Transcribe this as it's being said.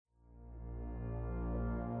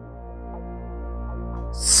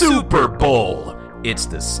Super Bowl. It's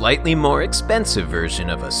the slightly more expensive version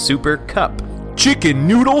of a Super Cup. Chicken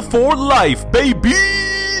noodle for life, baby!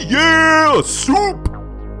 Yeah, soup!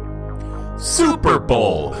 Super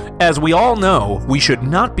Bowl. As we all know, we should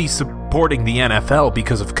not be supporting the NFL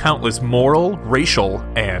because of countless moral, racial,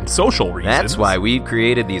 and social reasons. That's why we've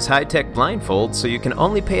created these high-tech blindfolds so you can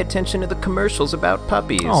only pay attention to the commercials about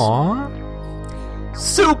puppies. Aww.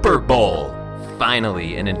 Super Bowl.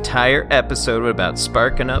 Finally, an entire episode about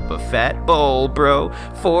sparking up a fat bowl, bro.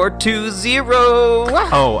 420.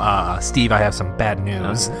 Oh, Steve, I have some bad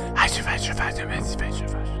news.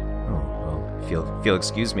 If you'll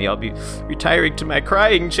excuse me, I'll be retiring to my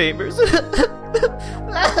crying chambers.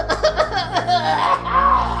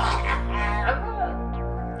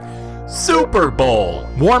 Super Bowl.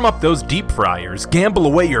 Warm up those deep fryers, gamble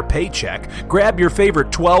away your paycheck, grab your favorite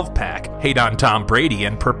 12-pack, hate on Tom Brady,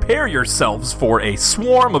 and prepare yourselves for a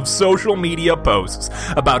swarm of social media posts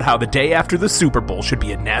about how the day after the Super Bowl should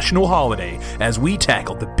be a national holiday as we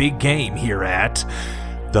tackle the big game here at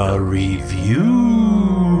the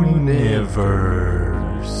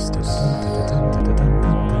Review-niverse.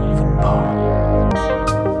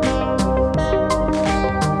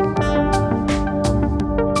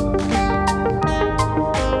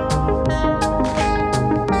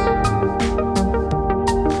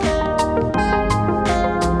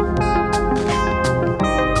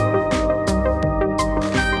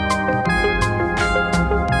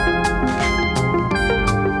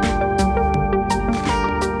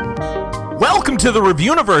 Welcome to the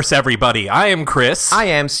Review-niverse, everybody. I am Chris. I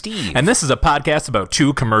am Steve. And this is a podcast about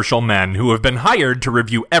two commercial men who have been hired to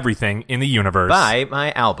review everything in the universe. By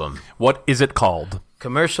my album. What is it called?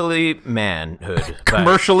 Commercially Manhood.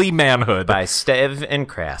 Commercially Manhood. By Stev and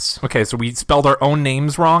Crass. Okay, so we spelled our own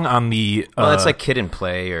names wrong on the... Well, it's like Kid and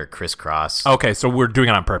Play or Crisscross. Okay, so we're doing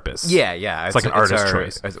it on purpose. Yeah. It's like an artist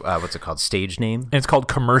choice. What's it called? Stage name? And it's called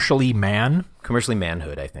Commercially Man? Commercially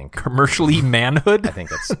Manhood, I think. Commercially Manhood? I think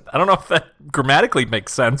that's... I don't know if that grammatically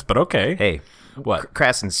makes sense, but okay. Hey. What?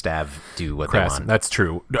 Crass and Stav do what they want. That's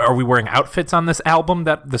true. Are we wearing outfits on this album,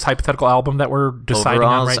 this hypothetical album that we're deciding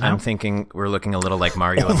Overalls, on right now? I'm thinking we're looking a little like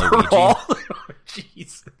Mario and Overall? Luigi.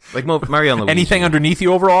 Jeez. Like Mario and Luigi. Anything underneath the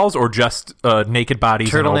overalls or just naked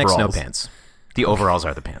bodies and overalls? Turtlenecks, no pants. The overalls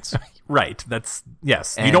are the pants. Right.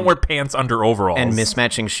 Yes. You don't wear pants under overalls. And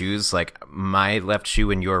mismatching shoes, like my left shoe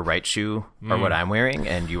and your right shoe are what I'm wearing,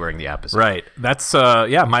 and you wearing the opposite. Right. That's,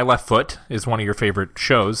 My Left Foot is one of your favorite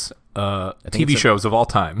shows. TV shows of all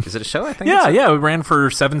time. Is it a show? I think. Yeah. It ran for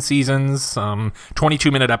 7 seasons,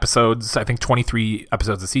 22-minute episodes. I think 23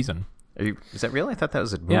 episodes a season. Is that real? I thought that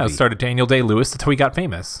was a movie. Yeah, it started Daniel Day-Lewis. That's how he got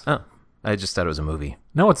famous. Oh, I just thought it was a movie.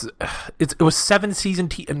 No, it was 7-season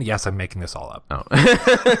and yes, I'm making this all up. Oh,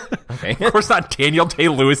 okay. Of course not. Daniel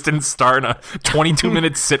Day-Lewis didn't star in a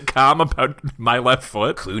 22-minute sitcom about My Left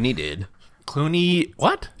Foot. Clooney did. Clooney,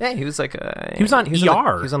 what? Yeah, he was like he was on ER.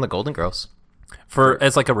 He was on the Golden Girls.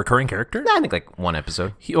 As like a recurring character? I think like one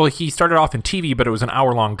episode. He started off in TV, but it was an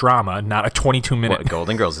hour-long drama, not a 22-minute. Well,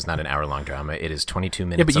 Golden Girls is not an hour-long drama. It is 22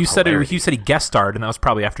 minutes. Yeah, but you said hilarity. you said he guest starred, and that was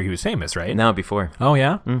probably after he was famous, right? No, before. Oh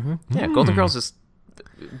yeah. Mm-hmm. Yeah, Golden Girls is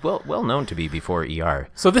well known to be before ER.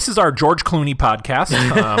 So this is our George Clooney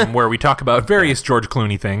podcast, where we talk about various George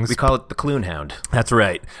Clooney things. We call it the Clune Hound. That's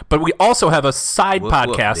right. But we also have a side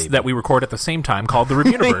podcast that we record at the same time called The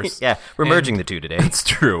Review-niverse. Yeah, we're merging the two today. It's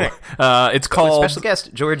true. It's called special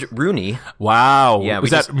guest George Rooney. Wow. Yeah,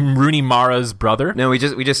 was that Rooney Mara's brother? No, we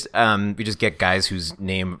just get guys whose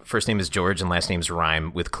first name is George and last names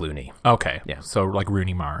rhyme with Clooney. Okay. Yeah. So like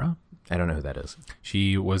Rooney Mara. I don't know who that is.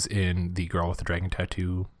 She was in The Girl with the Dragon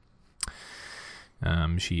Tattoo.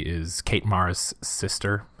 She is Kate Mara's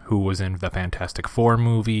sister, who was in the Fantastic Four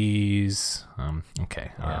movies.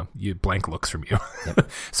 You blank looks from you.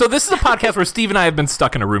 Yep. So this is a podcast where Steve and I have been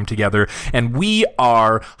stuck in a room together, and we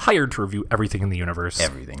are hired to review everything in the universe.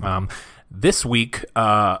 Everything. This week,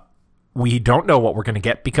 we don't know what we're going to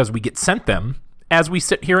get because we get sent them as we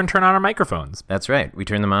sit here and turn on our microphones. That's right. We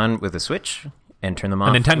turn them on with a switch and turn them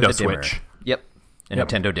off a Nintendo with a dimmer. Switch. Yep.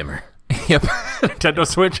 Nintendo dimmer. Yep. Nintendo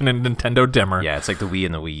Switch and a Nintendo dimmer. Yeah, it's like the Wii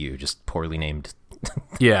and the Wii U, just poorly named.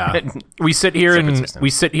 Yeah. We sit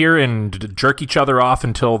here and jerk each other off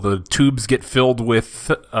until the tubes get filled with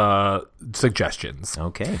suggestions.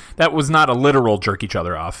 Okay. That was not a literal jerk each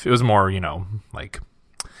other off. It was more, like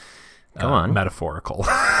Come on. metaphorical.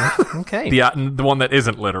 Okay. The one that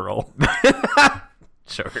isn't literal.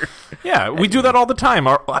 Sure. Yeah, we do that all the time.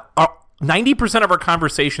 Our 90% of our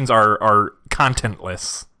conversations are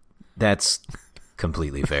contentless. That's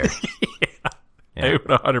completely fair. Yeah. I would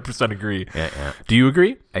 100% agree. Yeah. Do you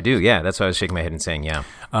agree? I do, yeah. That's why I was shaking my head and saying yeah.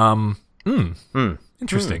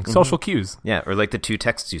 Interesting. Social cues. Yeah, or like the 2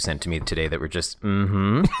 texts you sent to me today that were just,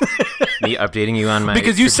 me updating you on my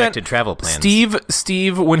because you projected sent travel plans.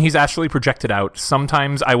 Steve, when he's actually projected out,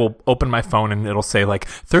 sometimes I will open my phone and it'll say like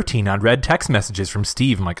 13 unread text messages from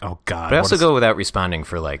Steve. I'm like, oh God. But I also go without responding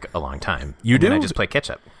for like a long time. You do? And I just play catch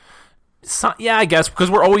up. Yeah, I guess,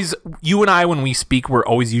 because we're always, you and I, when we speak, we're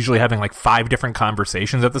always usually having like 5 different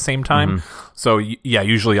conversations at the same time. So, yeah,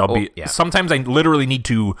 usually sometimes I literally need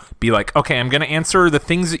to be like, okay, I'm going to answer the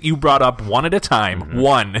things that you brought up one at a time.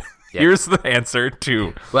 1. Yep. Here's the answer.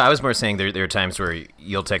 2. Well, I was more saying there are times where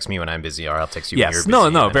you'll text me when I'm busy, or I'll text you when you're busy.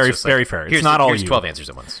 No, very fair. It's not all you. Here's 12 answers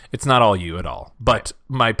at once. It's not all you at all. But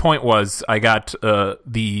my point was, I got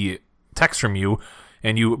the text from you,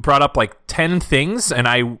 and you brought up like 10 things, and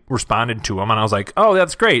I responded to them, and I was like, oh,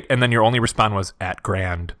 that's great. And then your only response was at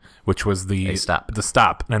grand, which was the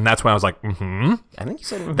stop. And that's when I was like, I think you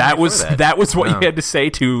said that was what you had to say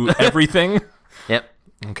to everything. Yep.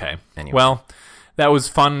 Okay. Anyway. Well, that was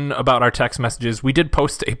fun about our text messages. We did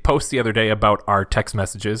post a post the other day about our text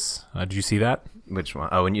messages. Did you see that? Which one?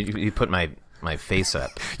 Oh, and you put my face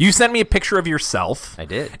up. You sent me a picture of yourself. I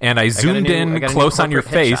did. And I zoomed in close on your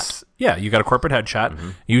face. Headshot. Yeah, you got a corporate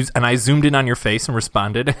headshot. And I zoomed in on your face and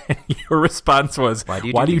responded. And your response was, why do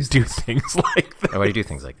you do things like this? Why do you do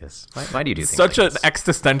things like this? Why do you do things like this? Such an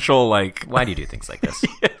existential, like... Why do you do things like this?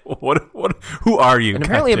 Who are you? And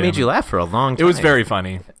apparently it made you laugh for a long time. It was very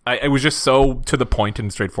funny. It was just so to the point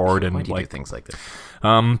and straightforward. And why do you do things like this?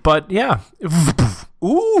 But yeah.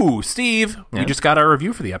 Ooh, Steve, we just got our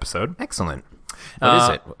review for the episode. Excellent. What is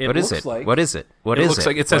it? What is it? What is it? What is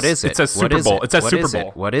it? It says Super Bowl. It says Super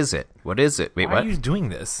Bowl. What is it? What is it? Wait, what? Why are you doing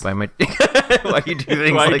this? Why am I? Why do you do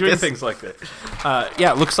things like this? Things like this?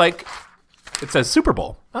 Yeah, it looks like it says Super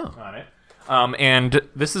Bowl on it. And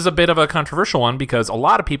this is a bit of a controversial one because a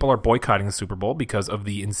lot of people are boycotting the Super Bowl because of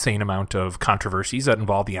the insane amount of controversies that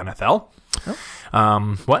involve the NFL.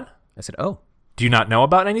 Oh. What? I said, oh. Do you not know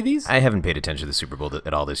about any of these? I haven't paid attention to the Super Bowl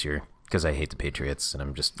at all this year because I hate the Patriots and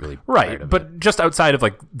I'm just really tired of it. Just outside of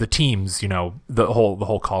like the teams, you know, the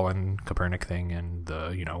whole Colin Kaepernick thing and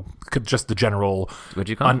the just the general. What'd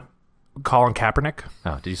you call him? Colin Kaepernick.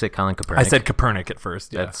 Oh, did you say Colin Kaepernick? I said Kaepernick at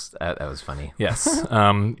first. Yeah. That was funny. Yes,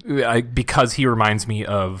 because he reminds me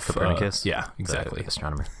of Copernicus. Yeah, exactly. The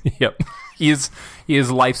astronomer. Yep, he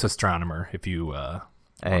is life's astronomer. If you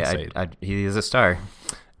he is a star.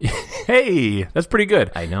 Hey, that's pretty good.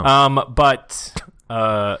 I know. But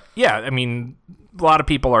yeah, I mean, a lot of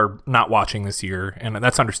people are not watching this year, and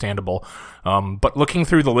that's understandable. But looking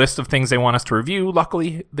through the list of things they want us to review,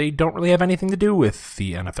 luckily, they don't really have anything to do with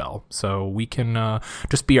the NFL. So we can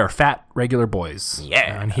just be our fat, regular boys.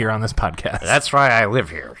 Yeah. And here on this podcast. That's why I live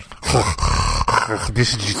here.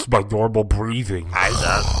 This is just my normal breathing.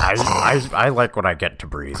 I like when I get to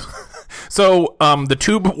breathe. So the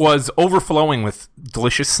tube was overflowing with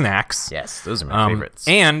delicious snacks. Yes, those are my favorites.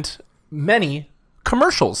 And many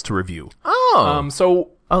commercials to review. Oh.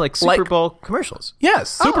 Like Super Bowl commercials. Yes,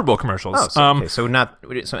 Super Bowl commercials. Oh, so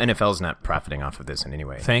NFL's not profiting off of this in any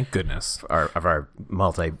way. Thank goodness. Of our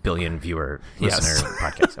multi-billion viewer listener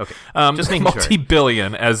podcast. Okay. Just making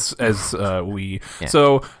multi-billion as we... Yeah.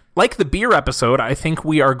 So... Like the beer episode, I think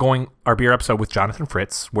we are going our beer episode with Jonathan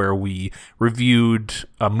Fritz, where we reviewed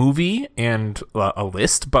a movie and a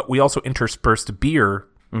list, but we also interspersed beer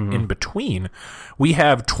in between. We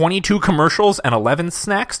have 22 commercials and 11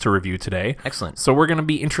 snacks to review today. Excellent. So we're going to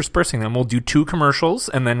be interspersing them. We'll do 2 commercials,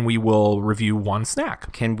 and then we will review 1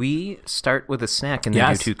 snack. Can we start with a snack and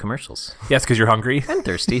then do 2 commercials? Yes, because you're hungry. And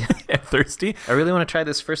thirsty. Thirsty. I really want to try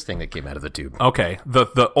this first thing that came out of the tube. Okay.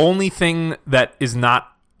 The only thing that is not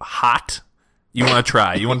hot you want to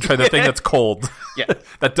try the thing that's cold. Yeah.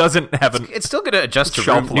 That doesn't have it's still going to adjust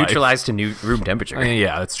to neutralize to room temperature.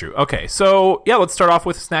 Yeah, that's true. Okay, so yeah, let's start off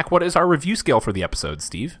with snack. What is our review scale for the episode,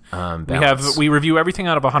 Steve? We review everything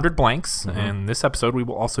out of 100 blanks, and this episode we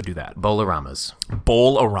will also do that. Bowloramas.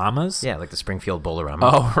 Bowloramas? Yeah, like the Springfield Bowlorama.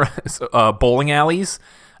 Oh, right. So, bowling alleys,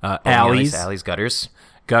 alleys, gutter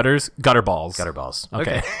balls.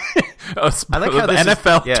 Okay. I like how the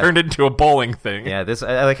NFL turned into a bowling thing. Yeah,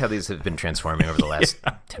 I like how these have been transforming over the last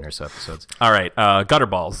 10 or so episodes. All right, gutter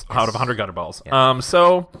balls out of 100 gutter balls. Yeah.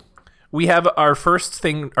 So we have our first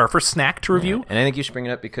snack to review, and I think you should bring it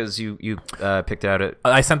up because you picked it out.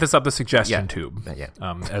 I sent this up the suggestion tube.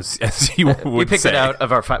 As you would you picked say. it out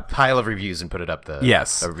of our pile of reviews and put it up the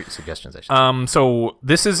suggestions. I should so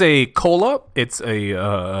this is a cola. It's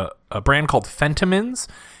a brand called Fentimans.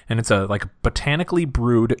 And it's a botanically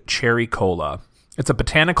brewed cherry cola. It's a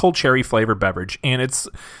botanical cherry flavored beverage, and it's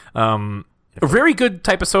A very good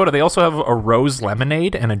type of soda. They also have a rose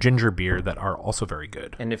lemonade and a ginger beer that are also very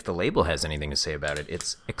good. And if the label has anything to say about it,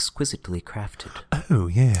 it's exquisitely crafted. Oh,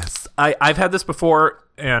 yes. I've had this before,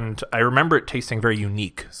 and I remember it tasting very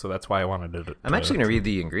unique, so that's why I wanted to... I'm actually going to read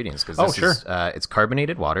the ingredients, because it's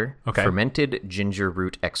carbonated water, fermented ginger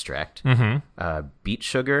root extract, beet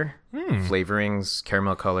sugar, flavorings,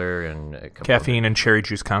 caramel color, and a couple caffeine and cherry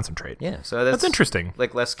juice concentrate. Yeah, so that's interesting.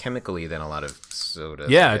 Like less chemically than a lot of soda.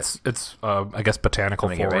 Yeah, it's I guess botanical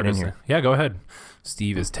forward. Right in here. Yeah, go ahead.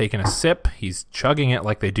 Steve is taking a sip. He's chugging it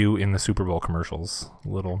like they do in the Super Bowl commercials.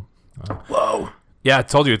 Whoa. Yeah, I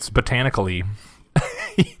told you it's botanically.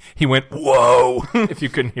 He went, whoa, if you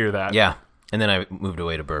couldn't hear that. Yeah, and then I moved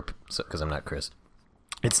away to burp because I'm not Chris.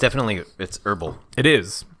 It's herbal. It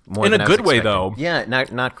is. More in a good way, though. Yeah,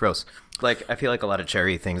 not gross. Like, I feel like a lot of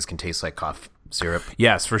cherry things can taste like cough syrup.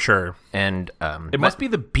 Yes, for sure. And it must be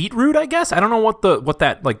the beetroot, I guess. I don't know what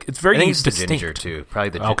that, like, it's very distinct. It's the ginger, too.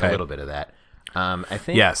 Probably a little bit of that. I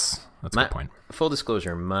think... Yes, that's a good point. Full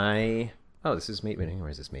disclosure, this is made... Where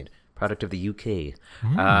is this made? Product of the UK.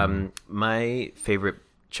 My favorite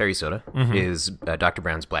cherry soda is Dr.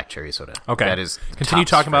 Brown's black cherry soda. Okay. That is continue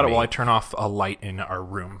talking about it while I turn off a light in our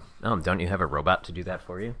room. Don't you have a robot to do that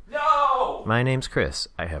for you? No! My name's Chris.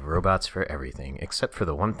 I have robots for everything, except for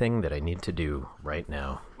the one thing that I need to do right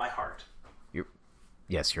now. My heart. Your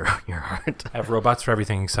heart. I have robots for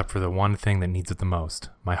everything except for the one thing that needs it the most,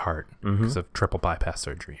 my heart, because of triple bypass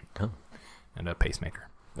surgery. Oh. And a pacemaker.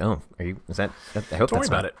 Oh, I hope Don't that's worry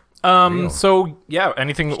about it. So, yeah,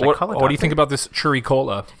 anything... What do you think about this cherry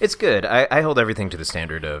cola? It's good. I hold everything to the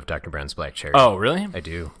standard of Dr. Brown's black cherry. Oh, really? I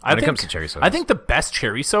do. When it comes to cherry sodas. I think the best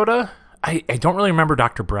cherry soda... I don't really remember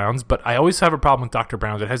Dr. Brown's, but I always have a problem with Dr.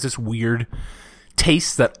 Brown's. It has this weird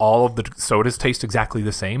taste that all of the sodas taste exactly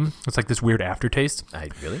the same. It's like this weird aftertaste.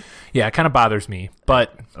 Really? Yeah, it kind of bothers me.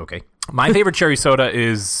 But okay, my favorite cherry soda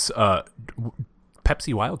is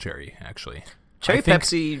Pepsi Wild Cherry, actually. Cherry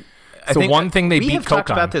Pepsi... It's the one thing they beat Coke on. We have talked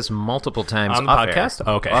about this multiple times on the podcast?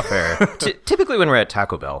 Air. Okay. Off air. Typically when we're at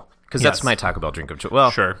Taco Bell, because that's my Taco Bell drink of choice.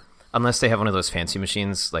 Well, sure. Unless they have one of those fancy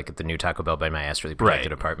machines, like at the new Taco Bell by my astrally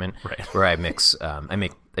protected apartment, where I mix, I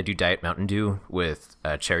do Diet Mountain Dew with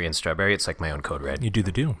cherry and strawberry. It's like my own Code Red. You do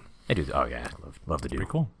the Dew. I do. Oh yeah, I love the Dew. Pretty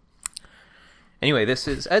cool. Anyway, it's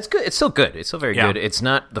good. It's still good. It's still very good. It's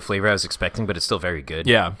not the flavor I was expecting, but it's still very good.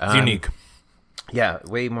 Yeah, it's unique. Yeah,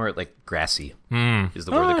 way more like grassy is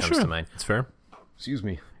the word that comes to mind. That's fair. Excuse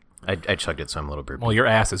me. I chugged it, so I'm a little burpy. Well, your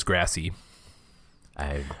ass is grassy.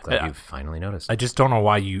 I'm glad you finally noticed. I just don't know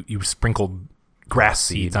why you sprinkled grass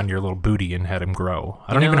seeds on your little booty and had him grow.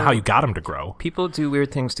 I don't even know how you got him to grow. People do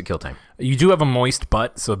weird things to kill time. You do have a moist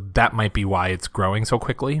butt, so that might be why it's growing so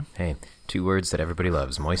quickly. Hey, 2 words that everybody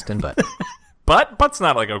loves, moist and butt. Butt's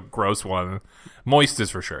not like a gross one. Moist is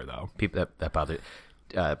for sure, though. People that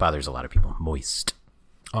bothers a lot of people. Moist.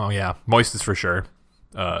 Oh, yeah. Moist is for sure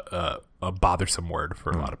a bothersome word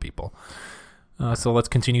for a lot of people. So let's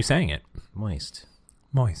continue saying it. Moist.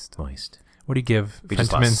 What do you give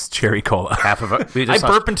Fentiman's Cherry Cola? Half of it. I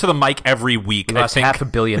burp into the mic every week. We lost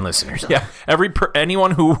 500 million listeners. Yeah,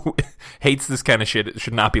 anyone who hates this kind of shit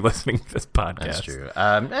should not be listening to this podcast. That's true.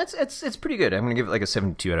 It's pretty good. I'm gonna give it like a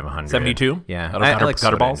 72 out of 100. 72? Yeah, I like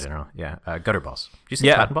gutter balls in general. Yeah, gutter balls. Did you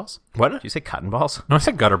say cotton balls? What? Did you say cotton balls? No, I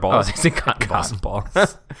said gutter balls. Oh, I said cotton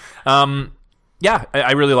balls. Yeah,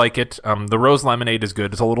 I really like it. The rose lemonade is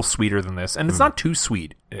good. It's a little sweeter than this, and it's not too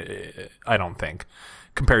sweet. I don't think.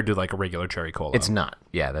 Compared to like a regular cherry cola. It's not.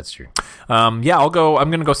 Yeah, that's true. I'm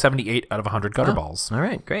going to go 78 out of 100 gutter balls. All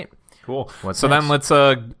right, great. Cool. Then let's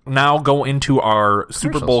now go into our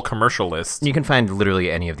Super Bowl commercial list. You can find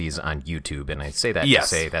literally any of these on YouTube, and I say that to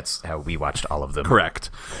say that's how we watched all of them. Correct.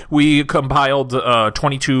 We compiled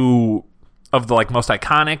 22 of the like most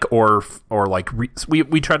iconic or like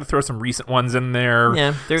we tried to throw some recent ones in there.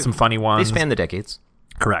 Yeah, some funny ones. They span the decades.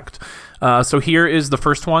 Correct. So here is the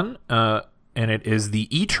first one. And it is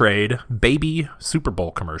the E-Trade Baby Super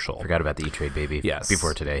Bowl commercial. Forgot about the E-Trade Baby. Yes.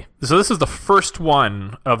 Before today. So this is the first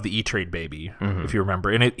one of the E-Trade Baby, if you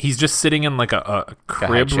remember. And he's just sitting in like a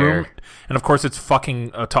crib room. And of course it's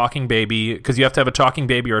fucking a talking baby, because you have to have a talking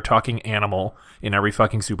baby or a talking animal in every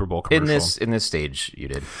fucking Super Bowl commercial. In this stage, you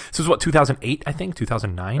did. This was what, 2008, I think?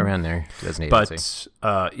 2009? Around there. 2008,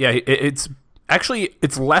 But, yeah, it's actually,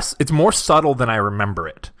 it's more subtle than I remember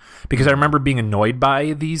it. Because I remember being annoyed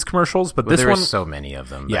by these commercials, but this one... There were so many of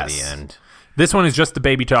them by the end. This one is just the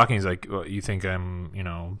baby talking. He's like, well, you think I'm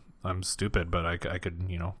stupid, but I could,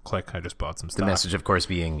 click. I just bought some stuff. The message, of course,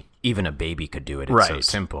 being even a baby could do it. It's so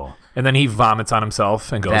simple. And then he vomits on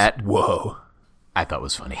himself and goes, whoa. I thought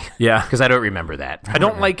was funny. Yeah. Because I don't remember that. I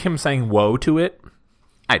don't like him saying whoa to it.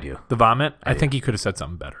 I do. The vomit? I think he could have said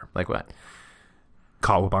something better. Like what?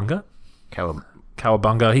 Cowabunga?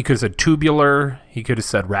 Cowabunga. He could have said tubular. He could have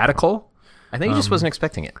said radical. I think he just wasn't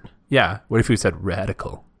expecting it. Yeah. What if he said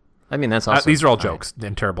radical? I mean, that's also... these are all jokes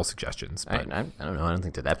and terrible suggestions. But I don't know. I don't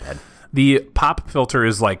think they're that bad. The pop filter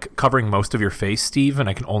is like covering most of your face, Steve, and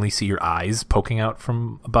I can only see your eyes poking out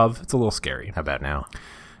from above. It's a little scary. How about now?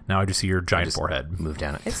 Now I just see your giant forehead. Move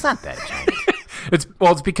down. It's not that giant. It's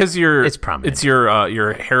because it's prominent. It's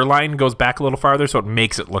your hairline goes back a little farther, so it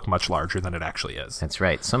makes it look much larger than it actually is. That's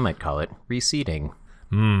right. Some might call it receding.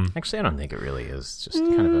 Actually, I don't think it really is. It's just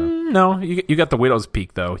kind of a... No, you got the widow's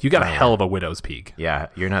peak, though. You got a hell of a widow's peak. Yeah,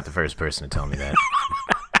 you're not the first person to tell me that.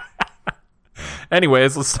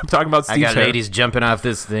 Anyways, let's stop talking about Steve's hair. ladies jumping off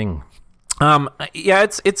this thing. Yeah,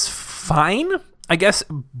 it's fine, I guess,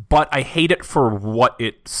 but I hate it for what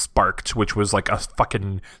it sparked, which was like a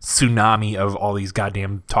fucking tsunami of all these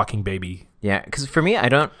goddamn talking baby. Yeah, because for me, I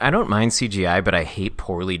don't mind CGI, but I hate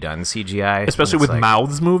poorly done CGI, especially with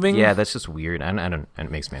mouths moving. Yeah, that's just weird. I don't.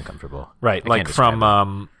 It makes me uncomfortable. Right, like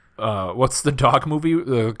from what's the dog movie?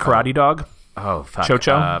 The Karate Dog. Oh, fuck.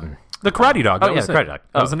 Cho-Cho. The Karate Dog. The Karate Dog.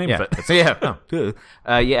 That was the name of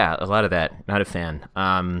it. Yeah, a lot of that. Not a fan.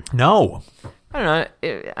 No. I don't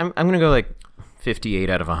know. I'm gonna go like 58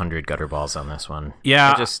 out of 100 gutter balls on this one.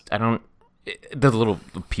 Yeah. I don't. The little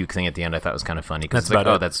puke thing at the end I thought was kind of funny because it's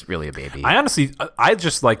like, that's really a baby. I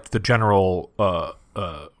just liked the general,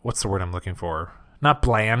 what's the word I'm looking for? Not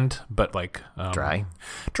bland, but like... dry?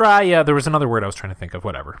 Dry, yeah. There was another word I was trying to think of,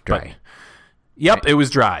 whatever. Dry. Yep, it was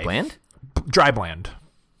dry. Bland? Dry bland.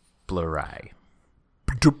 Blurry.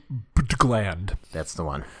 Gland. That's the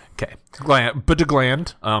one. Okay. Gland.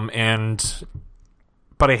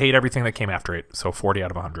 But I hate everything that came after it, so 40 out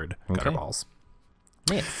of 100 gutter balls.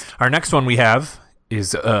 Yes. Our next one we have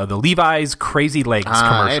is the Levi's Crazy Legs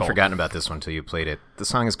commercial. I had forgotten about this one until you played it. The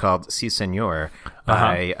song is called Si Senor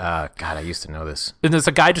by, God, I used to know this. And there's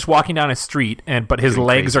a guy just walking down a street, but his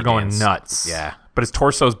legs are going nuts. Yeah. But his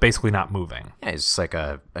torso is basically not moving. Yeah, he's just like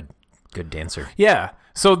a good dancer. Yeah.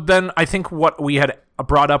 So then I think what we had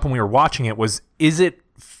brought up when we were watching it was, is it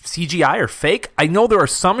CGI or fake? I know there are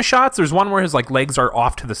some shots. There's one where his like legs are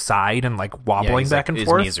off to the side and like wobbling back and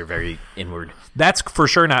forth. His knees are very inward. That's for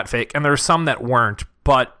sure not fake. And there are some that weren't,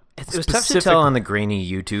 but it was tough to tell on the grainy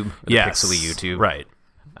YouTube, the pixely YouTube. Right.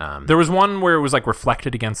 There was one where it was like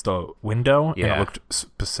reflected against a window and it looked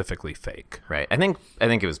specifically fake. Right. I think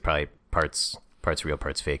it was probably parts real,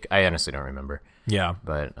 parts fake. I honestly don't remember. Yeah.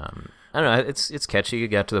 But I don't know. It's catchy. You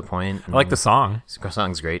got to the point. I like the song. The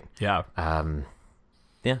song's great. Yeah.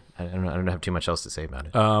 Yeah. I don't have too much else to say about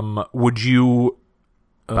it. Would you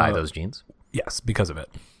buy those jeans? Yes, because of it.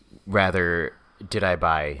 Rather, did I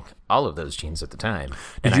buy all of those jeans at the time?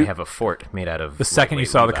 And I have a fort made out of the second you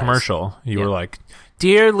saw Levi's. The commercial, you were like,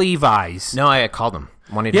 "Dear Levi's." No, I called them.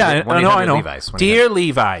 I know. Levi's. Dear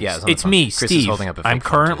Levi's, it's me, Chris Steve. Is holding up a I'm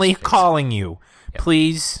currently calling you. Yep.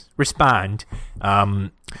 Please respond.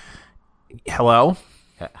 Hello?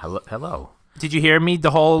 Hello. Did you hear me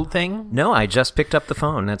the whole thing? No, I just picked up the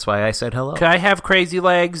phone. That's why I said hello. Could I have Crazy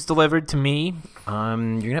Legs delivered to me? You're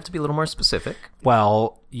going to have to be a little more specific.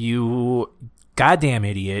 Well, you goddamn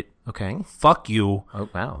idiot. Okay. Fuck you. Oh,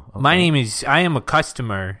 wow. Okay. I am a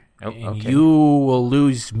customer. Okay. And you will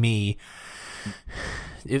lose me.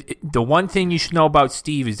 The one thing you should know about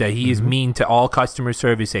Steve is that he is mean to all customer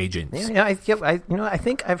service agents. Yeah. I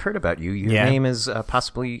think I've heard about you. Your name is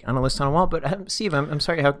possibly on a list on a wall. But Steve, I'm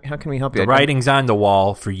sorry. How can we help you? The writing's on the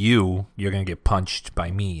wall for you. You're gonna get punched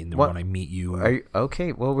by me, and when I meet you,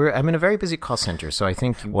 okay. Well, I'm in a very busy call center, so I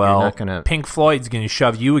think you're not gonna. Pink Floyd's gonna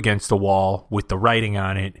shove you against the wall with the writing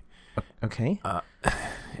on it. Okay.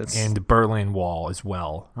 And the Berlin Wall as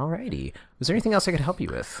well. Alrighty. Was there anything else I could help you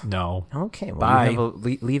with? No. Okay. Well, bye. You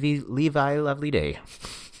have a Levi lovely day.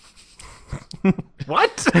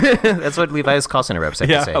 What? That's what Levi's call center reps like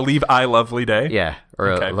to say. A Levi lovely day. Yeah, or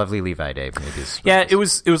a lovely Levi day. Maybe. Yeah, it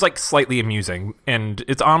was like slightly amusing, and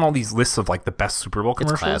it's on all these lists of like the best Super Bowl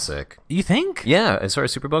commercials. It's classic. You think? Yeah, as far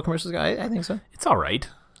as Super Bowl commercials go, I think so. It's all right.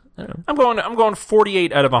 I don't know. I'm going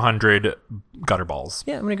 48 out of 100 gutter balls.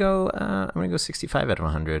 Yeah, I'm gonna go 65 out of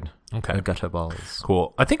 100. Okay, gutter balls.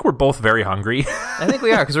 Cool. I think we're both very hungry. I think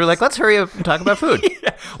we are because we're like, let's hurry up and talk about food.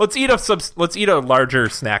 Yeah. Let's eat a larger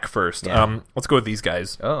snack first. Yeah. Let's go with these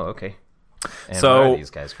guys. Oh, okay. And so what are these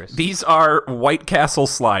guys, Chris? These are White Castle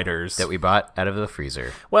sliders that we bought out of the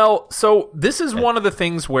freezer. Well, so this is one of the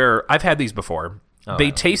things where I've had these before. Oh,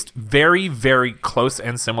 they taste very, very close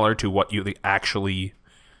and similar to what you actually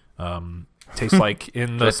taste like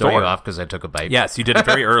in the store. Did I throw you off because I took a bite? Yes, you did it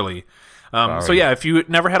very early. So yeah, if you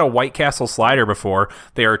never had a White Castle slider before,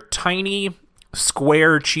 they are tiny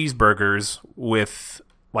square cheeseburgers with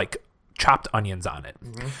like chopped onions on it.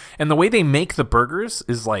 Mm-hmm. And the way they make the burgers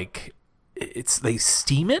is like they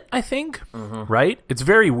steam it, I think. Mm-hmm. Right? It's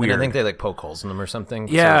very weird. And I think they like poke holes in them or something.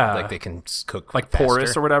 Yeah. So, like they can cook like faster.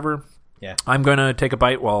 Porous or whatever. Yeah. I'm going to take a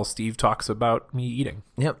bite while Steve talks about me eating.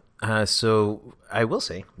 Yep. So I will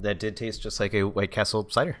say that did taste just like a White Castle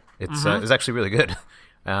cider. It's actually really good.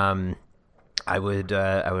 I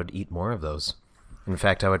would eat more of those. In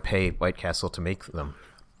fact, I would pay White Castle to make them.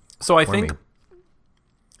 So I think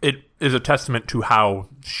it is a testament to how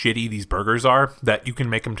shitty these burgers are that you can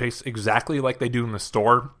make them taste exactly like they do in the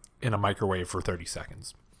store in a microwave for 30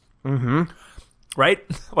 seconds. Mm-hmm. Right?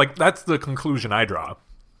 Like, that's the conclusion I draw.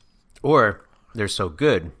 Or they're so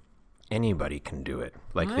good, anybody can do it.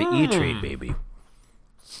 Like the E-Trade baby.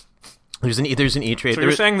 There's an E-Trade. So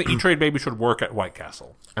you're saying the E-Trade baby should work at White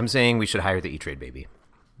Castle? I'm saying we should hire the E-Trade baby.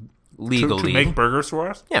 Legally. To make burgers for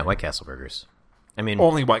us? Yeah, White Castle burgers. I mean,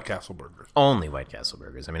 only White Castle burgers. Only White Castle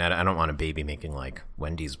burgers. I mean, I don't want a baby making like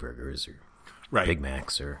Wendy's burgers or Big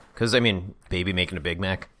Macs because I mean, baby making a Big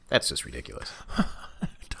Mac, that's just ridiculous.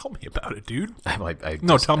 Tell me about it, dude.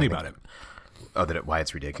 Tell me about it. Oh, why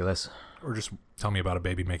it's ridiculous? Or just tell me about a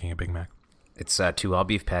baby making a Big Mac. It's 2 all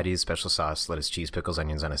beef patties, special sauce, lettuce, cheese, pickles,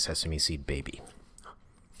 onions on a sesame seed baby.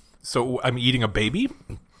 So I'm eating a baby?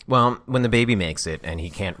 Well, when the baby makes it and he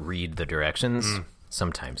can't read the directions,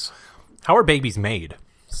 sometimes. How are babies made?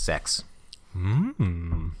 Sex.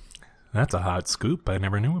 That's a hot scoop I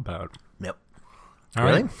never knew about. Yep. All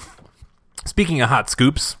right. Speaking of hot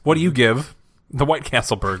scoops, what do you give the White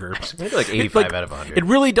Castle burger? Maybe like 85 out of 100. It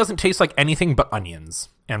really doesn't taste like anything but onions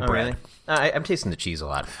and bread. Really? I'm tasting the cheese a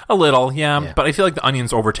lot. A little, yeah, but I feel like the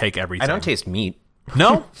onions overtake everything. I don't taste meat.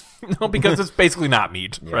 No? No, because it's basically not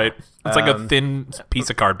meat, right? It's like a thin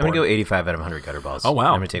piece of cardboard. I'm going to go 85 out of 100 gutter balls. Oh,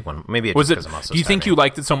 wow. I'm going to take one. Maybe it's because I'm also Do you think you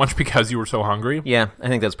liked it so much because you were so hungry? Yeah, I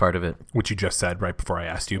think that's part of it. Which you just said right before I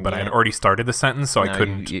asked you, but I had already started the sentence, so I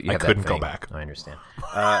couldn't go back. I understand.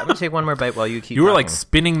 I'm going to take one more bite while you keep You were talking. like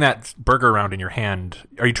spinning that burger around in your hand.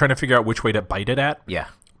 Are you trying to figure out which way to bite it at? Yeah.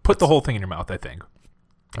 Put the whole thing in your mouth, I think.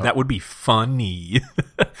 Oh. That would be funny.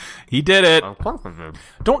 He did it.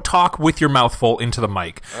 Don't talk with your mouth full into the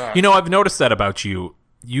mic. You know, I've noticed that about you.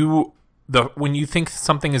 When you think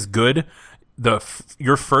something is good,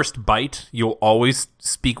 your first bite, you'll always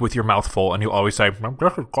speak with your mouth full, and you'll always say,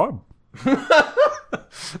 "This is good."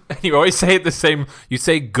 And you always say it the same. You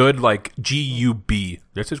say "good" like G-U-B.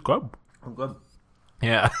 This is good. I'm good.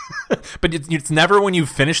 Yeah. But it's never when you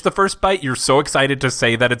finish the first bite, you're so excited to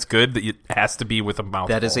say that it's good that it has to be with a mouthful.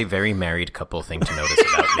 That is a very married couple thing to notice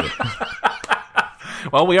about me.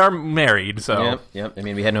 Well, we are married, so. Yep. I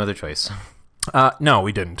mean, we had no other choice. No,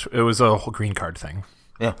 we didn't. It was a whole green card thing.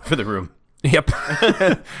 Yeah, for the room. Yep.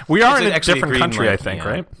 We are in a different country, I think,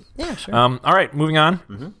 right? Yeah, sure. All right, moving on.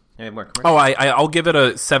 Mm-hmm. More oh, I'll give it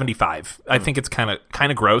a 75. I think it's kind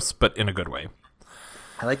of gross, but in a good way.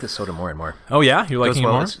 I like this soda more and more. Oh, yeah? You're liking it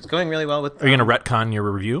more? It's going really well with... Are you going to retcon your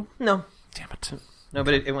review? No. Damn it. No,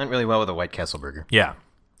 but it went really well with a White Castle burger. Yeah.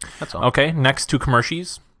 That's all. Okay, next two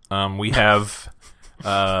commercials. We have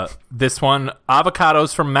this one,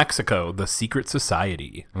 Avocados from Mexico, The Secret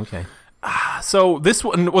Society. Okay. So this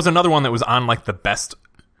one was another one that was on like the best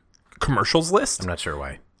commercials list. I'm not sure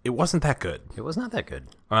why. It wasn't that good. It was not that good.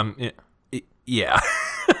 Yeah.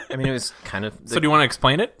 I mean, it was kind of... So do you want to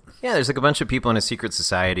explain it? Yeah, there's like a bunch of people in a secret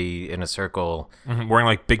society in a circle. Mm-hmm, wearing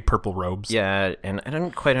like big purple robes. Yeah, and I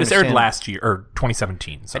don't quite understand. This aired last year, or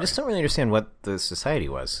 2017. Sorry. I just don't really understand what the society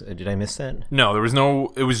was. Did I miss that? No, there was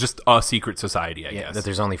no... It was just a secret society, I guess. That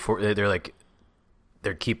there's only four...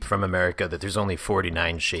 They're keep from America, that there's only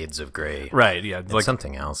 49 shades of gray. Right, yeah. And like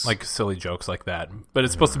something else. Like silly jokes like that. But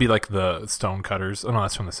it's supposed to be like the stone cutters. Oh, no,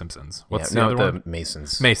 that's from The Simpsons. What's the other one?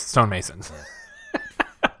 Masons. Stone Masons. Yeah.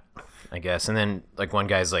 I guess. And then like one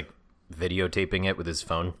guy's like videotaping it with his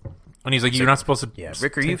phone. And he's like, you're not supposed to... Yeah,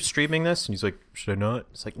 Rick, are you streaming this? And he's like, should I not?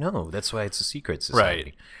 It's like, no, that's why it's a secret society.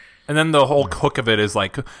 Right. And then the whole hook of it is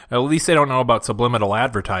like, at least they don't know about subliminal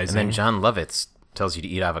advertising. And then John Lovitz tells you to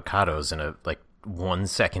eat avocados in a like 1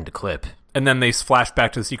 second clip. And then they flash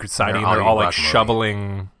back to the secret society and they're all like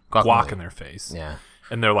shoveling guac in their face. Yeah.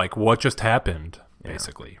 And they're like, what just happened?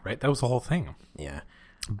 Basically, right? That was the whole thing. Yeah.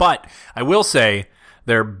 But I will say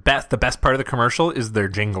the best part of the commercial is their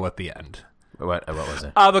jingle at the end. What was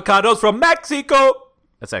it? Avocados from Mexico.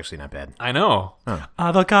 That's actually not bad. I know. Huh.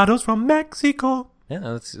 Avocados from Mexico.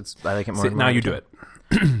 Yeah, it's I like it more. Now you do it.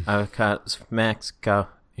 Avocados from Mexico.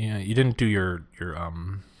 Yeah, you didn't do your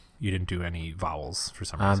you didn't do any vowels for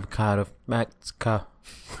some reason. Avocado from Mexico.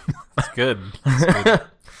 That's good. That's good.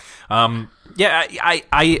 Yeah,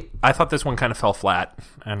 I thought this one kind of fell flat,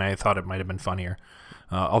 and I thought it might have been funnier.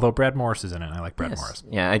 Although Brad Morris is in it, and I like Brad Morris.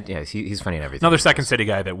 Yeah, he's funny in everything. Another Second City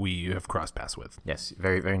guy that we have crossed paths with. Yes,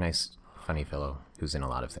 very, very nice, funny fellow who's in a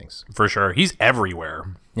lot of things. For sure. He's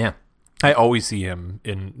everywhere. Yeah. I always see him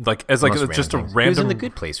in, like, as like just a random... He was in The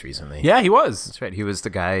Good Place recently. Yeah, he was. That's right. He was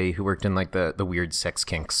the guy who worked in, like, the weird sex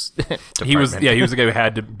kinks department. He was the guy who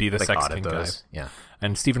had to be the like sex kink guy. Yeah.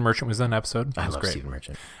 And Stephen Merchant was in an episode. I was love great. Stephen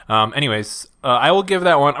Merchant. Anyways, I will give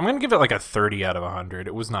that one... I'm going to give it like a 30 out of 100.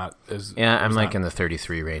 It was not as... Yeah, I'm like in the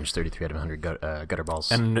 33 range, 33 out of 100 gutter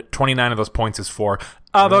balls. And 29 of those points is for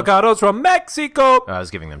avocados from Mexico. I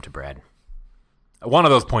was giving them to Brad. One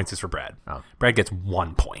of those points is for Brad. Oh. Brad gets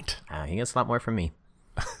 1 point. He gets a lot more from me.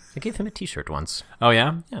 I gave him a t-shirt once. Oh,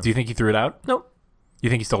 yeah? Do you think he threw it out? Nope.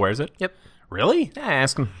 You think he still wears it? Yep. Really? Yeah, I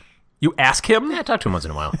ask him. You ask him? Yeah, I talk to him once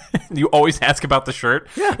in a while. You always ask about the shirt?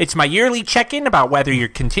 Yeah. It's my yearly check-in about whether you're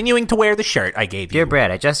continuing to wear the shirt I gave you. Dear Brad,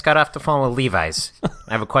 I just got off the phone with Levi's. I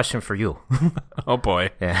have a question for you. Oh, boy.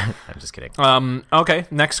 Yeah, I'm just kidding. Okay,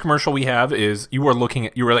 next commercial we have is you were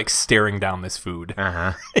like staring down this food.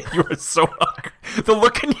 Uh-huh. You were so hungry. The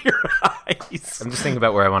look in your eyes. I'm just thinking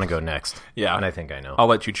about where I want to go next. Yeah. And I think I know. I'll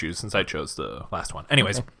let you choose since I chose the last one.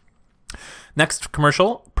 Anyways, Next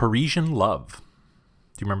commercial, Parisian Love.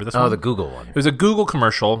 Do you remember this one? Oh, the Google one. It was a Google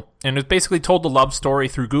commercial, and it basically told the love story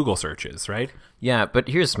through Google searches, right? Yeah, but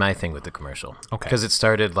here's my thing with the commercial. Okay. Because it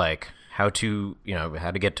started like how to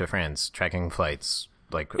get to France, tracking flights,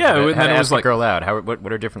 like yeah, how and then to it ask was a like girl out.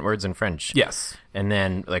 What are different words in French? yes, and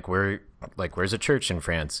then where's a church in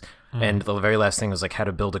France? Mm-hmm. And the very last thing was like how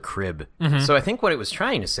to build a crib. Mm-hmm. So I think what it was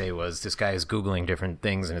trying to say was this guy is Googling different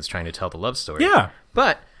things and it's trying to tell the love story. Yeah,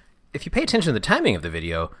 but if you pay attention to the timing of the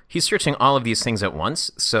video, he's searching all of these things at once.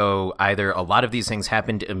 So either a lot of these things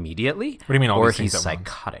happened immediately, what do you mean all or these things he's at once?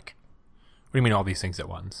 psychotic. What do you mean all these things at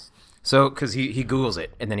once? So, because he Googles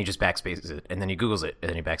it, and then he just backspaces it, and then he Googles it, and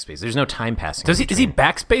then he backspaces. There's no time passing. Is he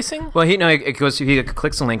backspacing? Well, it goes. He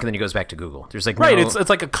clicks a link, and then he goes back to Google. There's like right. No, It's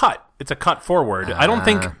like a cut. It's a cut forward. I don't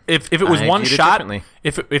think if it was one shot,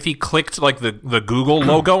 if he clicked like the Google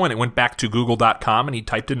logo and it went back to google.com and he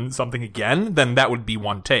typed in something again, then that would be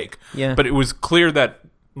one take. Yeah. But it was clear that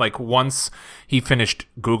like once he finished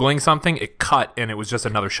Googling something, it cut and it was just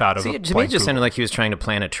another shot of. To me, it just sounded like he was trying to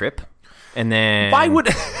plan a trip. And then why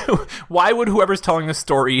would whoever's telling the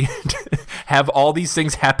story have all these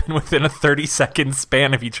things happen within a 30-second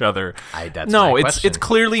span of each other? It's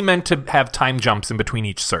clearly meant to have time jumps in between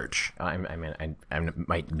each search. I'm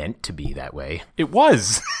meant to be that way. It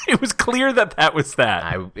was. It was clear that was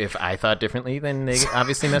that. If I thought differently, then they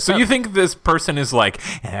obviously messed up. So you think this person is like,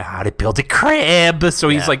 how to build a crib? So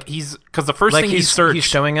he's because the first thing he searched, he's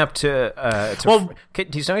showing up he's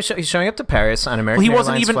showing up to Paris on American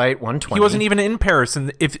Airlines flight 120. He wasn't even in Paris,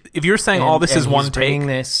 and if you're saying all this is one take,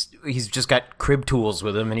 he's just got crib tools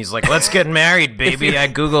with him, and he's like, "Let's get married, baby." I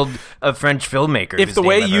googled a French filmmaker. If the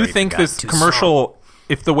way you think this commercial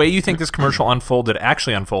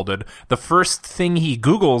actually unfolded, the first thing he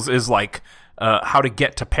Googles is like how to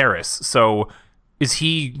get to Paris. So is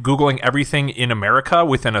he Googling everything in America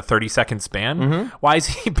within a 30-second span? Mm-hmm. Why is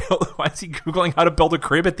he Googling how to build a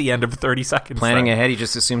crib at the end of 30 seconds? Planning ahead, he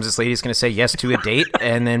just assumes this lady's going to say yes to a date,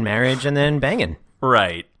 and then marriage, and then banging.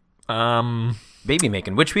 Right. Baby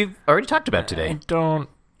making, which we've already talked about today. I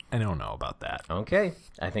don't know about that. Okay.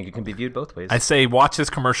 I think it can be viewed both ways. I say watch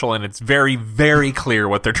this commercial, and it's very, very clear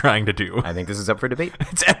what they're trying to do. I think this is up for debate.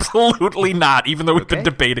 It's absolutely not, even though we've been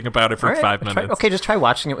debating about it for 5 minutes. Just try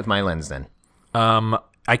watching it with my lens then.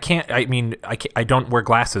 I can't. I mean, I don't wear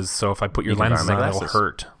glasses, so if I put your lenses on, it'll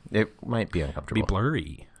hurt. It might be uncomfortable. Be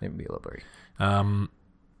blurry. Maybe be a little blurry.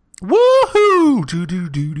 Woohoo!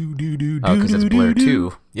 Oh, because it's Blur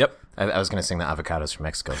too. Yep. I was going to sing the Avocados from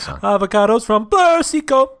Mexico song. Avocados from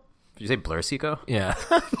Blurcico. Did you say Blurcico? Yeah.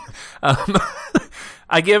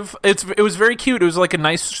 It was very cute. It was like a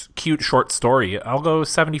nice, cute, short story. I'll go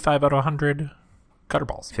 75 out of 100 gutter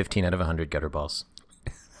balls. 15 out of 100 gutter balls.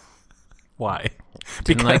 Why?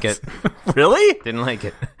 Didn't like it. Really? Didn't like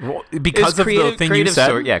it. Well, because of the thing you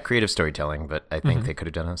said? Creative storytelling, but I think they could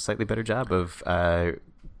have done a slightly better job of,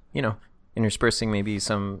 interspersing maybe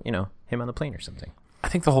some, him on the plane or something. I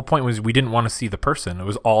think the whole point was we didn't want to see the person. It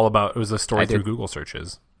was a story through Google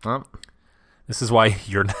searches. This is why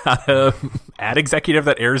you're not a ad executive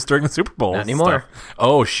that airs during the Super Bowl. Not anymore. Stuff.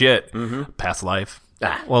 Oh, shit. Mm-hmm. Past life.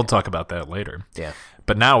 We'll talk about that later. Yeah.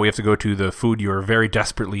 But now we have to go to the food you're very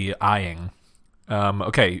desperately eyeing.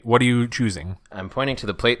 Okay, what are you choosing? I'm pointing to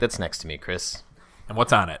the plate that's next to me, Chris. And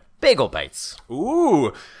what's on it? Bagel bites.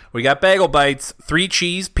 Ooh, we got bagel bites, 3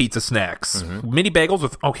 cheese pizza snacks, mini bagels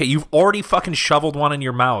with. Okay, you've already fucking shoveled one in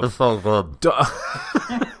your mouth. It's so good.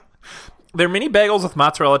 They're mini bagels with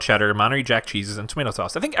mozzarella cheddar, Monterey Jack cheeses, and tomato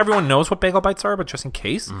sauce. I think everyone knows what bagel bites are, but just in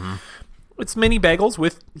case, it's mini bagels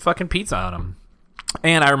with fucking pizza on them.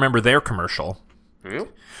 And I remember their commercial.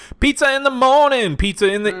 Pizza in the morning, pizza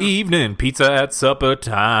in the evening, pizza at supper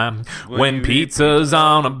time. When pizza's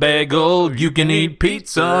on a bagel, you can eat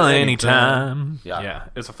pizza anytime. Yeah,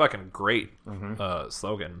 it's a fucking great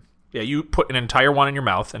slogan. Yeah, you put an entire one in your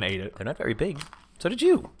mouth and ate it. They're not very big. So did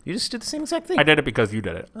you. You just did the same exact thing. I did it because you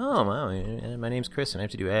did it. Oh, wow. My name's Chris, and I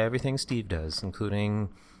have to do everything Steve does, including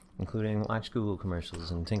watch Google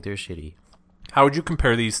commercials and think they're shitty. How would you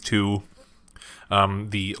compare these to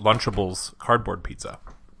the Lunchables cardboard pizza?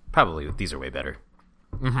 Probably these are way better.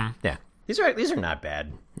 Yeah, these are not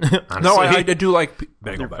bad. No, I do like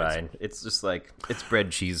bagel They're bites. fine. It's just like it's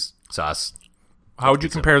bread, cheese, sauce. How would you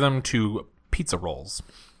compare them to pizza rolls?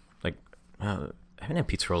 Like I haven't had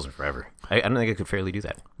pizza rolls in forever. I don't think I could fairly do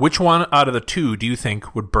that. Which one out of the two do you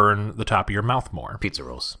think would burn the top of your mouth more? Pizza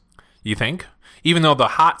rolls. You think? Even though the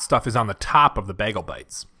hot stuff is on the top of the bagel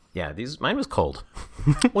bites. Yeah, mine was cold.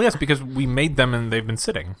 Well, yes, because we made them and they've been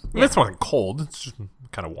sitting. Yeah. It's not cold. It's just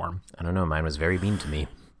kind of warm. I don't know. Mine was very mean to me.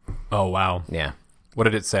 Oh, wow. Yeah. What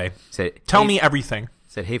did it say? Tell me everything. It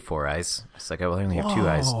said, hey, 4 eyes. It's like, well, I only have 2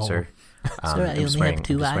 eyes, sir. Sorry, I only have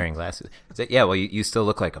 2 eyes. I'm wearing glasses. It said, yeah, well, you still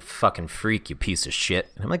look like a fucking freak, you piece of shit.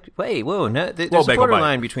 And I'm like, wait, whoa, no, there's a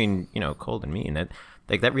borderline between, cold and mean.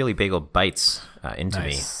 That really bagel bites into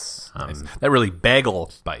me. Nice. That really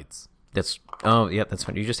bagel bites. That's fun.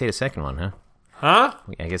 You just ate a second one, huh? Huh?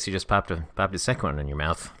 I guess you just popped a second one in your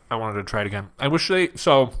mouth. I wanted to try it again. I wish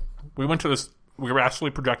so we went to this, we were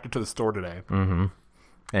actually projected to the store today. Mm-hmm.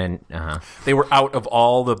 And, they were out of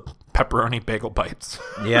all the pepperoni bagel bites.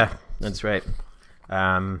 Yeah, that's right.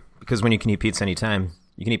 Because when you can eat pizza anytime,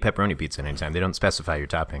 you can eat pepperoni pizza anytime. They don't specify your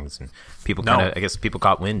toppings. And people I guess people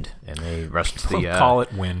caught wind and they rushed to the... call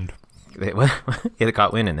it wind. They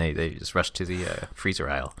caught wind and they just rushed to the freezer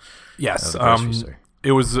aisle. Yes,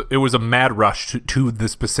 it was a mad rush to the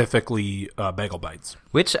specifically bagel bites.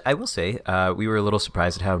 Which I will say, we were a little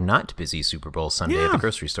surprised at how not busy Super Bowl Sunday at the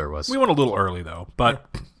grocery store was. We went a little early though,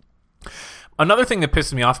 but another thing that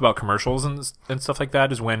pisses me off about commercials and stuff like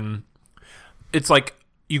that is when it's like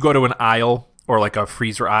you go to an aisle or like a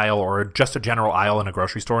freezer aisle or just a general aisle in a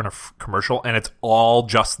grocery store in a commercial, and it's all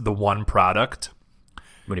just the one product.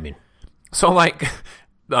 What do you mean? So, like,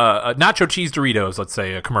 nacho cheese Doritos, let's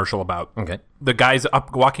say, a commercial about the guy's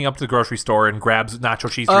walking up to the grocery store and grabs nacho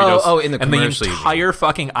cheese Doritos. Oh, in the commercial. And the entire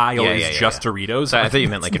fucking aisle is just Doritos. So I thought you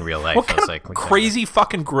meant like in real life. What kind of crazy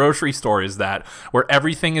fucking grocery store is that where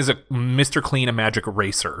everything is a Mr. Clean and Magic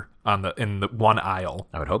eraser in the one aisle?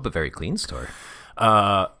 I would hope a very clean store.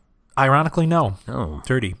 Ironically, no. Oh.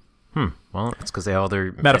 Dirty. Well, it's because they have all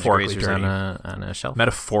their metaphorically dirty on a shelf.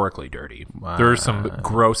 Metaphorically dirty. Wow. There are some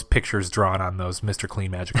gross pictures drawn on those Mr. Clean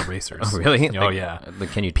Magic erasers. Oh, really? Oh, yeah.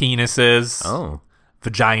 Can you... Penises. Oh.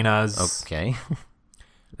 Vaginas. Okay.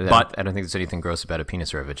 But I don't think there's anything gross about a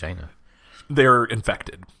penis or a vagina. They're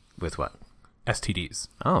infected. With what? STDs.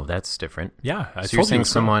 Oh, that's different. Yeah. So you're saying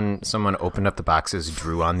someone opened up the boxes,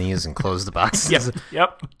 drew on these, and closed the boxes? Yes.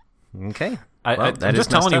 Yep. Okay. I'm just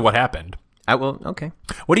telling you what happened. Okay.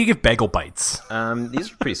 What do you give bagel bites?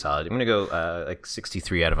 These are pretty solid. I'm going to go like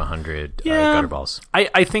 63 out of 100 gutter balls.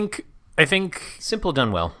 I think simple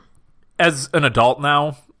done well. As an adult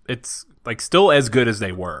now, it's like still as good as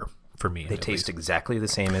they were for me. They taste exactly the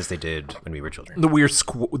same as they did when we were children.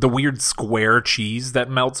 The weird square cheese that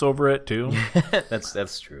melts over it too.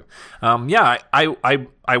 That's true. Yeah,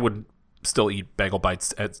 I would still eat bagel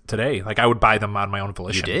bites today. Like I would buy them on my own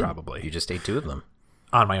volition. You did? Probably. You just ate 2 of them.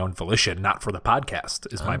 On my own volition, not for the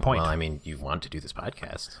podcast, is my point. Well, I mean, you want to do this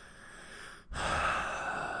podcast.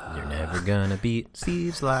 You're never gonna beat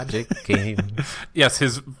Steve's logic game. Yes,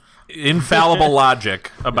 his infallible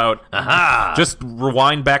logic about... Just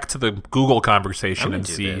rewind back to the Google conversation and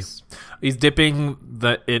see. This. He's dipping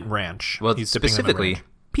in ranch. Well, he's specifically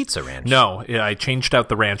pizza ranch. No, I changed out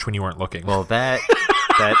the ranch when you weren't looking. Well, that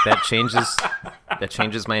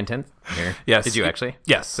changes my intent here. Yes. Did you actually?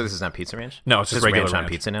 Yes. So this is not pizza ranch? No, it's just regular ranch on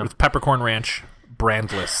pizza now. It's peppercorn ranch,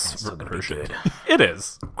 brandless version. It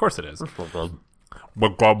is. Of course it is. I'll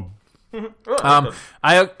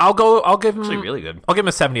give him... Actually really good. I'll give him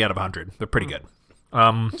a 70 out of 100. They're pretty good.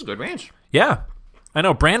 It's a good ranch. Yeah. I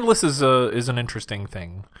know. Brandless is an interesting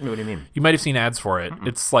thing. What do you mean? You might have seen ads for it.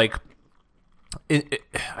 It's like...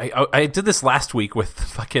 I did this last week with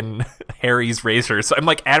fucking Harry's razors. So I'm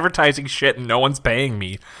like advertising shit and no one's paying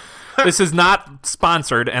me. This is not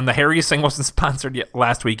sponsored, and the Harry's thing wasn't sponsored yet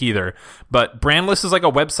last week either. But Brandless is like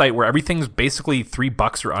a website where everything's basically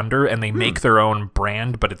 $3 or under, and they make their own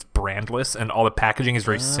brand, but it's brandless, and all the packaging is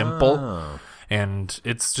very simple. And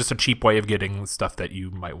it's just a cheap way of getting stuff that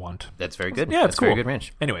you might want. That's very good. Yeah, it's cool. Very good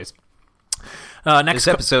ranch. Anyways. Next this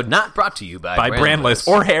episode not brought to you by Brandless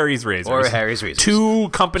or Harry's Razors. Or Harry's Razors. Two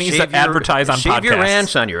companies that advertise on podcasts. Shave your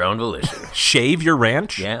ranch on your own volition. Shave your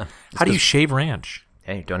ranch? Yeah. How do you shave ranch?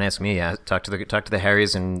 Hey, don't ask me. Talk to the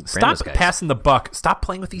Harry's and Stop Brandless guys. Passing the buck. Stop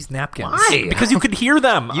playing with these napkins. Why? Because you could hear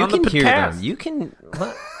them. You on can the hear podcast. them. You can.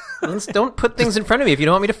 Don't put things in front of me if you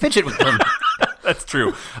don't want me to fidget with them. That's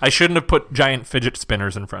true. I shouldn't have put giant fidget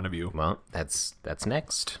spinners in front of you. Well, that's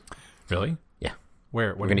next. Really? Yeah.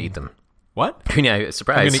 Where? We're gonna eat them. What? Yeah,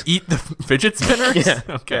 surprise. You're going to eat the fidget spinners? Yeah.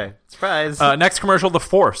 Okay. Surprise. Next commercial, The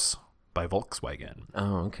Force by Volkswagen.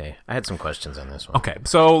 Oh, okay. I had some questions on this one. Okay,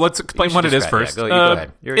 so let's explain what it is first. Yeah, go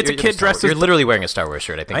ahead. It's a kid dressed as... You're literally wearing a Star Wars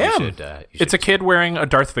shirt. I think you should. It's a kid wearing a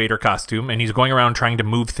Darth Vader costume, and he's going around trying to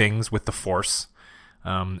move things with the Force.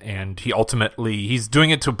 And he's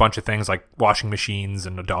doing it to a bunch of things like washing machines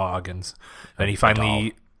and a dog, and then he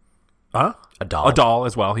finally... A doll. A doll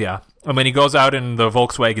as well, yeah. And then he goes out and the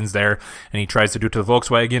Volkswagen's there, and he tries to do it to the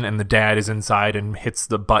Volkswagen, and the dad is inside and hits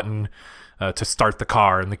the button to start the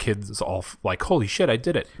car, and the kid's all like, holy shit, I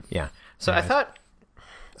did it. Yeah. So I thought...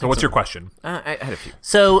 So what's your question? I had a few.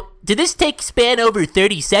 So, did this take span over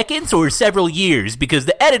 30 seconds or several years? Because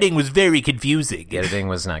the editing was very confusing. The editing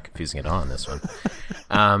was not confusing at all on this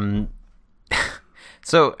one.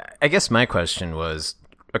 So, I guess my question was,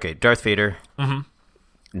 okay, Darth Vader,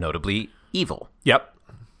 notably evil. Yep.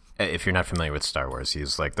 If you're not familiar with Star Wars,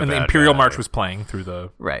 he's like the And bad the Imperial guy. March was playing through the...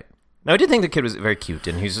 Right. Now, I did think the kid was very cute,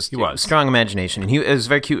 and he was strong imagination, and it was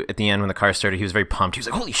very cute at the end when the car started. He was very pumped. He was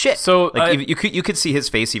like, "Holy shit!" So like, you could see his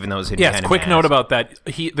face, even though it was hidden. Yes. Quick note about that: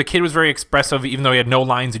 the kid was very expressive, even though he had no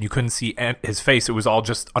lines and you couldn't see his face. It was all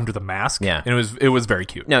just under the mask. Yeah, and it was very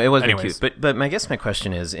cute. No, it was very cute. But my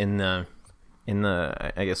question is in the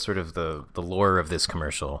I guess sort of the lore of this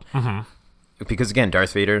commercial, because again,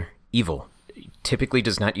 Darth Vader, evil, typically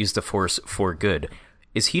does not use the Force for good.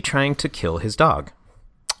 Is he trying to kill his dog?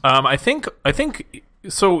 I think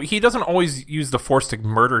so. He doesn't always use the Force to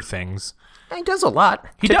murder things. He does a lot.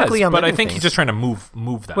 He typically does, but I think he's just trying to move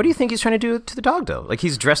them. What do you think he's trying to do to the dog, though? Like,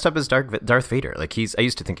 he's dressed up as Darth Vader. Like, I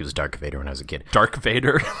used to think he was Dark Vader when I was a kid. Dark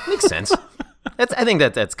Vader makes sense. I think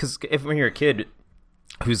that's because when you're a kid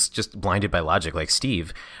who's just blinded by logic, like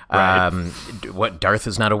Steve, right. What Darth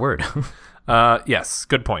is not a word. Yes,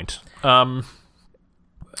 good point.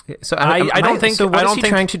 So I don't think. So what is he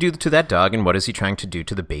think, trying to do to that dog, and what is he trying to do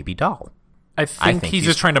to the baby doll? I think he's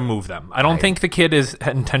just trying to move them. I don't think the kid is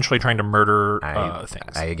intentionally trying to murder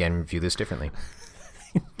things. I again view this differently.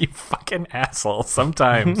 You fucking asshole.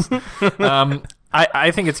 Sometimes.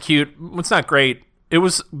 I think it's cute. It's not great.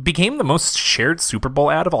 It became the most shared Super Bowl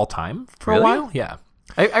ad of all time for a while. Yeah.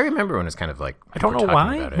 I remember when it was kind of like... I don't know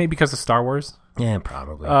why. Maybe because of Star Wars. Yeah,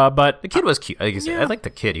 probably. But the kid was cute. Like I said, I like the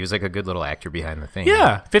kid. He was like a good little actor behind the thing.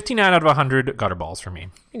 Yeah. 59 out of 100 gutter balls for me.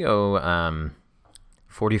 You go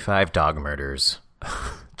 45 dog murders.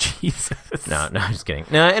 Jesus. No, I'm just kidding.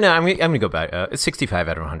 No, I'm going to go back. It's 65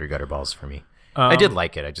 out of 100 gutter balls for me. I did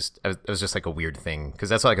like it. It was just like a weird thing because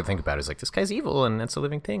that's all I could think about is like, this guy's evil and that's a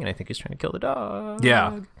living thing and I think he's trying to kill the dog.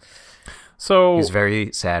 Yeah. So he's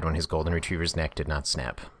very sad when his golden retriever's neck did not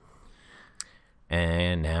snap.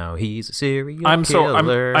 And now he's a serial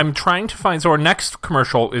killer. I'm trying to find... So our next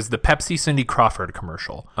commercial is the Pepsi Cindy Crawford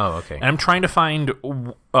commercial. Oh, okay. And I'm trying to find...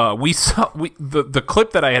 the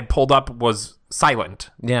clip that I had pulled up was silent.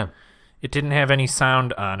 Yeah. It didn't have any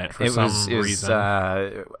sound on it for some reason.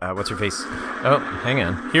 What's her face? Oh, hang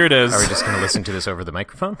on. Here it is. Are we just going to listen to this over the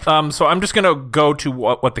microphone? So I'm just going to go to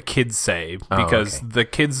what the kids say because the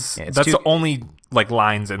kids... that's the only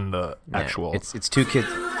lines in the actual... It's two kids...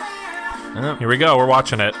 Here we go. We're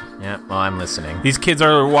watching it. Yeah, well, I'm listening. These kids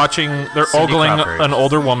are watching... They're Cindy ogling Crawford. an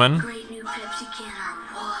older woman.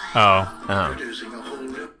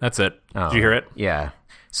 Oh. That's it. Oh. Did you hear it? Yeah.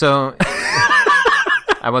 So...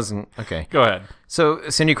 I wasn't... Okay. Go ahead. So,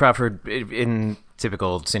 Cindy Crawford, in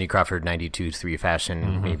typical Cindy Crawford 92-3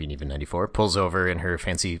 fashion, maybe even 94, pulls over in her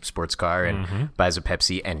fancy sports car and buys a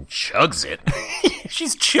Pepsi and chugs it.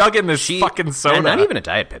 She's chugging this fucking soda. And not even a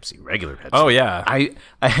Diet Pepsi, regular Pepsi. Oh, yeah.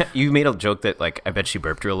 You made a joke that, I bet she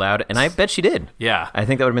burped real loud, and I bet she did. Yeah. I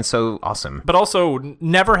think that would have been so awesome. But also,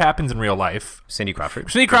 never happens in real life. Cindy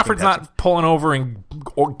Crawford? Cindy Crawford's not pulling over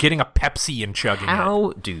or getting a Pepsi and chugging it.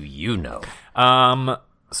 How do you know?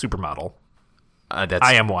 Supermodel.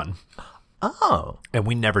 I am one. Oh. And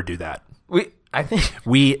we never do that. I think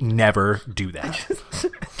we never do that.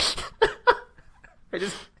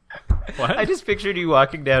 What? I just pictured you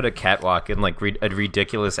walking down a catwalk in like a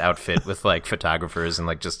ridiculous outfit with like photographers and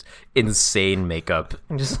like just insane makeup.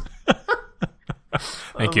 And just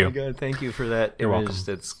Thank you. Oh my god, thank you for that. You're welcome.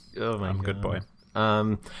 That's I'm a good boy.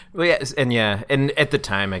 Well, and at the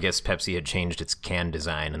time, I guess Pepsi had changed its can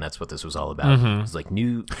design, and that's what this was all about. It was like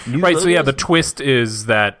new Right. So yeah, logos. the twist is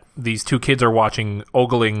that these two kids are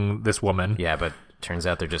ogling this woman. Yeah, but turns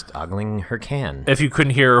out they're just ogling her can. If you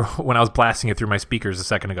couldn't hear when I was blasting it through my speakers a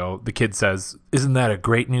second ago, the kid says, "Isn't that a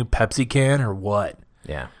great new Pepsi can or what?"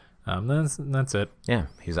 Yeah. That's it. Yeah,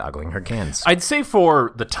 he's ogling her cans. I'd say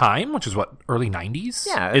for the time, which is what, early 90s?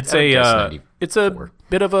 Yeah, it's I guess it's a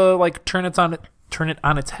bit of a like turn it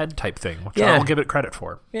on its head type thing, which Yeah. I'll give it credit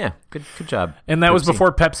for. Yeah, good job. And that was Pepsi.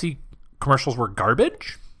 before Pepsi commercials were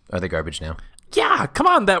garbage? Are they garbage now? Yeah, come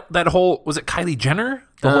on, that whole, was it Kylie Jenner?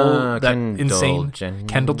 The whole that Kendall insane Jenner.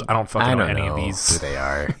 Kendall. I don't fucking know any of who these they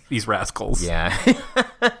are. these rascals. Yeah.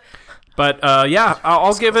 But yeah,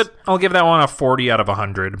 I'll give that one a 40 out of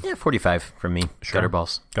 100. Yeah, 45 from me. Sure.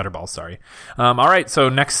 Gutterballs. Sorry. All right, so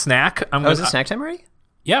next snack. Is it snack time already?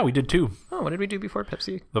 Yeah, we did too. Oh, what did we do before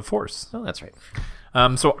Pepsi? The Force. Oh, that's right.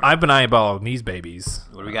 So I've been eyeballing these babies.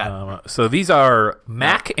 What do we got? So these are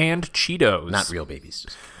Mac and Cheetos. Not real babies.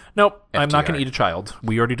 Nope, I'm not FDR. going to eat a child.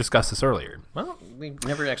 We already discussed this earlier. Well, we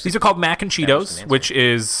never actually... These are called Mac and Cheetos, which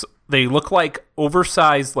is, they look like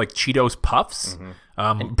oversized like Cheetos Puffs,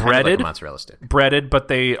 kind breaded, of like a mozzarella stick. breaded, but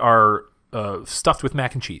they are stuffed with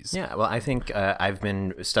mac and cheese. Yeah, well, I think I've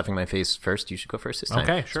been stuffing my face first. You should go first this time.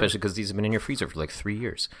 Okay, sure. Especially because these have been in your freezer for like 3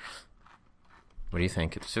 years. What do you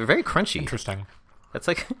think? It's very crunchy. Interesting. That's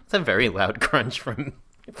like it's a very loud crunch from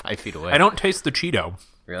 5 feet away. I don't taste the Cheeto.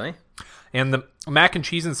 Really? And the mac and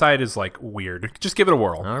cheese inside is like weird. Just give it a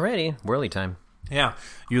whirl. Alrighty, whirly time. Yeah,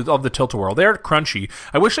 you love the tilt-a-whirl. They're crunchy.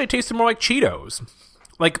 I wish they tasted more like Cheetos.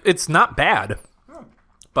 Like, it's not bad.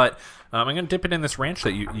 But I'm going to dip it in this ranch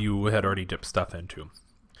that you had already dipped stuff into.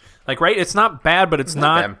 Like, right? It's not bad, but it's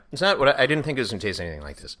not... Bad. It's not what I didn't think it was going to taste anything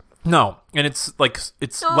like this. No, and it's like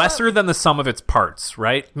it's lesser than the sum of its parts,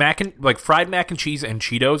 right? Fried mac and cheese and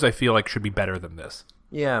Cheetos, I feel like should be better than this.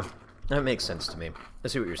 Yeah, that makes sense to me. I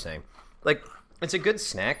see what you're saying. Like, it's a good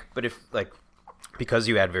snack, but if like because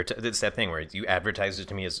you advertise, it's that thing where you advertise it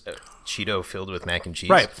to me as a Cheeto filled with mac and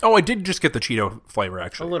cheese, Right. Oh, I did just get the Cheeto flavor a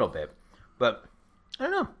actually. little bit, but I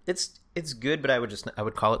don't know. It's good, but I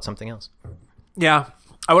would call it something else. Yeah,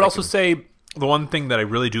 I would also say the one thing that I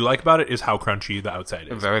really do like about it is how crunchy the outside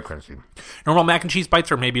is. Very crunchy. Normal mac and cheese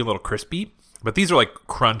bites are maybe a little crispy, but these are like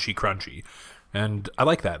crunchy, and I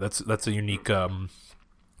like that. That's a unique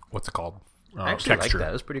what's it called? I actually texture. like that.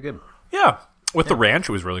 It was pretty good. Yeah, with the ranch,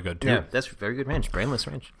 it was really good too. Yeah, that's very good ranch, brandless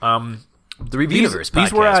ranch. The Review Universe these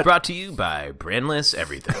podcast were at- brought to you by Brandless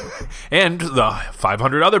Everything, And the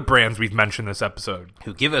 500 other brands we've mentioned this episode.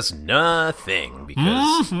 who give us nothing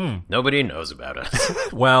because nobody knows about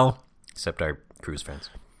us Well, except our cruise friends.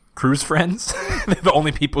 cruise friends, they're the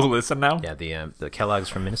only people who listen now. Yeah, the Kellogg's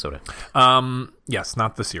from Minnesota Yes,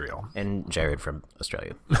 not the cereal. and Jared from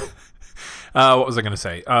Australia. What was I going to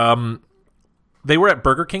say? They were at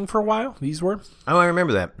Burger King for a while. These were. Oh, I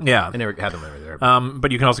remember that. Yeah. I never had them over there.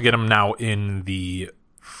 But you can also get them now in the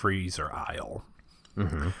freezer aisle.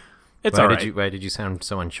 Mm-hmm. It's Why all did right. why did you sound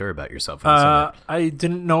so unsure about yourself? When you said I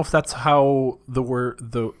didn't know if that's how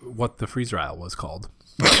what the freezer aisle was called.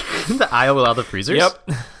 that? The aisle with all the freezers. Yep.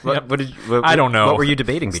 What I don't know. What were you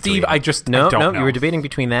debating between? Steve, I don't no. know. You were debating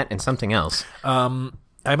between that and something else.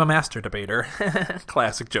 I'm a master debater.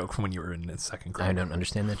 Classic joke from when you were in second grade. I don't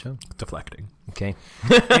understand that joke. Deflecting. Okay.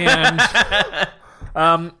 And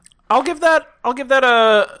I'll give that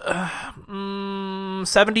a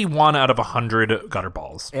 71 out of 100 gutter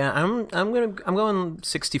balls. Yeah, I'm going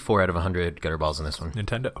 64 out of 100 gutter balls in this one.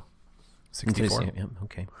 Nintendo 64. Yeah,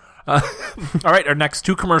 okay. All right, our next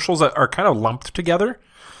two commercials are kind of lumped together.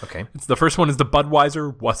 Okay. The first one is the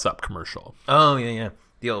Budweiser What's Up commercial. Oh yeah.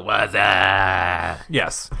 The old what's up?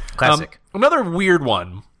 Yes. Classic. Another weird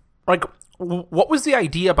one. Like, what was the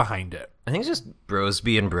idea behind it? I think it's just bros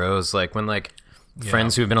being bros. Like when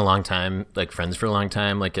friends who have been a long time, like friends for a long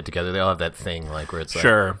time, like get together. They all have that thing, like where it's like,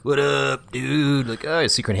 Sure. "What up, dude?" Like, oh,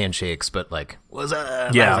 secret handshakes, but like, "What's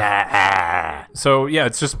up?" Yeah. So yeah,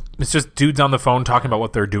 it's just dudes on the phone talking about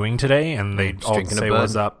what they're doing today, and they all Drinking say a bud,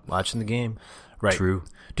 what's up. watching the game. Right. True.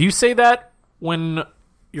 Do you say that when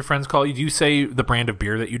your friends call you? Do you say the brand of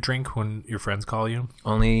beer that you drink when your friends call you?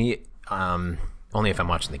 Only if I'm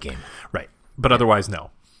watching the game. Right. But otherwise,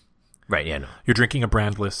 no. Right. Yeah. No. You're drinking a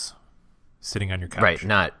brandless, sitting on your couch. Right.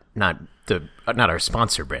 Not our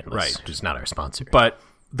sponsor, Brandless. Right. Just not our sponsor. But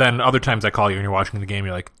then other times I call you and you're watching the game,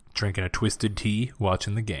 you're like drinking a twisted tea,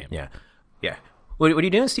 watching the game. Yeah. Yeah. What are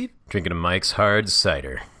you doing, Steve? Drinking a Mike's Hard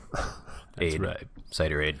Cider. That's right.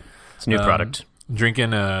 Cider Aid. It's a new product.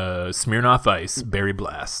 Drinking a Smirnoff Ice Berry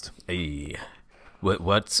Blast. Hey.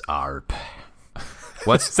 What's ARP?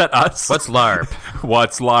 Is that us? What's LARP?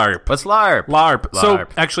 What's LARP? What's LARP? LARP. So,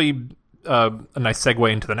 actually, a nice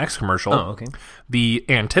segue into the next commercial. Oh, okay. The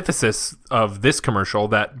antithesis of this commercial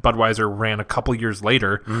that Budweiser ran a couple years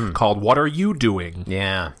later called "What Are You Doing?"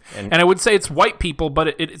 Yeah, and I would say it's white people,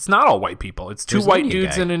 but it's not all white people. It's two white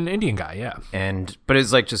dudes guy. and an Indian guy. Yeah, but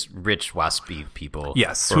it's like just rich waspy people.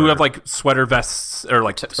 Yes, who have like sweater vests or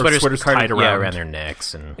like sweaters tied around their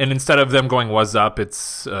necks, and instead of them going "What's up?"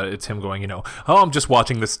 it's him going, oh, I'm just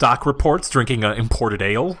watching the stock reports, drinking an imported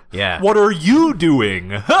ale. Yeah, what are you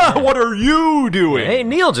doing? What are you doing? Hey,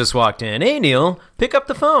 Neil just walked in. Hey, Neil. Pick up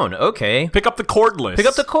the phone. Okay. Pick up the cordless.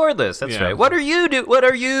 That's right. What are you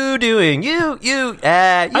doing?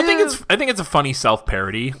 I think it's a funny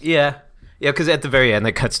self-parody. Yeah. Yeah, because at the very end,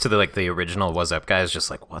 it cuts to the original "What's Up" guy is just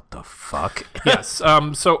like, what the fuck? Yes.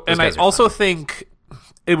 So, and I also think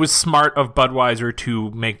it was smart of Budweiser to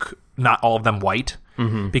make not all of them white,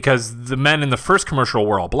 because the men in the first commercial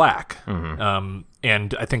were all black,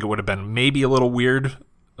 and I think it would have been maybe a little weird.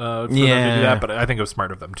 For them to do that, but I think it was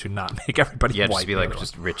smart of them to not make everybody white. Just be like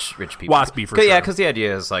just rich people. Waspy for sure. Yeah, because the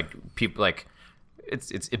idea is like people like it's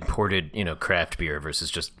imported, craft beer versus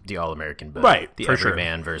just the all American beer. Right, the for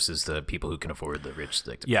everyman versus the people who can afford the rich.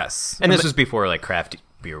 Yes, and this was before like craft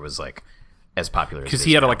beer was like as popular because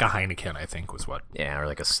he had like a Heineken, I think was what. Yeah, or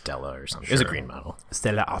like a Stella or something. Sure. It was a green bottle.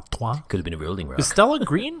 Stella Artois could have been a Rolling Rock. Is Stella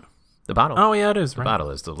green? The bottle. Oh yeah, it is. Right. The bottle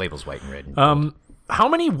is. The label's white and red. How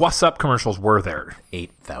many "What's Up" commercials were there?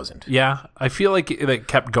 8,000. Yeah, I feel like it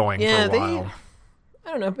kept going for a while.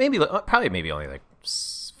 I don't know. Maybe only like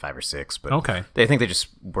 5 or 6. But okay. I think they just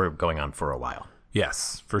were going on for a while.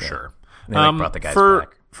 Yes, for sure. They brought the guys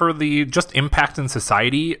back. For the just impact in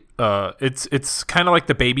society, it's kind of like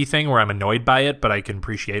the baby thing where I'm annoyed by it, but I can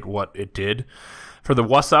appreciate what it did. For the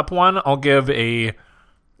 "What's Up" one, I'll give a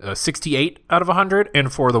 68 out of 100,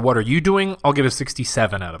 and for the "What Are You Doing?" I'll give a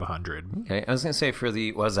 67 out of 100. Okay, I was gonna say for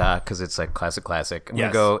the "What's Up" because it's like classic. I'm gonna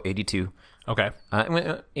Yes. go 82. Okay,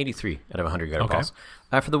 83 out of 100 gutter Okay. balls.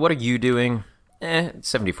 For the "What Are You Doing?"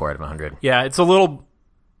 74 out of 100. Yeah, it's a little,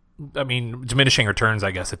 diminishing returns, I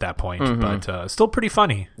guess, at that point, but still pretty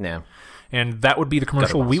funny. Yeah, and that would be the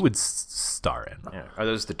commercial we would star in. Yeah. Are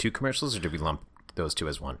those the two commercials, or did we lump those two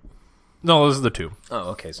as one? No, those are the two.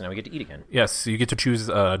 Oh, okay. So now we get to eat again. Yes, you get to choose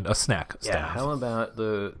a snack. Yeah. Staff. How about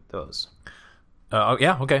those?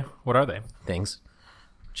 Yeah. Okay. What are they? Things.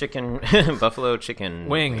 Chicken, buffalo chicken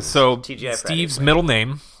wings. So TGI Steve's middle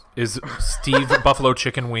name is Steve Buffalo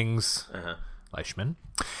Chicken Wings Leishman,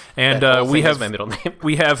 and we have my middle name.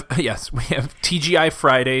 we have TGI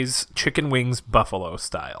Fridays Chicken Wings Buffalo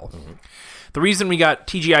style. The reason we got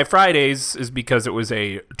TGI Fridays is because it was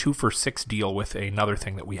a 2 for $6 deal with another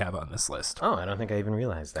thing that we have on this list. Oh, I don't think I even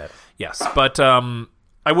realized that. Yes, but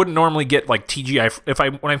I wouldn't normally get like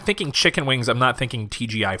TGI when I'm thinking chicken wings. I'm not thinking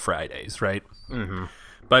TGI Fridays, right? Mm-hmm.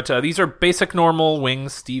 But these are basic normal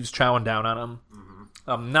wings. Steve's chowing down on them.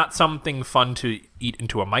 Mm-hmm. Not something fun to eat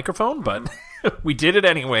into a microphone, but we did it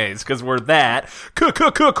anyways because we're that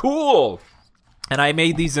cool. And I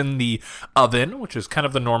made these in the oven, which is kind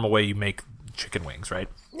of the normal way you make chicken wings, right?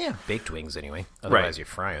 Yeah, baked wings anyway. Otherwise, you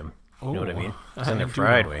fry them. You know what I mean? And they're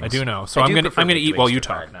fried wings. I do know. So I'm gonna eat while you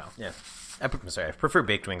talk now. Yeah, I prefer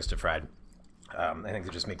baked wings to fried. I think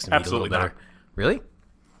it just makes them Absolutely eat a little better. Really?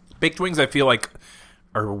 Baked wings, I feel like,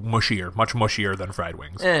 are mushier, much mushier than fried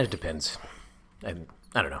wings. It depends. I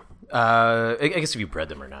don't know. I guess if you bread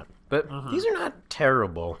them or not. But these are not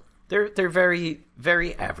terrible. They're very,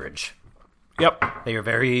 very average. Yep. They are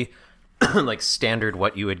very like standard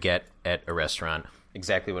what you would get at a restaurant.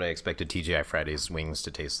 Exactly what I expected TGI Fridays wings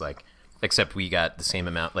to taste like. Except we got the same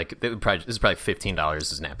amount. Like this is probably $15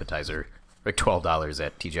 as an appetizer, like $12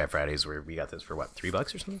 at TGI Fridays, where we got this for what, $3 or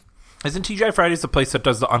something? Isn't TGI Fridays the place that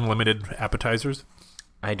does the unlimited appetizers?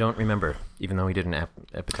 I don't remember, even though we did an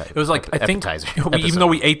appetizer. It was like, I think, even though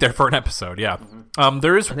we ate there for an episode, yeah.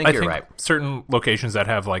 There is, I think you're right. certain locations that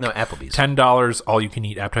have like Applebee's. $10 all you can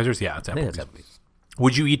eat appetizers. Yeah, it's Applebee's. I think that's Applebee's.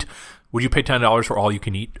 Would you pay $10 for all you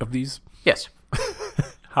can eat of these? Yes.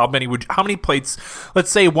 How many plates?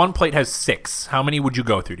 Let's say one plate has 6. How many would you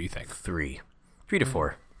go through, do you think? 3 to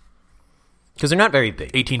 4. Because they're not very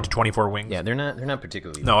big. 18 to 24 wings. Yeah, they're not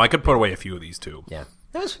particularly. No, I could put away a few of these too. Yeah.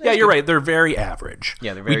 Yeah, you're right. They're very average.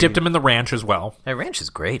 Yeah, they're We dipped them in the ranch as well. That ranch is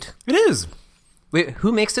great. It is. Wait,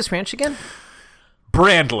 who makes this ranch again?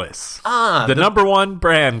 Brandless. The number one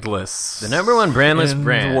brandless. The number one brandless in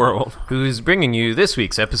brand the world. Who's bringing you this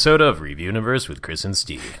week's episode of Review Universe with Chris and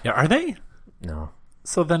Steve. Yeah, are they? No.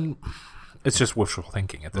 So then it's just wishful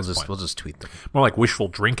thinking at this point. We'll just tweet them. More like wishful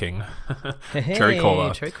drinking. Hey, Cherry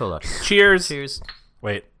cola. Cherry cola. Cheers. Cheers.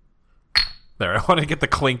 Wait. There, I want to get the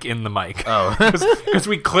clink in the mic. Oh. Because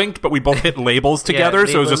we clinked, but we both hit labels together,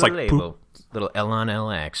 so it was just like label. Little L on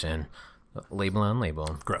L action. Label on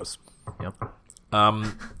label. Gross. Yep. All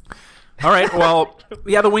right, well,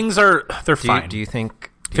 yeah, the wings they're fine. Do you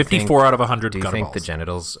think 54 out of 100 Do you think gutterballs. the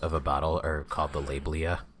genitals of a bottle are called the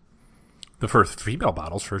labelia? The first female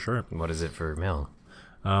bottles, for sure. What is it for male?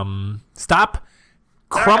 Stop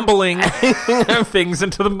crumbling things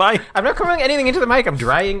into the mic. I'm not crumbling anything into the mic. I'm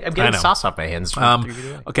getting sauce off my hands.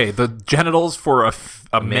 Okay, the genitals for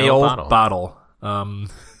a male bottle.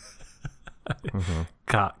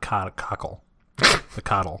 Cockle. The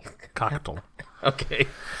coddle. Cockle. Okay.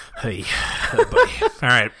 Hey, buddy. All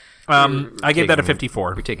right. I gave that a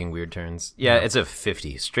 54. We're taking weird turns. Yeah, it's a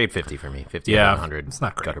 50. Straight 50 for me. 50 Yeah, out of 100. it's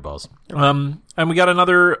not great. Gutter balls. And we got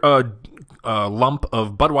another lump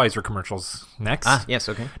of Budweiser commercials next. Yes,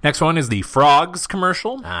 okay. Next one is the Frogs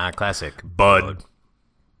commercial. Classic. Bud.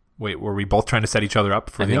 Wait, were we both trying to set each other up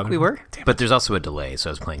for I the think other? we were. But there's also a delay, so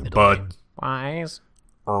I was playing the delay. Bud. Wise.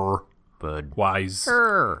 Bud. Wise.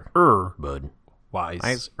 Bud.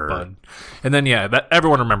 Wise. Bud. And then, yeah,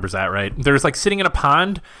 everyone remembers that, right? There's like sitting in a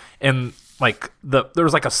pond and like there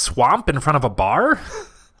was like a swamp in front of a bar.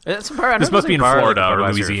 It's a bar. This must be in bar, Florida like or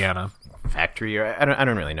Budweiser Louisiana. Factory, or I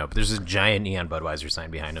don't really know, but there's a giant neon Budweiser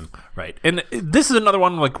sign behind him. Right. And this is another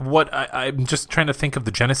one, like, what I'm just trying to think of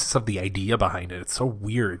the genesis of the idea behind it. It's so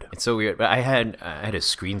weird. It's so weird. But I had a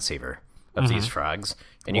screensaver of these frogs,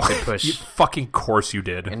 and you could push. You fucking course you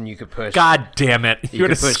did. And you could push. God damn it! You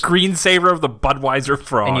had a screensaver of the Budweiser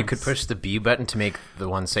frogs. And you could push the B button to make the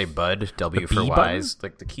one say Bud, W for Wise,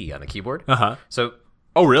 like the key on the keyboard. So.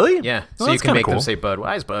 Oh really? Yeah. Well, so you can make cool. them say Bud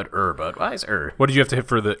Wise, Bud Wise. What did you have to hit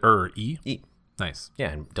for the E? E. Nice. Yeah,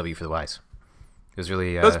 and W for the Wise. It was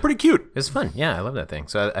really. That's pretty cute. It was fun. Yeah, I love that thing.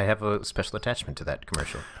 So I have a special attachment to that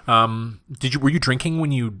commercial. Were you drinking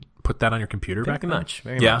when you put that on your computer back then?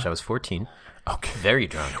 Very much. I was 14. Okay. Very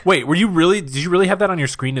drunk. Wait, did you really have that on your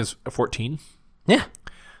screen as 14? Yeah.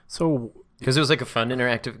 So. Because it was like a fun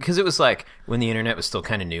interactive. Because it was like when the internet was still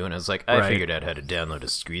kind of new, and I was like, I figured out how to download a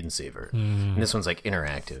screensaver. And this one's like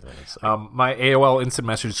interactive. And it's like, my AOL Instant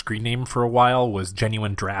Message screen name for a while was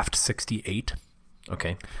Genuine Draft 68.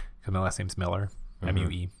 Okay. Because my last name's Miller,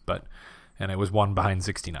 MUE, and it was one behind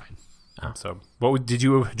 69. So, did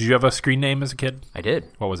you have a screen name as a kid? I did.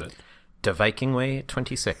 What was it? The Viking Way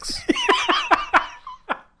 26.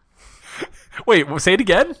 Wait, say it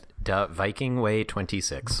again. The Viking Way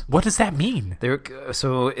 26. What does that mean?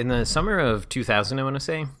 So in the summer of 2000, I want to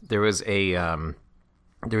say, there was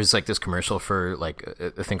like this commercial for like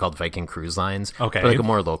a thing called Viking Cruise Lines. Okay. But like a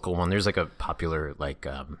more local one. There's like a popular like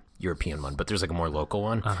European one, but there's like a more local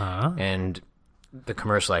one. And the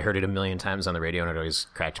commercial, I heard it a million times on the radio, and it always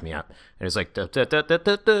cracked me up. And it's like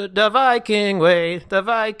the Viking Way, the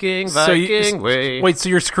Viking Way. Wait, so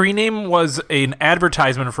your screen name was an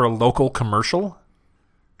advertisement for a local commercial?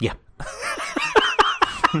 Yeah.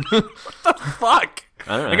 What the fuck?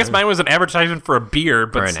 I don't know. I guess mine was an advertisement for a beer,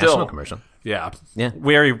 but or a still national commercial. Yeah. Yeah.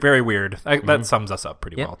 Very, very weird. That sums us up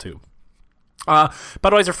pretty well too.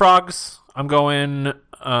 Budweiser Frogs. I'm going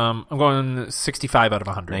 65 out of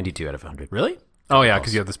 100. 92 out of 100. Really? Oh yeah,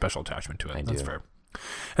 because you have the special attachment to it. That's fair.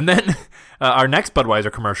 And then our next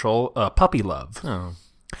Budweiser commercial, Puppy Love. Oh.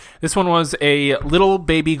 This one was a little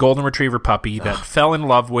baby golden retriever puppy that fell in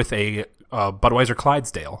love with a Budweiser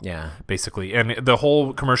Clydesdale. Yeah. Basically. And the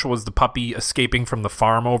whole commercial was the puppy escaping from the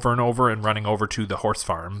farm over and over and running over to the horse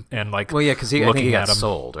farm. And like, well, yeah, because I think he got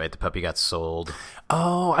sold, right? The puppy got sold.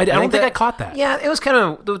 Oh, I don't think I caught that. Yeah, it was kind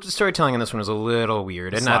of, the storytelling in this one was a little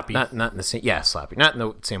weird. And sloppy. Not in the same, sloppy. Not in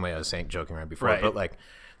the same way I was joking around before. Right. But like,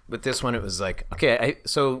 with this one, it was like, okay,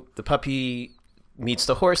 so the puppy meets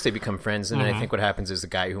the horse, they become friends. And then I think what happens is the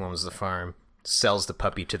guy who owns the farm sells the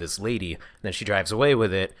puppy to this lady, and then she drives away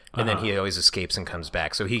with it, and then he always escapes and comes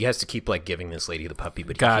back. So he has to keep like giving this lady the puppy,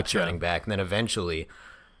 but he keeps running back. And then eventually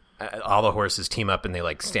all the horses team up and they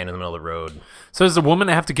like stand in the middle of the road. So does the woman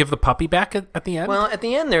have to give the puppy back at the end? Well, at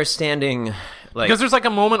the end they're standing like, because there's like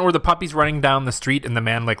a moment where the puppy's running down the street and the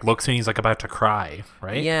man like looks and he's like about to cry,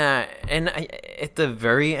 right? Yeah, and at the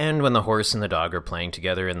very end when the horse and the dog are playing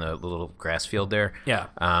together in the little grass field there,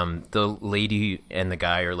 the lady and the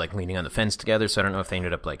guy are like leaning on the fence together. So I don't know if they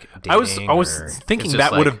ended up like dating. I was thinking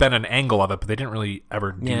that would have been an angle of it, but they didn't really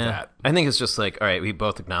ever do that. I think it's just like, all right, we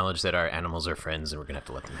both acknowledge that our animals are friends and we're gonna have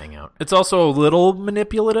to let them hang out. It's also a little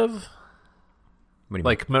manipulative. What do you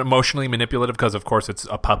like emotionally manipulative because, of course, it's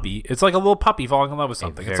a puppy. It's like a little puppy falling in love with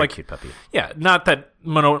something. Very it's like cute puppy. Yeah, not that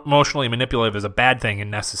emotionally manipulative is a bad thing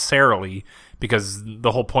necessarily, because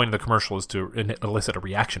the whole point of the commercial is to elicit a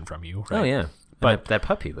reaction from you. Right? Oh yeah, But that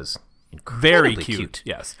puppy was very incredibly cute.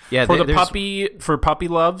 Yes. Yeah. For puppy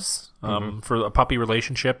loves, for a puppy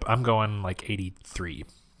relationship, I'm going like 83.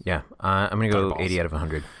 Yeah. I'm gonna go Balls. 80 out of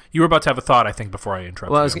 100. You were about to have a thought, I think, before I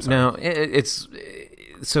interrupted. Well, it's.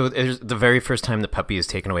 So the very first time the puppy is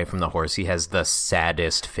taken away from the horse, he has the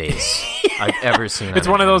saddest face I've ever seen. It's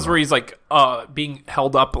one of those where he's like being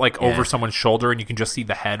held up like over someone's shoulder, and you can just see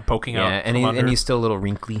the head poking out. Yeah, and he's still a little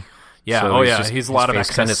wrinkly. Yeah. So he's a lot of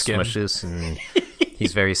excess kind of skin. smushes, and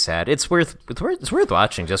he's very sad. It's worth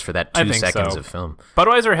watching just for that 2 seconds of film.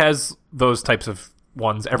 Budweiser has those types of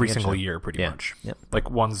ones every single year, pretty much. Yep.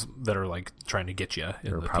 Like ones that are like trying to get you.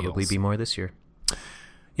 There'll probably be more this year.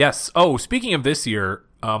 Yes. Oh, speaking of this year,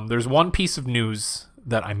 there's one piece of news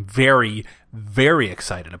that I'm very, very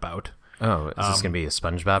excited about. Oh, is this going to be a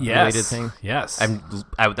SpongeBob related thing? Yes.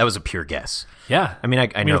 That was a pure guess. Yeah. I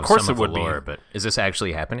mean, I know of course some it would of the lore, be. but is this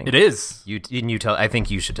actually happening? It is. You tell. I think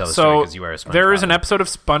you should tell the story because you are a SpongeBob. There is an episode of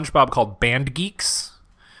SpongeBob called Band Geeks,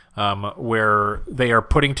 where they are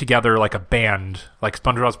putting together like a band. Like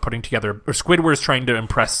SpongeBob's putting together, or Squidward's trying to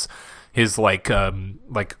impress his like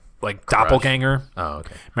doppelganger. Oh,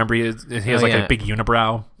 okay. Remember, he has a big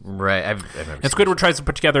unibrow. Right. I've never And Squidward tries to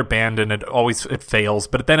put together a band, and it fails.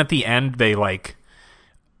 But then at the end, they like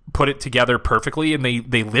put it together perfectly, and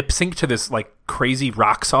they lip sync to this like crazy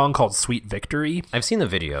rock song called "Sweet Victory." I've seen the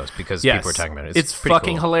videos because people were talking about it. It's pretty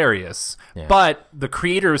fucking cool. hilarious. Yeah. But the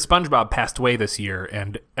creator of SpongeBob passed away this year,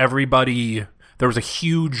 and there was a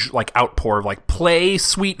huge like outpour of like play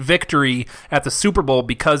Sweet Victory at the Super Bowl,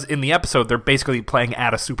 because in the episode they're basically playing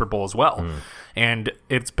at a Super Bowl as well. And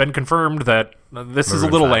it's been confirmed that this is a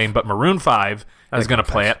little lame, but Maroon 5 is going to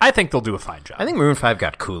play it. I think they'll do a fine job. I think Maroon 5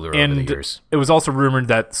 got cooler over the years. It was also rumored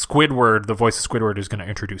that Squidward, the voice of Squidward, is going to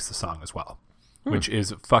introduce the song as well, which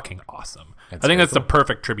is fucking awesome. I think that's the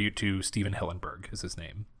perfect tribute to Steven Hillenburg is his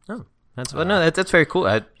name. Oh. That's very cool.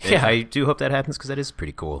 I do hope that happens because that is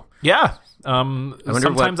pretty cool. Yeah.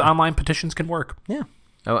 Sometimes online petitions can work. Yeah.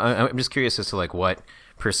 I'm just curious as to like what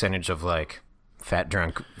percentage of like fat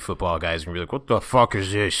drunk football guys are be like, what the fuck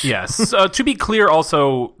is this? Yes. To be clear,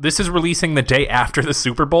 also, this is releasing the day after the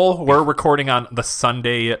Super Bowl. We're recording on the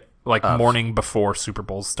Sunday morning before Super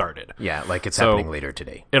Bowl started. Yeah, like it's happening later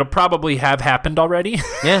today. It'll probably have happened already.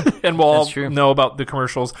 Yeah, and we'll all true. know about the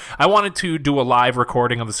commercials. I wanted to do a live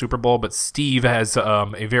recording of the Super Bowl, but Steve has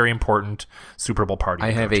a very important Super Bowl party.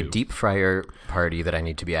 I have a deep fryer party that I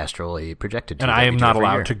need to be astrally projected to. And I am not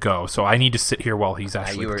allowed to go, so I need to sit here while he's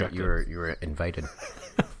actually projected. You were invited.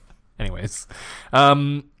 Anyways,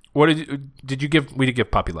 what did you give? We did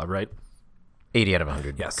give Puppy Love, right? 80 out of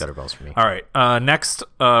 100. Yes. Gutter balls for me. All right. Next,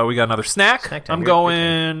 we got another snack. Snack time. I'm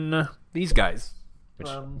going these guys.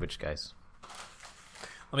 Which guys?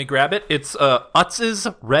 Let me grab it. It's Utz's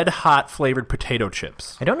Red Hot flavored potato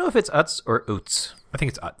chips. I don't know if it's Utz or Oots. I think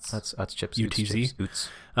it's Utz. That's Utz chips. UTZ. Oots.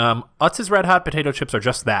 Utz's Red Hot potato chips are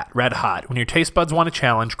just that, red hot. When your taste buds want a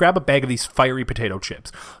challenge, grab a bag of these fiery potato chips.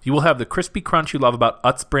 You will have the crispy crunch you love about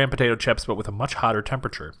Utz brand potato chips, but with a much hotter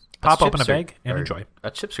temperature. Pop open a bag and enjoy.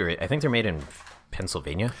 Utz chips are, I think they're made in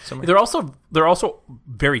Pennsylvania somewhere. They're also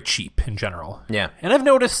very cheap in general. Yeah. And I've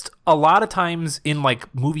noticed a lot of times in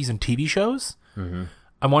like movies and TV shows,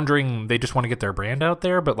 I'm wondering they just want to get their brand out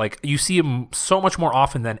there, but like you see them so much more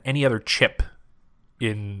often than any other chip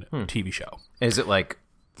in TV show. Is it like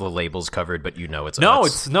the label's covered, but you know it's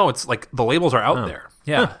Utz? It's like the labels are out there.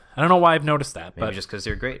 Yeah. Huh. I don't know why I've noticed that. Maybe just because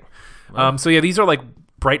they're great. Well, so yeah, these are like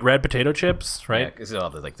bright red potato chips, right? Yeah, because all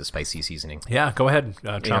the spicy seasoning. Yeah, go ahead.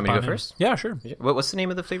 You want me to go first? Yeah, sure. What's the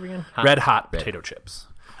name of the flavor again? Red hot potato chips.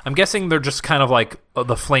 I'm guessing they're just kind of like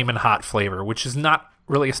the flamin' hot flavor, which is not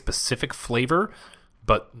really a specific flavor,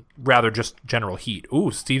 but rather just general heat.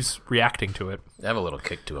 Ooh, Steve's reacting to it. They have a little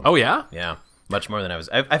kick to them. Oh, yeah? Yeah, much more than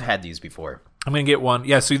I've had these before. I'm going to get one.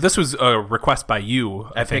 Yeah, so this was a request by you.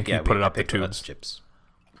 I think you put it up the tubes. Chips.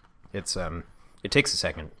 It's it takes a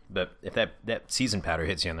second, but if that seasoned powder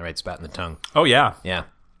hits you on the right spot in the tongue. Oh, yeah. Yeah.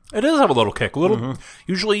 It does have a little kick.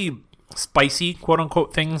 Usually spicy,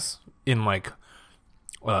 quote-unquote, things in like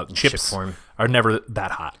chips form are never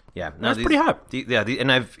that hot. Yeah. No, it's pretty hot.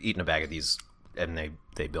 And I've eaten a bag of these, and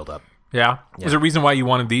they build up. Yeah? Is there a reason why you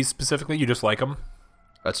wanted these specifically? You just like them?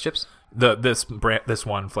 Utz chips? This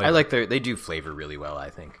one flavor. I like they do flavor really well, I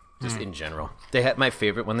think. Just in general. They had my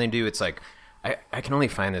favorite one they do, it's like I can only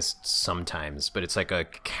find this sometimes, but it's like a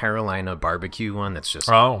Carolina barbecue one that's just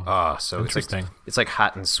so interesting. It's like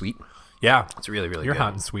hot and sweet. Yeah. It's really, really You're good.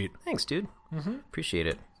 hot and sweet. Thanks, dude. Appreciate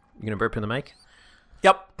it. You gonna burp in the mic?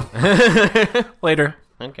 Yep. Later.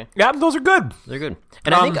 Okay. Yeah, those are good. They're good.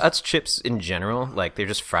 And I think Utz chips in general, like, they're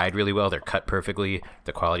just fried really well. They're cut perfectly.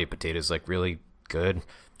 The quality of potatoes, like, really good.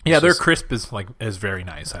 Yeah, their crisp is very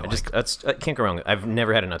nice. I can't go wrong. I've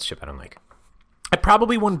never had an Utz chip I don't like. I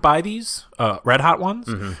probably wouldn't buy these Red Hot ones,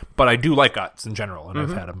 but I do like Utz in general, and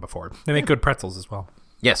I've had them before. They make good pretzels as well.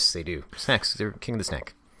 Yes, they do. Snacks. They're king of the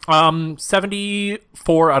snack.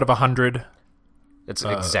 74 out of 100. That's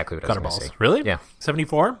exactly what I was going to say. Really? Yeah.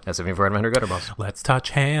 74? That's 74 out of 100 gutter balls. Let's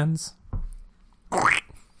touch hands.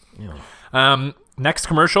 Yeah. Next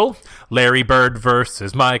commercial, Larry Bird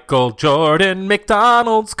versus Michael Jordan,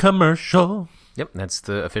 McDonald's commercial. Yep, that's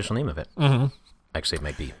the official name of it. Mm-hmm. Actually, it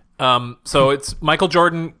might be. So it's Michael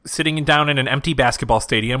Jordan sitting down in an empty basketball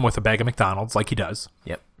stadium with a bag of McDonald's, like he does.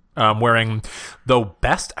 Yep. Wearing the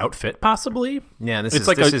best outfit, possibly. Yeah, this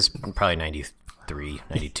is probably 93,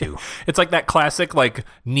 92. It's like that classic, like,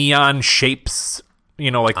 neon shapes,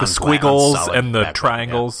 like the squiggles and the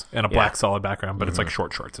triangles and a black solid background, but it's like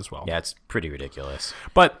short shorts as well. Yeah, it's pretty ridiculous.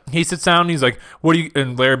 But he sits down and he's like,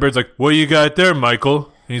 and Larry Bird's like, what do you got there,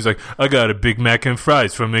 Michael? And he's like, I got a Big Mac and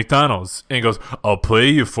fries from McDonald's. And he goes, I'll play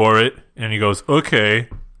you for it. And he goes, okay.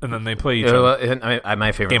 And then they play each other. And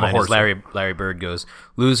my favorite line is Larry Bird goes,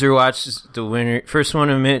 loser watches the winner. First one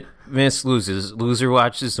to miss loses. Loser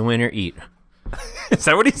watches the winner eat. Is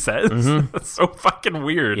that what he says? Mm-hmm. That's so fucking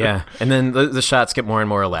weird. Yeah. And then the shots get more and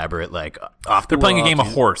more elaborate, like off the They're playing a game of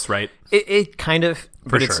horse, right? It kind of,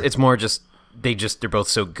 but sure. it's more just they're both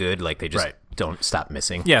so good, like they just don't stop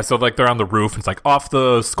missing. Yeah, so like they're on the roof, it's like off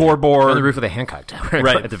the scoreboard. On the roof of the Hancock Tower.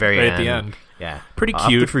 Right. At the very end. At the end. Yeah. Pretty cute.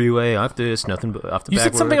 Off the freeway, off this, nothing but off the You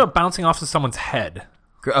backward. said something about bouncing off of someone's head.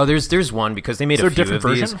 Oh, there's one, because they made a few of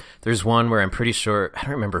version? these. There's one where I'm pretty sure, I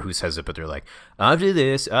don't remember who says it, but they're like, off of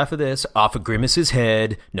this, off of Grimace's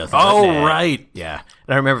head, nothing but net. Right. Yeah.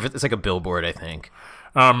 And I remember it's like a billboard, I think.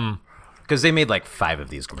 Because they made like 5 of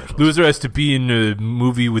these commercials. Loser has to be in a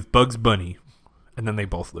movie with Bugs Bunny. And then they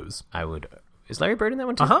both lose. Is Larry Bird in that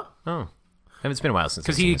one too? Uh-huh. Oh. It's been a while since.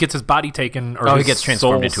 Because he gets his body taken, or he gets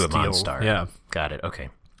transformed into a soul monster. Yeah. Got it. Okay.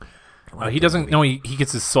 He doesn't know he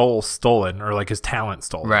gets his soul stolen, or like his talent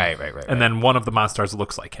stolen. Right. And then one of the monsters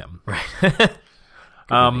looks like him. Right.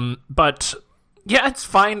 But yeah, it's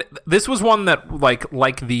fine. This was one that like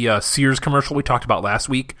the Sears commercial we talked about last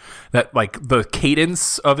week, that like the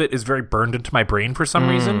cadence of it is very burned into my brain for some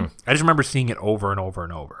reason. I just remember seeing it over and over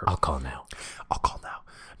and over. I'll call now.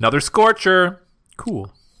 Another scorcher.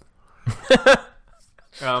 Cool.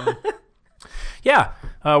 Yeah.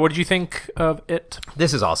 What did you think of it?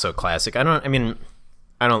 This is also classic. I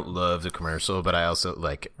don't love the commercial, but I also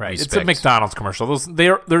like respect. It's a McDonald's commercial.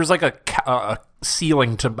 There's like a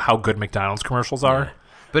ceiling to how good McDonald's commercials are. Yeah.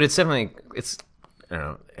 But it's definitely I don't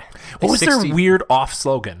know. What was their weird off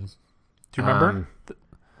slogan? Do you remember?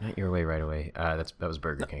 Not your way, right away. That was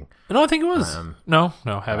Burger King. No, I think it was. No,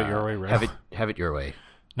 have it your way, right? Have it your way.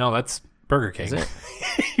 No, that's Burger King. Is it?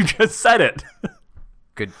 You just said it.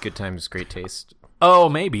 Good times, great taste. Oh,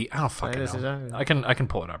 maybe. I don't fucking know. I can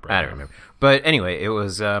pull it up right now. I don't remember. But anyway, it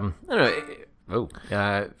was I don't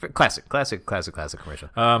know. Classic commercial.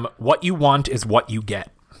 What you want is what you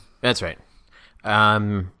get. That's right.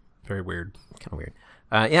 Very weird. Kind of weird.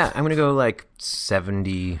 Yeah, I'm gonna go like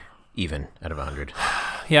 70 even out of 100.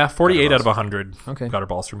 Yeah, 48 out of 100. Okay. Gutter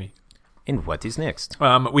balls for me. And what is next?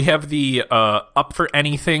 We have the Up for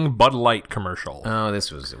Anything Bud Light commercial. Oh,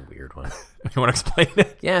 this was a weird one. You want to explain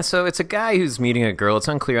it? Yeah, so it's a guy who's meeting a girl. It's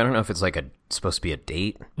unclear. I don't know if it's like supposed to be a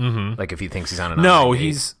date. Mm-hmm. Like if he thinks he's on an No, online date.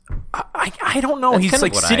 he's... I don't know. That's he's kind of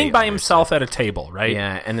like what sitting I by himself at a table, right?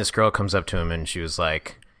 Yeah, and this girl comes up to him and she was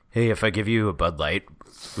like, hey, if I give you a Bud Light,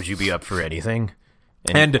 would you be up for anything?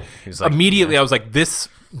 And he was like, immediately yeah. I was like, this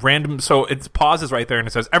random... So it pauses right there and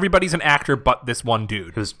it says, everybody's an actor but this one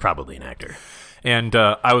dude. Who's probably an actor. And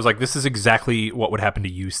I was like, this is exactly what would happen to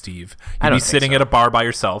you, Steve. You'd be sitting so. at a bar by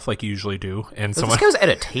yourself like you usually do. And This guy was at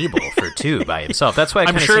a table for 2 by himself. That's why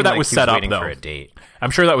I'm sure that like was set up, waiting though. for a date. I'm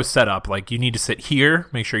sure that was set up. Like, you need to sit here.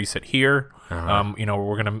 Make sure you sit here. Uh-huh.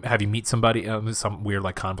 We're going to have you meet somebody. Some weird,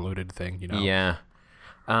 like, convoluted thing, you know? Yeah.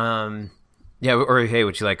 Yeah, or hey,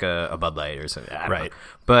 would you like a Bud Light or something? I don't Right. know.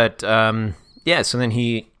 But, yeah, so then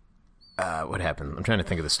he... what happened? I'm trying to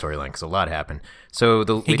think of the storyline because a lot happened.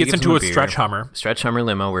 So he gets into a stretch Hummer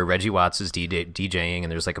limo where Reggie Watts is DJing,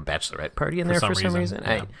 and there's like a bachelorette party in there for some reason.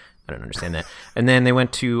 Yeah. I don't understand that. And then they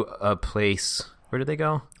went to a place Where did they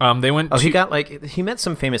go? They went. Oh, he met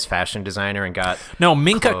some famous fashion designer and got. No,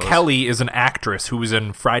 Minka clothes. Kelly is an actress who was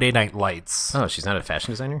in Friday Night Lights. Oh, she's not a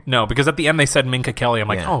fashion designer? No, because at the end they said Minka Kelly. I'm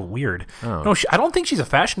like, Yeah. oh, weird. Oh. No, I don't think she's a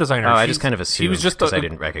fashion designer. Oh, I just kind of assumed she was just because I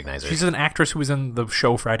didn't recognize her. She's an actress who was in the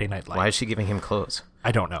show Friday Night Lights. Why is she giving him clothes?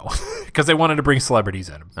 I don't know. Because they wanted to bring celebrities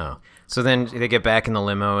in. Oh. So then they get back in the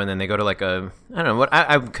limo, and then they go to like a, I don't know, what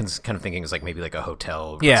I'm kind of thinking is like maybe like a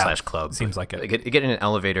hotel / club. Seems like it. They get in an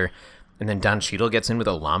elevator, and then Don Cheadle gets in with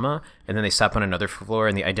a llama, and then they stop on another floor,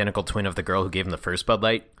 and the identical twin of the girl who gave him the first Bud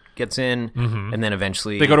Light gets in, and then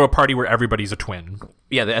eventually... They go to a party where everybody's a twin.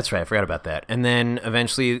 Yeah, that's right. I forgot about that. And then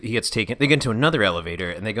eventually they get into another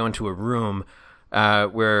elevator, and they go into a room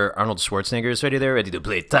where Arnold Schwarzenegger is ready to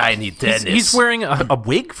play tiny tennis. He's wearing a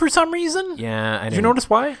wig for some reason? Yeah. Did you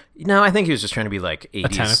notice why? No, I think he was just trying to be like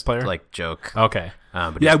 80s tennis player? like joke. Okay.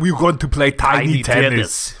 But Yeah, we're going to play tiny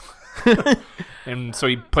tennis. And so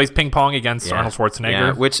he plays ping pong against Arnold Schwarzenegger.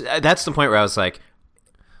 Yeah, which that's the point where I was like,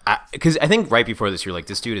 because I think right before this, you're like,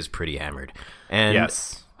 this dude is pretty hammered. And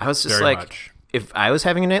Yes, I was just very like, much. if I was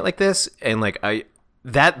having a night like this, and like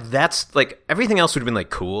that's like everything else would have been like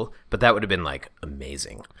cool, but that would have been like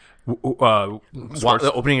amazing.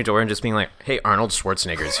 Opening your door and just being like, "Hey, Arnold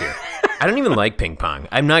Schwarzenegger's here." I don't even like ping pong.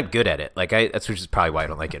 I'm not good at it. Like that's which is probably why I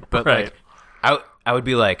don't like it. But Right. like, I would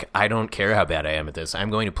be like, I don't care how bad I am at this.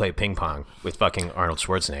 I'm going to play ping pong with fucking Arnold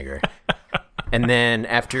Schwarzenegger. And then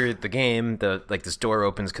after the game, this door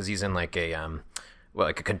opens because he's in like a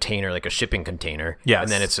like a container, like a shipping container. Yes.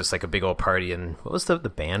 And then it's just like a big old party. And what was the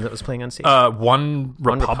band that was playing on stage? One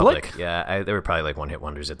Republic? Yeah, they were probably like one-hit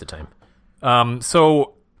wonders at the time.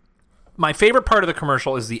 So my favorite part of the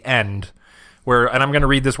commercial is the end, and I'm going to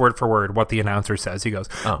read this word for word what the announcer says. He goes,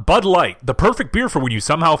 Bud Light, the perfect beer for when you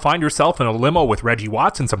somehow find yourself in a limo with Reggie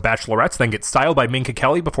Watts and some bachelorettes, then get styled by Minka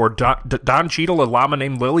Kelly before Don Cheadle, a llama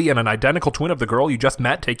named Lily, and an identical twin of the girl you just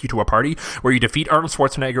met take you to a party where you defeat Arnold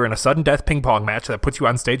Schwarzenegger in a sudden death ping pong match that puts you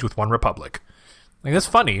on stage with One Republic. Like, that's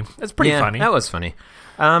funny. That's pretty funny. That was funny.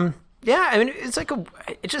 Yeah, I mean, it's like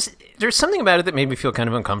there's something about it that made me feel kind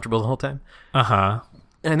of uncomfortable the whole time. Uh-huh.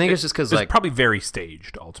 And I think it's just because, like... It's probably very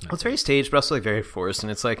staged, ultimately. Well, it's very staged, but also, like, very forced,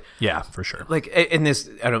 and it's like... Yeah, for sure. Like, in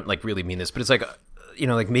this... I don't, like, really mean this, but it's like... You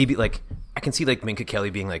know, like, maybe, like... I can see, like, Minka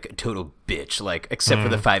Kelly being, like, a total bitch, like, except for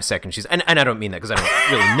the 5 seconds she's... And I don't mean that because I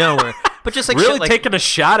don't really know her, but just, like... Really shit, like, taking a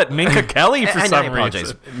shot at Minka Kelly for some I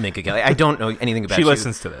apologize, reason. Minka Kelly. I don't know anything about her. She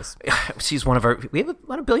listens to this. She's one of our... We have a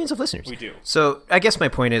lot of billions of listeners. We do. So, I guess my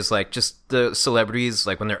point is, like, just the celebrities,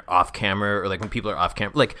 like, when they're off camera, or, like, when people are off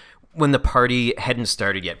camera... Like... When the party hadn't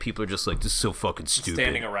started yet, people are just like, this is so fucking stupid.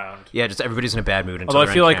 Standing around. Yeah, just everybody's in a bad mood until Although I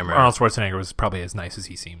they're feel on like camera. Arnold Schwarzenegger was probably as nice as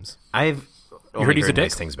he seems. I've only heard he's heard a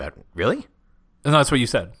nice dick? things about... Really? No, that's what you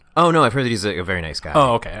said. Oh, no, I've heard that he's a very nice guy.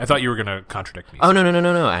 Oh, okay. I thought you were going to contradict me. Oh,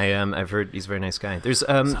 no. I've heard he's a very nice guy. There's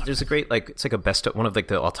a great, like, it's like a one of like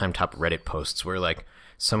the all-time top Reddit posts where like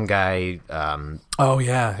some guy... Oh,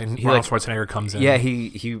 yeah. And Arnold Schwarzenegger comes in. Yeah,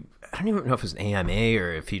 he I don't even know if it was an AMA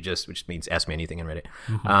or if he just, which means ask me anything in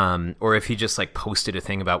Reddit, or if he just like posted a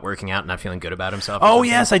thing about working out and not feeling good about himself. Oh,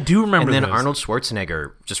 yes, I do remember And then this. Arnold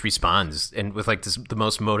Schwarzenegger just responds and with like the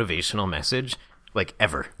most motivational message like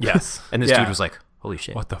ever. Yes. And this dude was like, holy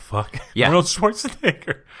shit. What the fuck? Yeah. Arnold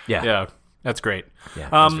Schwarzenegger. Yeah. Yeah. That's great. Yeah,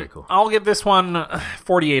 that's very cool. I'll give this one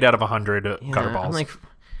 48 out of 100 gutter balls. I'm like,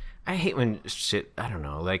 I hate when shit, I don't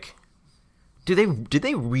know, like, did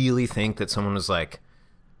they really think that someone was like,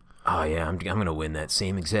 oh yeah, I'm gonna win that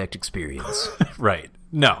same exact experience? Right.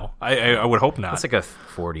 No, I would hope not. That's like a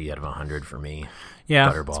 40 out of 100 for me. Yeah,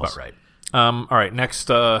 Gutter that's balls. about right. All right, next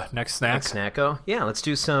snack. Snacko? Yeah, let's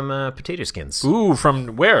do some potato skins. Ooh,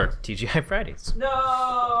 from where? TGI Fridays.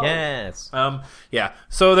 No. Yes. Yeah.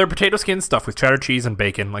 So they're potato skins stuffed with cheddar cheese and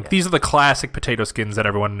bacon. Like these are the classic potato skins that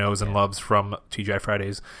everyone knows and loves from TGI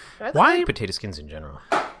Fridays. Why like potato skins in general?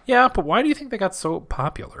 Yeah, but why do you think they got so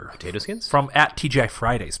popular? Potato skins? From at TGI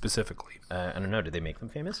Fridays specifically. I don't know. Did they make them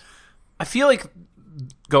famous? I feel like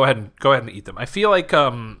go ahead and eat them. I feel like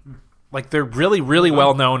they're really, really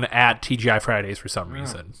well known at TGI Fridays for some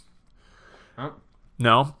reason. Oh.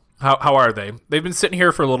 No? How are they? They've been sitting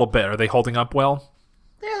here for a little bit. Are they holding up well?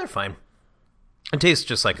 Yeah, they're fine. It tastes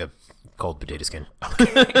just like a cold potato skin. Well,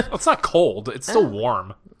 it's not cold. It's still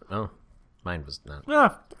warm. Oh, mine was not.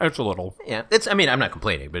 Yeah, it's a little. Yeah, I'm not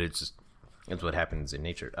complaining, but it's what happens in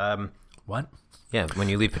nature. What? Yeah, when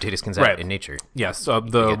you leave potato skins out in nature. Yes,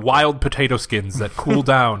 the wild potato skins that cool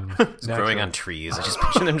down. It's growing on trees. I just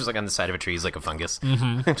picture them just like on the side of a tree, like a fungus.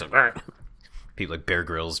 Mm-hmm. People like Bear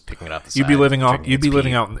Grylls picking it off the side. You'd be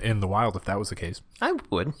living out in the wild if that was the case. I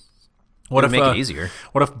would. What if make it easier?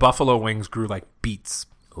 What if buffalo wings grew like beets?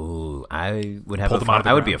 Ooh, I would have. Pulled them out of the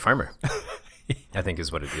I would be ground. a farmer. I think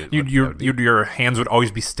is what it is. Your hands would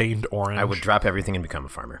always be stained orange. I would drop everything and become a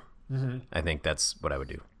farmer. I think that's what I would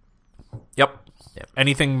do. Yep.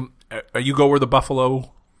 Anything. You go where the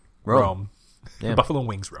buffalo roam. Yeah. The buffalo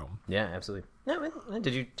wings roam. Yeah, absolutely. No,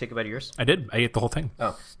 did you take a bite of yours? I did. I ate the whole thing.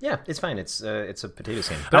 Oh, yeah, it's fine. It's a potato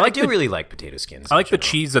skin. But I do really like potato skins. I like the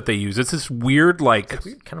cheese that they use. It's this weird,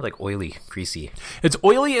 kind of like oily, greasy. It's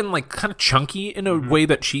oily and like kind of chunky in a way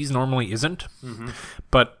that cheese normally isn't.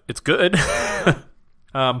 But it's good.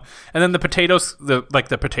 And then the potatoes, the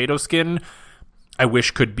potato skin, I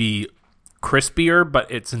wish could be crispier, but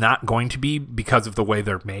it's not going to be because of the way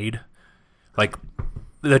they're made. Like,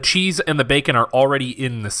 the cheese and the bacon are already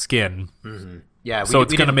in the skin. Yeah, so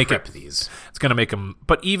it's going to make these. It's going to make them.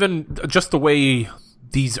 But even just the way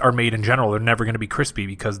these are made in general, they're never going to be crispy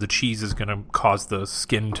because the cheese is going to cause the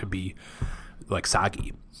skin to be like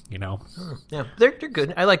soggy. You know? Yeah, they're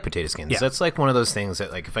good. I like potato skins. Yeah. That's like one of those things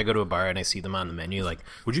that, like, if I go to a bar and I see them on the menu, like,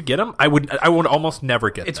 would you get them? I would almost never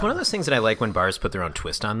get them. It's one of those things that I like when bars put their own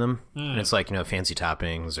twist on them, and it's like, fancy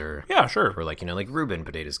toppings or sure, or like like Reuben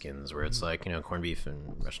potato skins where it's like corned beef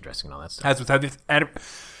and Russian dressing and all that stuff.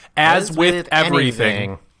 As with everything,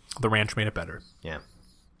 anything. the ranch made it better. Yeah,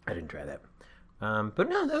 I didn't try that, but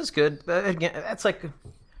no, that was good. But again, that's like a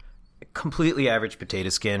completely average potato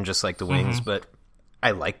skin, just like the wings, but. I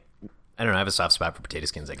don't know. I have a soft spot for potato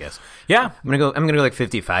skins, I guess. Yeah, I'm gonna go like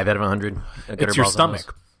 55 out of 100. It's your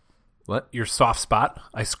stomach. What? Your soft spot.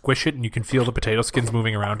 I squish it, and you can feel the potato skins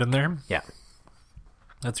moving around in there. Yeah,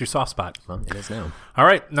 that's your soft spot. Well, it is now. All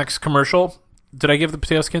right, next commercial. Did I give the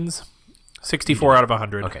potato skins 64 out of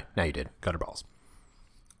 100? Okay, now you did. Gutter balls.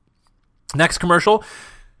 Next commercial.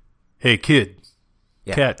 Hey kid,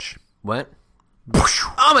 catch. What?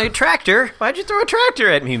 Oh, my tractor! Why'd you throw a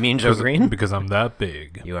tractor at me, Mean Joe Green? Because I'm that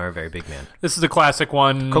big. You are a very big man. This is a classic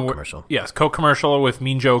one. Coke commercial. Yes, Coke commercial with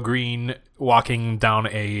Mean Joe Green walking down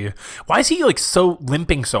a... Why is he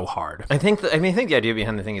limping so hard? I think the idea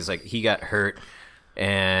behind the thing is like he got hurt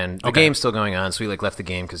and the game's still going on, so he left the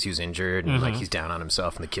game because he was injured and he's down on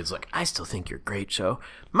himself, and the kid's like, I still think you're great, Joe.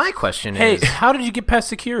 My question is... Hey, how did you get past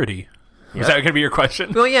security? Is that going to be your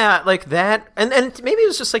question? Well, yeah, like that. And maybe it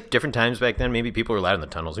was just like different times back then. Maybe people were allowed in the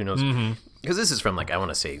tunnels. Who knows? Because this is from I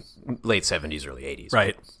want to say late 70s, early 80s.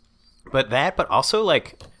 Right. But also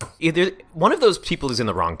either one of those people is in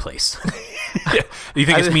the wrong place. Yeah. You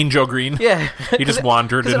think it's Mean Joe Green? Yeah. He just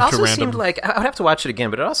wandered into random... seemed like, I would have to watch it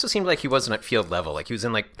again, but it also seemed like he wasn't at field level. Like he was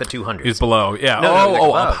in the 200s. He was below. Yeah.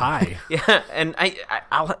 No, up high. Yeah. And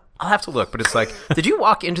I'll have to look, but it's like, did you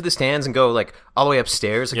walk into the stands and go all the way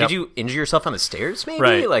upstairs? Did you injure yourself on the stairs? Maybe.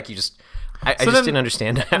 Right. Like you just. I just didn't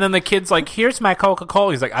understand that. And then the kid's like, here's my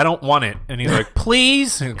Coca-Cola. He's like, I don't want it. And he's like,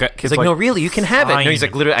 please. And he's like, no, really, you can have it. Fine. No, he's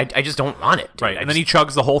like, literally, I just don't want it. Dude. Right. And then he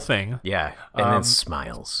chugs the whole thing. Yeah. And then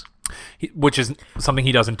smiles. Which is something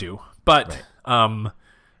he doesn't do. But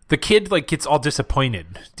the kid gets all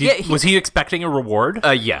disappointed. Was he expecting a reward?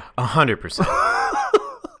 Yeah, 100%.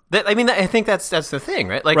 I think that's the thing,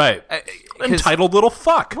 right? Like, right. Entitled little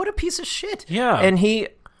fuck. What a piece of shit. Yeah. And he...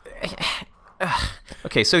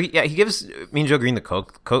 Okay, so he gives Mean Joe Green the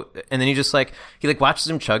Coke, and then he just he watches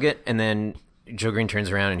him chug it, and then Joe Green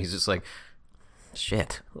turns around and he's just like,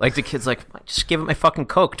 shit. Like the kid's like, just give him my fucking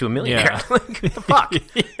Coke to a millionaire. Yeah. What the fuck?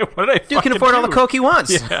 What did I Dude can afford all the Coke he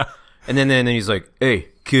wants. Yeah. And then he's like, hey,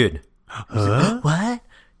 kid. Like, what?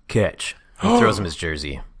 Catch. He throws him his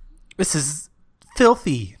jersey. This is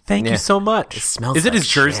filthy. Thank you so much. It smells Is it like his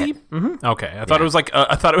jersey? Mm-hmm. Okay, I thought it was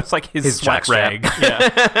his sweat rag.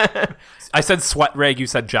 Yeah. I said sweat rag. You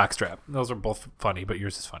said jockstrap. Those are both funny, but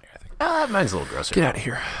yours is funnier, I think. Mine's a little grosser. Get out of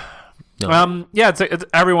here. No. Yeah, it's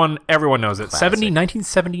everyone knows it.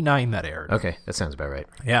 1979 that aired. Okay, that sounds about right.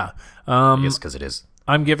 Yeah. I guess because it is.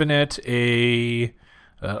 I'm giving it a.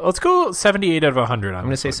 Let's go 78 out of 100. I'm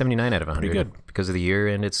going to say 79 out of 100. Pretty good because of the year,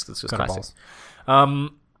 and it's just classic.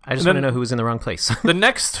 I just want to know who was in the wrong place. the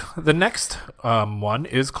next one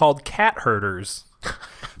is called Cat Herders.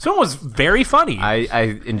 So it was very funny.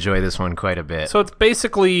 I enjoy this one quite a bit. So it's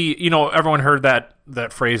basically, everyone heard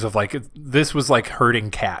that phrase of this was like herding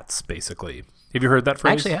cats, basically. Have you heard that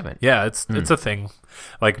phrase? I actually haven't. Yeah, it's a thing.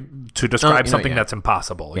 To describe something that's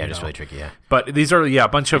impossible. Yeah, it's really tricky, yeah. But these are, a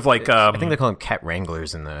bunch of I think they call them cat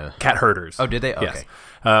wranglers in the... Cat herders. Oh, did they? Okay.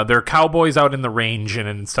 Yes. They're cowboys out in the range, and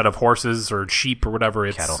instead of horses or sheep or whatever,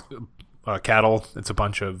 it's... Cattle. cattle. It's a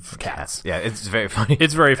bunch of cats. Yeah, it's very funny.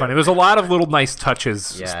 It's very funny. There's a lot of little nice touches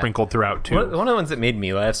sprinkled throughout too. One of the ones that made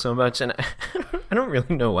me laugh so much, and I don't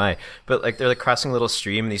really know why, but like they're like crossing a little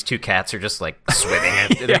stream, and these two cats are just like swimming,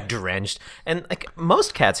 and they're like drenched. And like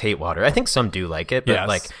most cats hate water. I think some do like it, but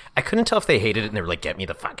like I couldn't tell if they hated it and they were like, "Get me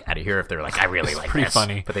the fuck out of here." If they're like, "I really like pretty this,"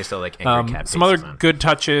 funny. But they still like angry cat. Some other on. good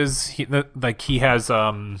touches. He has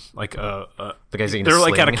like a the guy's they're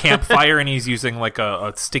like at a campfire and he's using like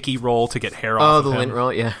a sticky roll to get hair off. Oh, of the him. lint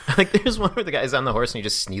roll, yeah. Like there's one where the guy's on the horse and he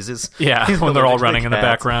just sneezes. Yeah, when they're all running in the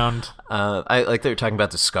background. I like they were talking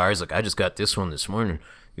about the scars. Like I just got this one this morning.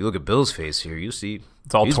 You look at Bill's face here, you see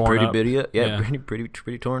it's all he's torn pretty up. bitty. Yeah,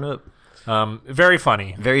 pretty torn up. Very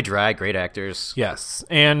funny. Very dry, great actors. Yes.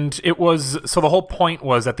 And it was, so the whole point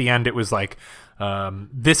was at the end, it was like,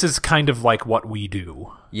 this is kind of like what we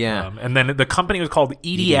do. Yeah. And then the company was called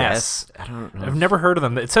EDS. I don't know. I've never heard of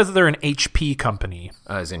them. It says that they're an HP company.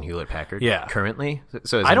 As in Hewlett Packard? Yeah. Currently?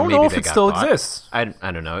 So I don't know if it still exists. I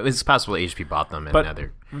don't know. It's possible HP bought them and now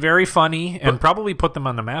they're... Very funny and probably put them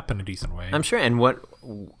on the map in a decent way. I'm sure.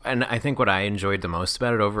 And I think what I enjoyed the most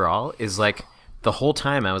about it overall is like the whole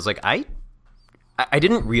time I was like, I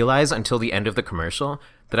didn't realize until the end of the commercial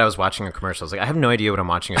that I was watching a commercial. I was like, I have no idea what I'm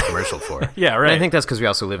watching a commercial for. Yeah, right. And I think that's because we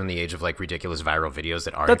also live in the age of like ridiculous viral videos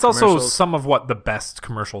that are That's also some of what the best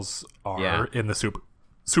commercials are in the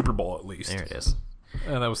Super Bowl, at least. There it is.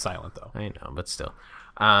 And that was silent, though. I know, but still.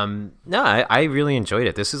 No, I really enjoyed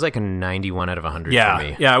it. This is like a 91 out of 100 for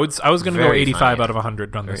me. Yeah, I was going to go Very 85 funny. out of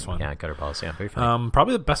 100 on this one. Yeah, gutter balls. Yeah, very funny.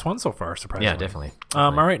 Probably the best one so far, surprisingly. Yeah, definitely.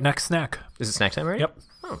 All right, next snack. Is it snack time already? Yep.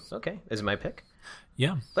 Oh, okay. Is it my pick?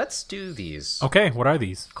 Yeah. Let's do these. Okay, what are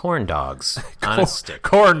these? Corn dogs on a stick.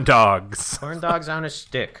 Corn dogs. Corn dogs on a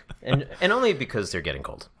stick. And only because they're getting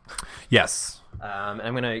cold. Yes. I'm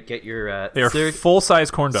going to get your... They're full-size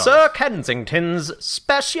corn dogs. Sir Kensington's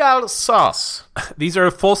Special Sauce. These are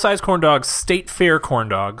full-size corn dogs, State Fair corn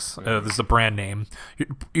dogs. This is the brand name.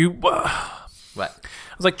 What?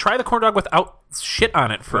 I was like, try the corn dog without shit on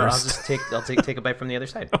it first. Well, I'll take a bite from the other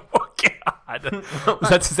side. Oh, God.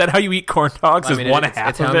 Is that how you eat corn dogs? Well, I mean, one it's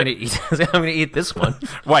half how of I'm it? going to eat this one.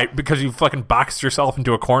 Why? Because you fucking boxed yourself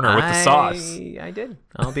into a corner with the sauce. I did.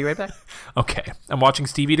 I'll be right back. Okay. I'm watching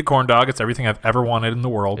Steve eat a corn dog. It's everything I've ever wanted in the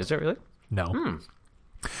world. Is it really? No.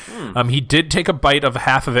 He did take a bite of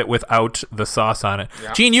half of it without the sauce on it.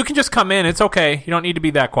 Yeah. Gene, you can just come in. It's okay. You don't need to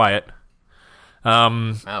be that quiet.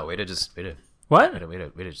 Way to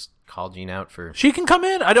just call Jean out for... She can come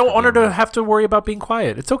in. I don't want her to have to worry about being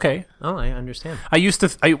quiet. It's okay. Oh, I understand. We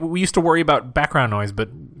used to worry about background noise, but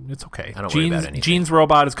it's okay. I don't worry about anything. Jean's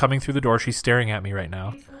robot is coming through the door. She's staring at me right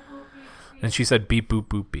now. And she said beep, boop,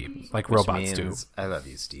 boop, beep, like robots do. I love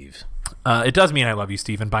you, Steve. It does mean I love you,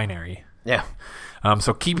 Steve, in binary. Yeah.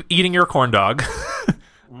 So keep eating your corn dog.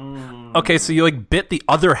 Okay, so you like bit the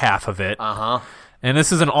other half of it. Uh-huh. And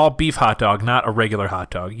this is an all beef hot dog, not a regular hot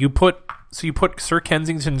dog. You put Sir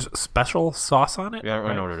Kensington's special sauce on it? Yeah, I don't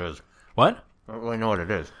really know what it is. What? I don't really know what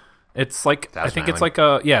it is. It's like I think it's like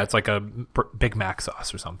a Big Mac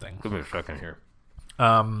sauce or something. Give me a second here.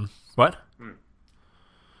 What?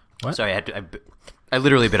 What? Sorry, I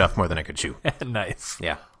literally bit off more than I could chew. Nice.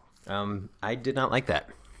 Yeah. I did not like that.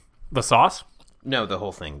 The sauce? No, the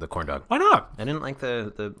whole thing, the corn dog. Why not? I didn't like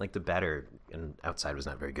the batter and outside was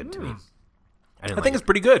not very good to me. I think it's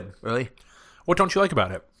pretty good. Really? What don't you like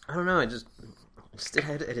about it? I don't know. It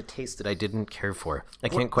had a taste that I didn't care for. I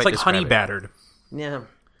can't It's quite like describe honey it. battered. Yeah.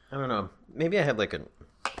 I don't know. Maybe I had like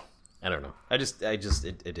I don't know.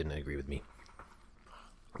 It didn't agree with me.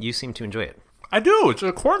 You seem to enjoy it. I do. It's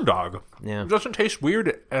a corn dog. Yeah. It doesn't taste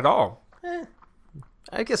weird at all.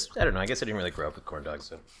 I guess, I don't know. I guess I didn't really grow up with corn dogs,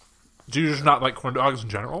 so. Do you just not like corn dogs in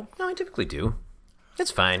general? No, I typically do. It's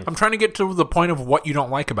fine. I'm trying to get to the point of what you don't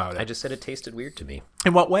like about it. I just said it tasted weird to me.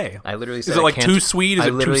 In what way? I literally said Is it like too sweet? Is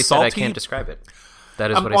it too salty? I can't describe it. That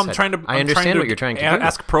is what I said. I understand what you're trying to do.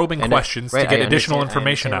 Ask probing questions to get additional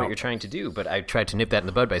information I understand out. what you're trying to do, but I tried to nip that in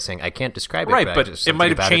the bud by saying I can't describe it. Right, but it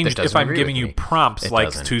might have changed if I'm giving you prompts It like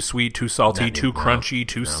doesn't. too sweet, too salty, too crunchy,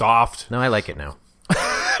 too soft. No, I like it now.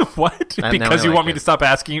 What? Now Because I you like want me it. to stop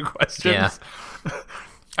asking you questions? Yeah.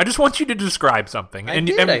 I just want you to describe something. I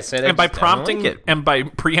did. I said I and by just don't prompting like it. and by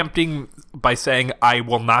preempting by saying I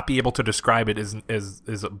will not be able to describe it is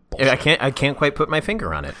a bullshit. I can't quite put my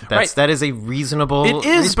finger on it. Right. That is a reasonable. It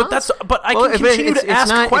is, response. but I can continue to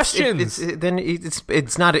ask questions.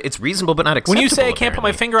 It's not. It's reasonable, but not acceptable. When you say I can't put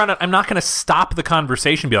my finger on it, I'm not going to stop the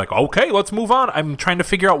conversation and be like, okay, let's move on. I'm trying to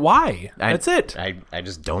figure out why. That's it. I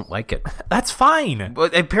just don't like it. That's fine.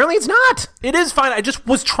 But apparently it's not. It is fine. I just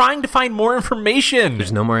was trying to find more information.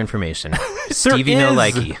 There's no more information. Stevie no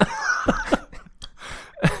likey.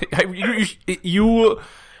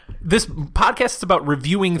 This podcast is about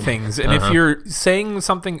reviewing things, and if you're saying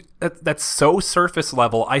something that's so surface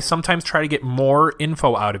level, I sometimes try to get more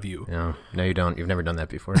info out of you. No, you don't. You've never done that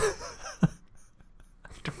before. I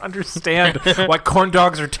don't understand why corn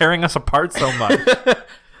dogs are tearing us apart so much.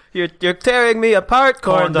 You're tearing me apart,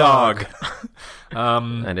 corn dog.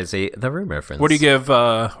 That is the Room reference. What do you give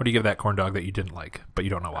that corn dog that you didn't like, but you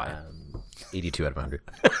don't know why? 82 out of 100.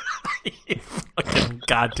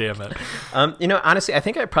 God damn it. Honestly, I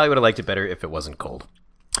think I probably would have liked it better if it wasn't cold.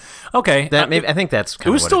 Okay, I think that's kind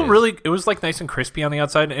it was of what still it is. really. It was like nice and crispy on the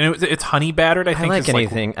outside, and it's honey battered. I think like it's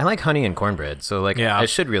anything. I like honey and cornbread, so I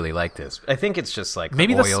should really like this. I think it's just like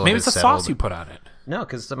maybe the oil it's the has sauce settled. you put on it. No,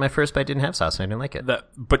 because my first bite didn't have sauce, and I didn't like it.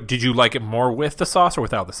 But did you like it more with the sauce or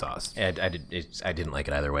without the sauce? I didn't like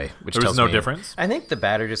it either way. Which There was tells no me, difference? I think the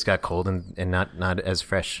batter just got cold and not as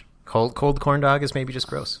fresh. Cold corn dog is maybe just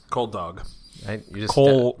gross. Cold dog. You just,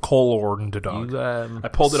 Cold dog. I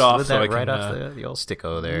pulled it off so I can... right off the old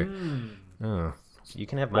sticko there. Oh, you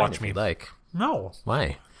can have mine Watch if me. you like. No.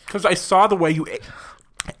 Why? Because I saw the way you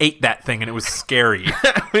ate that thing, and it was scary.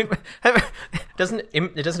 It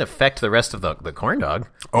doesn't affect the rest of the corn dog.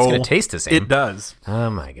 It's going to taste the same. It does.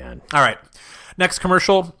 Oh, my God. All right. Next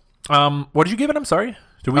commercial. What did you give it? I'm sorry.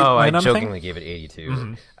 Did we I land on the thing? jokingly gave it 82.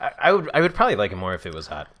 Mm-hmm. I would probably like it more if it was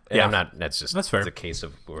hot. Yeah. I'm not. That's fair. the case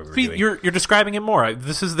of what we're See, doing. you're describing it more.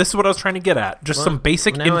 This is what I was trying to get at. Just some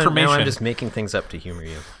basic information. Now I'm just making things up to humor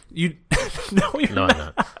you. You no, you're No,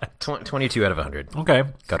 not. I'm not. 22 out of 100. Okay.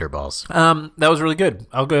 Gutter balls. That was really good.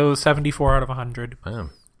 I'll go 74 out of 100. Wow.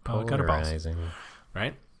 Gutter balls. Polarizing.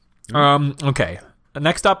 Right? Okay.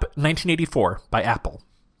 Next up, 1984 by Apple.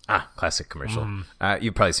 Classic commercial.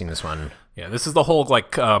 You've probably seen this one. Yeah, this is the whole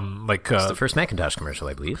It's the first Macintosh commercial,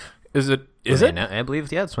 I believe. Is it? Is it? I believe,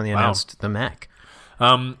 yeah, it's when they announced the Mac.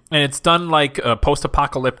 And it's done like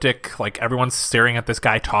post-apocalyptic, like everyone's staring at this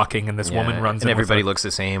guy talking, and this woman runs in. And everybody with looks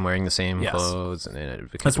the same, wearing the same clothes. And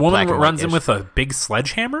it becomes this woman black and runs in whitish. with a big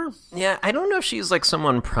sledgehammer. Yeah, I don't know if she's like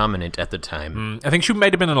someone prominent at the time. I think she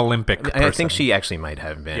might have been an Olympic person. I think she actually might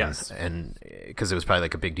have been. Yes. And because it was probably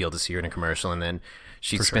like a big deal to see her in a commercial, and then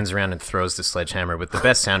she spins around and throws the sledgehammer with the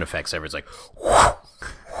best sound effects ever. It's like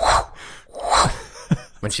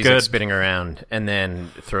when she's like spinning around, and then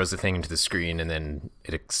throws the thing into the screen, and then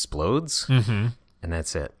it explodes, and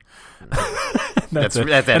that's it. That's it.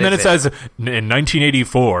 And then it says, in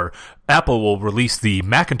 1984, Apple will release the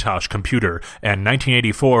Macintosh computer, and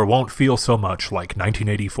 1984 won't feel so much like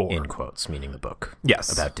 1984. In quotes, meaning the book.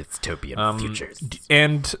 Yes. About dystopian futures.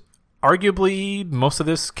 And arguably, most of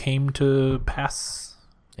this came to pass.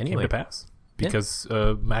 Anyway. Because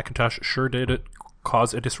Macintosh sure did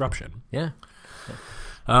cause a disruption. Yeah.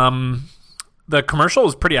 The commercial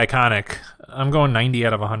is pretty iconic. I'm going 90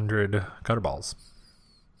 out of 100 gutter balls.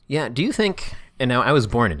 Yeah, do you think... And now, I was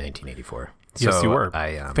born in 1984. Yes, so you were.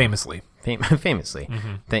 Famously. Famously.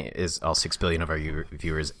 Is all 6 billion of our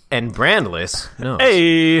viewers and brandless knows.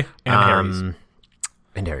 Hey! And Harry's.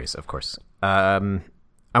 And Harry's, of course. I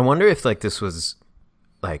wonder if, like, this was,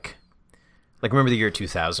 like, remember the year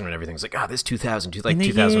 2000 when everything's like, this 2000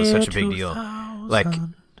 was such a big deal. Like...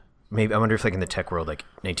 Maybe I wonder if, like, in the tech world, like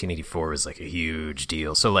 1984 was like a huge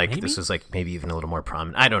deal. So, like, this was like maybe even a little more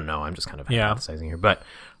prominent. I don't know. I'm just kind of hypothesizing here, but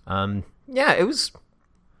it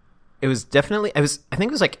was definitely. I think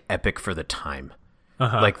it was like epic for the time.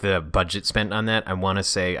 Like the budget spent on that. I want to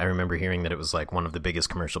say I remember hearing that it was like one of the biggest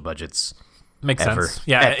commercial budgets. Makes ever sense.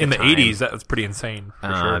 Yeah, in the 80s, that was pretty insane.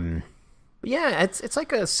 For sure. Yeah, it's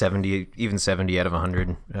like a 70, even 70 out of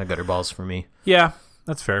 100 gutter balls for me. Yeah,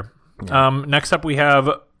 that's fair. Yeah. Next up, we have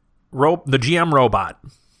the GM robot,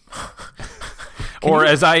 or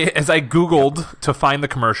as I Googled to find the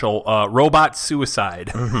commercial, robot suicide,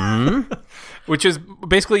 which is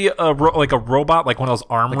basically like a robot, like one of those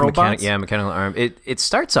arm robots. Mechanical arm. It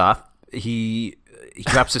starts off he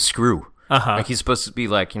drops a screw. Like he's supposed to be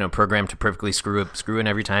like programmed to perfectly screw in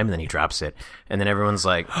every time, and then he drops it, and then everyone's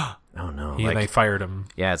like, oh no, they fired him.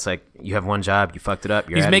 Yeah, it's like you have one job, you fucked it up.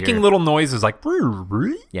 He's making little noises like.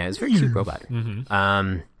 Yeah, it's a very cute robot.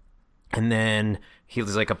 And then he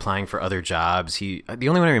was like applying for other jobs. The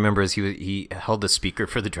only one I remember is he held the speaker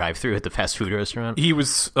for the drive-thru at the fast food restaurant. He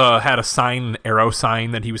was had a arrow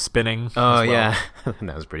sign that he was spinning. Oh yeah,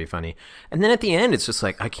 that was pretty funny. And then at the end, it's just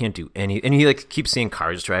like I can't do any. And he like keeps seeing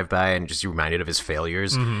cars drive by and just reminded of his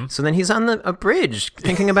failures. So then he's on a bridge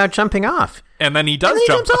thinking about jumping off. And then he does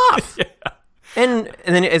jump off. Yeah. And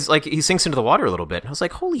then it's like he sinks into the water a little bit. And I was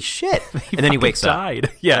like, holy shit! And then he wakes up.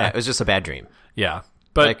 Yeah, it was just a bad dream. Yeah.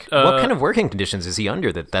 But Like, what kind of working conditions is he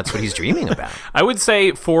under that's what he's dreaming about? I would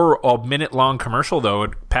say for a minute-long commercial, though,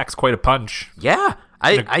 it packs quite a punch. Yeah.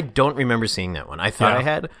 I don't remember seeing that one. I thought Yeah. I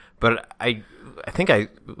had, but I think I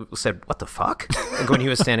said, what the fuck? Like when he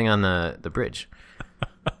was standing on the bridge.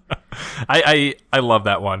 I love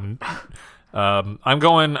that one. I'm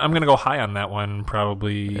gonna go high on that one,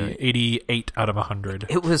 probably 88 out of 100.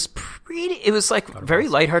 It was like very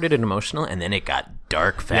lighthearted and emotional, and then it got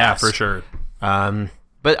dark fast. Yeah, for sure.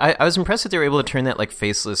 But I was impressed that they were able to turn that like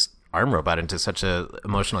faceless arm robot into such a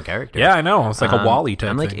emotional character. Yeah, I know. It's like a Wall-E type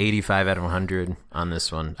I'm like thing. 85 out of 100 on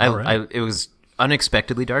this one. right. It was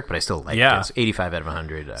unexpectedly dark, but I still liked it. It's 85 out of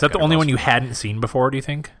 100. Is that the only one you hadn't seen before, do you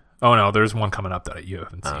think? Oh, no, there's one coming up that you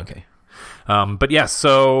haven't seen. Okay. But yeah,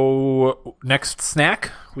 so next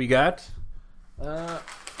snack we got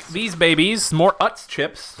these babies, more Utz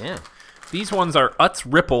chips. Yeah. These ones are Utz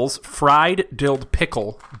Ripples fried dill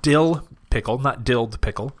pickle, not dilled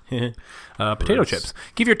pickle. Potato chips.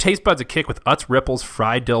 Give your taste buds a kick with Utz Ripples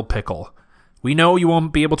fried dill pickle. We know you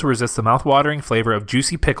won't be able to resist the mouth-watering flavor of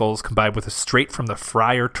juicy pickles combined with a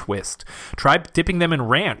straight-from-the-fryer twist. Try dipping them in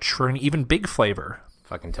ranch for an even big flavor.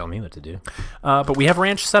 Fucking tell me what to do. But we have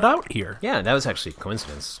ranch set out here. Yeah, that was actually a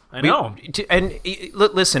coincidence. I know.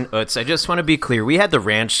 Listen, Utz, I just want to be clear. We had the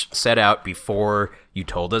ranch set out before you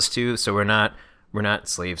told us to, so we're not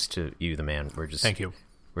slaves to you, the man. We're just... Thank you.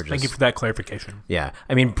 Thank you for that clarification. Yeah.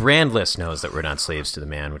 I mean, Brandless knows that we're not slaves to the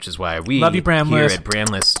man, which is why we Love you, Brandless. here at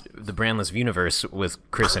Brandless, the Brandless universe with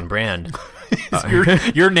Chris and Brand.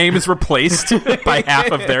 Your name is replaced by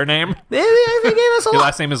half of their name. They gave us a Your lot.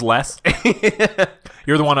 last name is Les.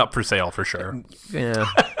 You're the one up for sale for sure. Yeah.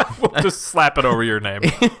 We'll just slap it over your name.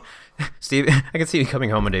 Steve, I can see you coming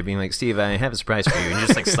home one day being like, Steve, I have a surprise for you. And you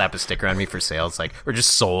just like slap a sticker on me for sale. It's like, we're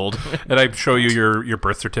just sold. And I show you your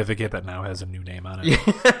birth certificate that now has a new name on it.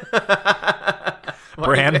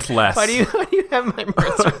 Brandless. Why do you have my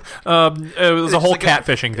birth certificate? It was a whole like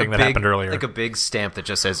catfishing thing that happened earlier. Like a big stamp that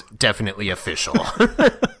just says, definitely official.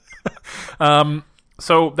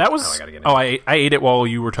 So that was... I gotta get it. I ate it while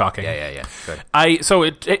you were talking. Yeah. Good. So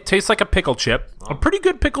it tastes like a pickle chip. A pretty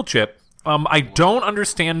good pickle chip. I don't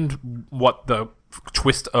understand what the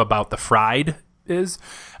twist about the fried is.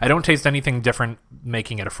 I don't taste anything different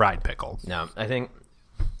making it a fried pickle. No, I think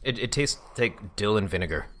it tastes like dill and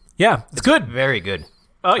vinegar. Yeah, it's good. Very good.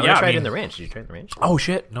 Oh, yeah. I tried I it in mean- the ranch. Did you try it in the ranch? Oh,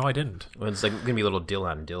 shit. No, I didn't. Well, it's like going to be a little dill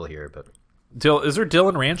on dill here, but... Dill, is there dill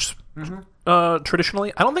and ranch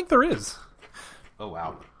traditionally? I don't think there is. Oh,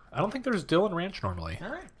 wow. I don't think there's dill and ranch normally.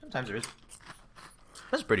 All right. Sometimes there is.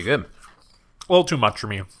 That's pretty good. A little too much for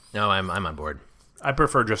me. No, I'm on board. I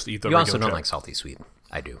prefer just to eat the You regular also don't chip. like salty sweet.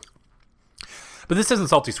 I do. But this isn't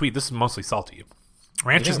salty sweet. This is mostly salty.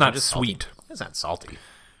 Ranch is not sweet. It's not salty.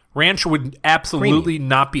 Ranch would absolutely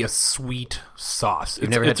not be a sweet sauce. You've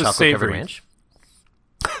never had chocolate-covered ranch?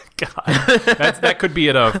 God. that could be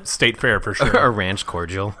at a state fair for sure. Or ranch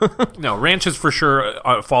cordial? No, ranch is for sure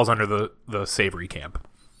falls under the savory camp.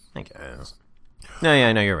 I guess. No,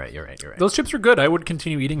 yeah, no, you're right. Those chips are good. I would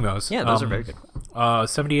continue eating those. Yeah, those are very good.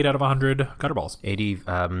 78 out of 100 gutter balls. 88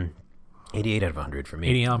 out of 100 for me.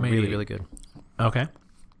 80 on me. Really, really good. Okay.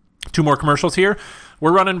 2 more commercials here.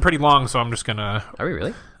 We're running pretty long, so I'm just gonna... Are we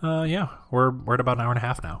really? Yeah. We're at about an hour and a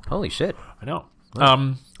half now. Holy shit. I know.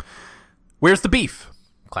 Where's the beef?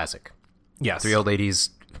 Classic. Yes. 3 old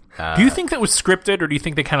ladies. Do you think that was scripted, or do you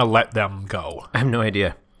think they kind of let them go? I have no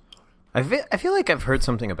idea. I feel like I've heard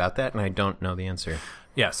something about that, and I don't know the answer.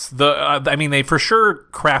 Yes. I mean, they for sure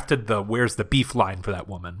crafted the "Where's the beef" line for that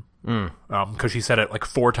woman. Because she said it like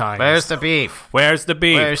 4 times. Where's the beef? Where's the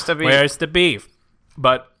beef? Where's the beef? Where's the beef?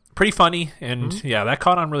 But pretty funny, and yeah, that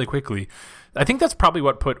caught on really quickly. I think that's probably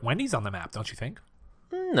what put Wendy's on the map, don't you think?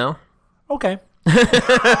 No. Okay.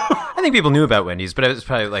 I think people knew about Wendy's, but it was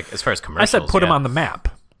probably like as far as I commercials. said put them on the map.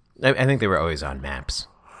 I think they were always on maps.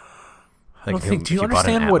 I don't think. Do you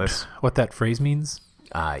understand what that phrase means?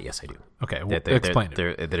 Yes, I do. Okay, well, explain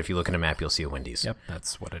it. That if you look at a map, you'll see a Wendy's. Yep,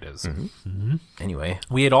 that's what it is. Anyway.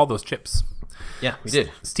 We ate all those chips. Yeah, we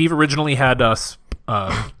did. Steve originally had us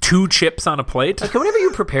 2 chips on a plate. Like, whenever you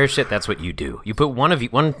prepare shit, that's what you do. You put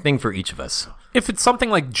one thing for each of us. If it's something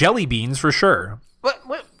like jelly beans, for sure.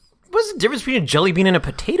 What's the difference between a jelly bean and a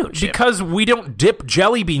potato chip? Because we don't dip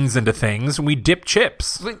jelly beans into things, we dip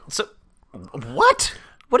chips. Wait, so, what?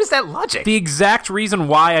 What is that logic? The exact reason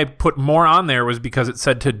why I put more on there was because it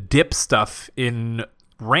said to dip stuff in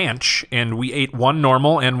ranch, and we ate 1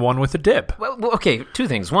 normal and 1 with a dip. Well, okay, 2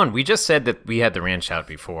 things. 1, we just said that we had the ranch out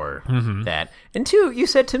before that. And 2, you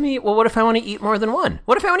said to me, well, what if I want to eat more than 1?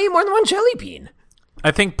 What if I want to eat more than 1 jelly bean?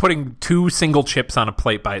 I think putting 2 single chips on a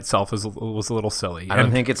plate by itself was a little silly. I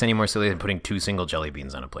don't think it's any more silly than putting 2 single jelly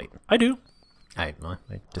beans on a plate. I do. I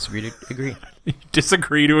disagree to agree.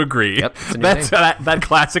 Disagree to agree. Yep, that's that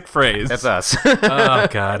classic phrase. That's us. Oh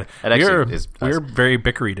God, we're us. very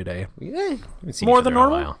bickery today. Yeah, more than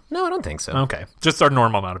normal. No, I don't think so. Okay, just our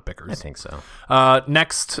normal amount of bickers. I think so.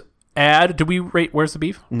 Next ad. Do we rate Where's the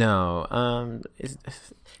Beef? No.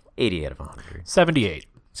 80 out of 100. 78.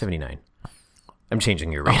 79. I'm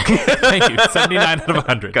changing your rating. Thank you. 79 out of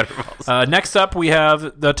 100. Got it. Next up, we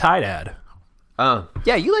have the Tide ad.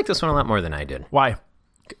 Yeah, you like this one a lot more than I did. Why?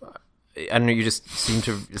 I don't know. You just seem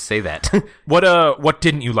to say that. What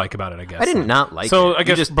didn't you like about it? I guess I did not like it. So I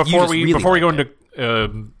guess before we go into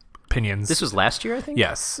it. opinions, This was last year, I think.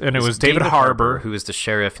 yes, and it was David Harbour, who was the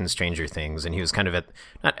sheriff in Stranger Things, and he was kind of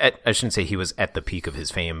I shouldn't say he was at the peak of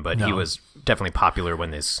his fame, but he was definitely popular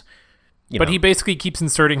when this. But he basically keeps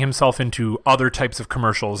inserting himself into other types of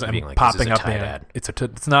commercials and like, popping up Tide in ad.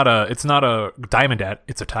 It's not a Diamond ad.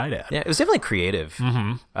 It's a Tide ad. Yeah, it was definitely creative.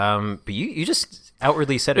 Mm-hmm. But you just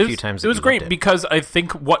outwardly said a few times. It was great because I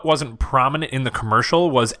think what wasn't prominent in the commercial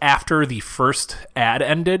was after the first ad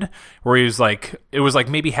ended, where he was like, it was like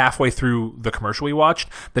maybe halfway through the commercial we watched.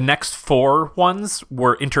 The next 4 ones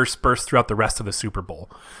were interspersed throughout the rest of the Super Bowl,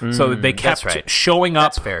 so they kept showing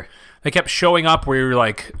up. That's fair. They kept showing up where you're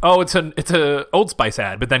like, oh, it's a Old Spice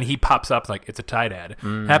ad, but then he pops up like it's a Tide ad.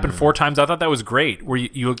 Happened 4 times. I thought that was great. Where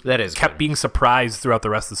you kept being surprised throughout the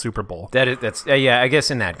rest of the Super Bowl. That's I guess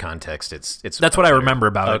in that context, it's that's what I remember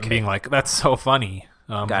about it, being like, that's so funny.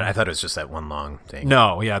 God, I thought it was just that one long thing.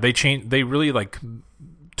 No, yeah, they really like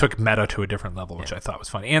took meta to a different level, which I thought was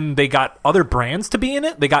funny. And they got other brands to be in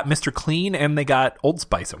it. They got Mr. Clean and they got Old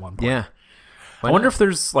Spice at one point. Yeah, I wonder if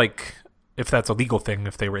there's like. If that's a legal thing,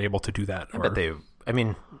 if they were able to do that. But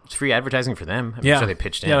it's free advertising for them. I'm sure they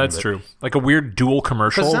pitched in. Yeah, that's true. Like a weird dual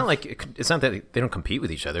commercial. It's not that they don't compete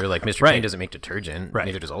with each other. Like Mr. Clean doesn't make detergent.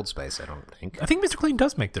 Neither does Old Spice, I don't think. I think Mr. Clean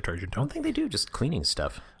does make detergent. I don't think they do, just cleaning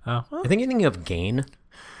stuff. Well. I think you're thinking of Gain.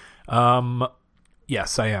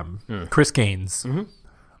 Yes, I am. Chris Gaines,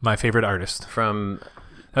 my favorite artist.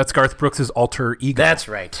 That's Garth Brooks' alter ego. That's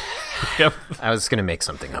right. Yep. I was going to make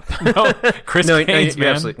something up. No, Chris Gaines, man.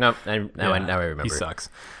 Absolutely. No, now I remember. He sucks.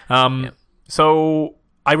 So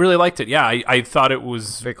I really liked it. Yeah, I thought it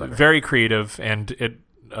was very creative, and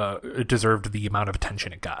it deserved the amount of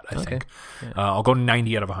attention it got, I think. Yeah. I'll go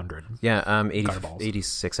 90 out of 100. Yeah,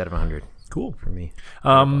 86 out of 100. Cool. For me.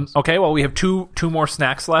 Okay, well, we have two more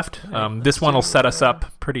snacks left. This one will set us up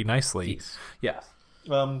pretty nicely. Jeez. Yes.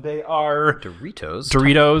 They are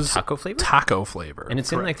Doritos taco flavor, and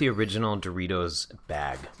it's in like the original Doritos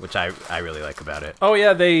bag, which I really like about it. Oh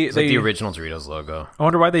yeah, it's like the original Doritos logo. I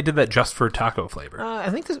wonder why they did that just for taco flavor. I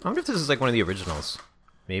wonder if this is like one of the originals.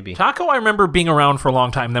 Maybe taco. I remember being around for a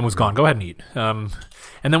long time, then was gone. Go ahead and eat. And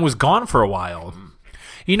then was gone for a while.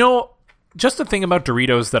 You know, just the thing about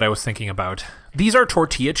Doritos that I was thinking about. These are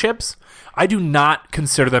tortilla chips. I do not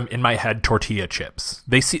consider them in my head tortilla chips.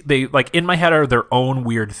 They like in my head are their own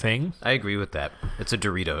weird thing. I agree with that. It's a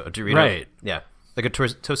Dorito. Right? Yeah, like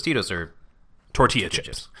Tostitos are tortilla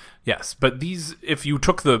chips. Yes, but these, if you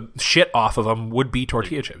took the shit off of them, would be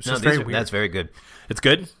tortilla chips. No, very weird. That's very good. It's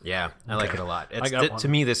good. Yeah, I like it a lot. To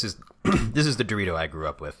me, this is the Dorito I grew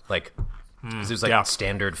up with. Like. This was like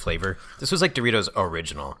standard flavor. This was like Doritos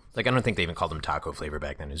original. Like I don't think they even called them taco flavor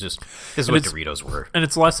back then. It's just this is what Doritos were. And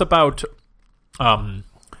it's less about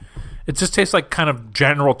it just tastes like kind of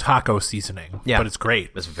general taco seasoning. Yeah, but it's great.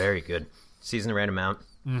 It's very good. Season the right amount.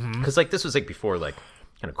 Because like this was like before like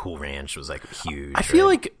kind of Cool Ranch was like huge. I feel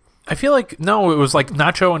like no, it was like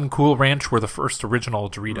Nacho and Cool Ranch were the first original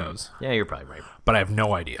Doritos. Yeah, you're probably right. But I have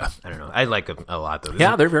no idea. I don't know. I like them a lot though.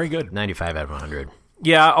 Yeah, they're very good. 95 out of 100.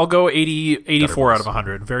 Yeah, I'll go 84 out of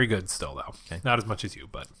 100. Very good still, though. Okay. Not as much as you,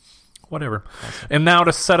 but whatever. Awesome. And now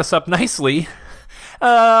to set us up nicely,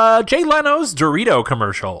 Jay Leno's Dorito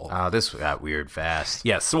commercial. Oh, this got weird fast.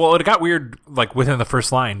 Yes. Well, it got weird like within the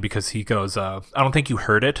first line because he goes, I don't think you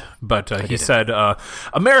heard it, but he said,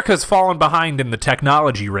 America's fallen behind in the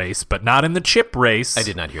technology race, but not in the chip race. I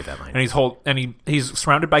did not hear that line. And he's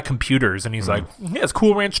surrounded by computers, and he's like, yeah, it's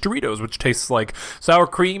Cool Ranch Doritos, which tastes like sour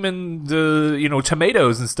cream and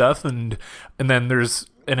tomatoes and stuff, and then there's.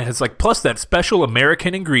 And it has like plus that special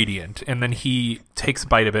American ingredient, and then he takes a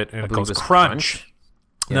bite of it, and it goes crunch.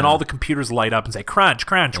 And then all the computers light up and say, crunch,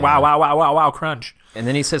 crunch, wow, wow, wow, wow, wow, crunch. And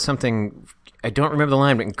then he says something, I don't remember the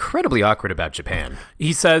line, but incredibly awkward about Japan.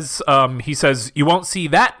 He says, you won't see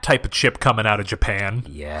that type of chip coming out of Japan.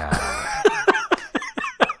 Yeah.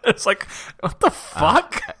 It's like, what the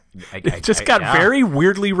fuck? It just got very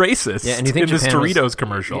weirdly racist and you think in this Japan Doritos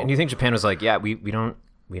commercial. And you think Japan was like, yeah, we don't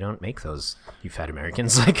make those, you fat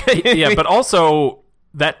Americans. Like, yeah, but also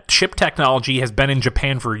that chip technology has been in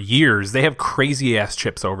Japan for years. They have crazy ass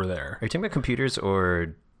chips over there. Are you talking about computers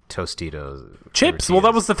or Tostitos? Chips. Well,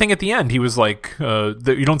 that was the thing at the end. He was like,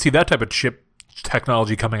 you don't see that type of chip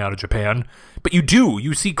technology coming out of Japan, but you do.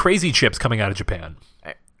 You see crazy chips coming out of Japan.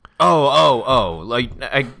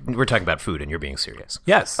 Like we're talking about food, and you're being serious.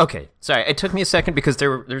 Yes. Okay. Sorry, it took me a second because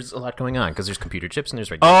there's a lot going on because there's computer chips and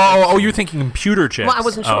there's regular chips. You're thinking computer chips. Well, I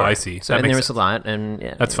wasn't sure. Oh, I see. So, and there was a lot, and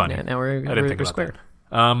yeah, that's funny. Now we're I didn't think about squared.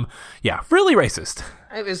 that. Yeah, really racist.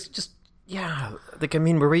 It was just like I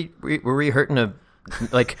mean, were we hurting a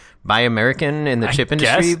like buy American in the chip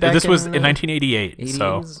industry? Back this was in 1988. 80s?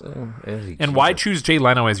 So, and why choose Jay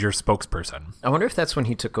Leno as your spokesperson? I wonder if that's when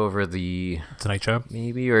he took over the Tonight Show,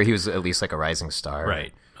 maybe, or he was at least like a rising star.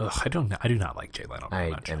 Right. Ugh, I do not like Jay Leno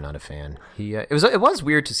very much. I am not a fan. He it was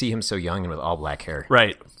weird to see him so young and with all black hair.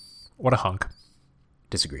 Right. What a hunk.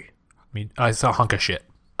 Disagree. I mean, I saw a hunk of shit.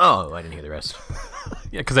 Oh, I didn't hear the rest.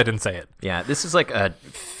 Yeah, because I didn't say it. Yeah, this is like a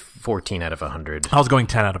 14 out of 100. I was going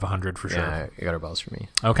 10 out of 100 for sure. Yeah, you got our balls for me.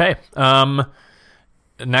 Okay.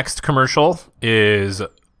 Next commercial is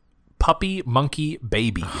Puppy Monkey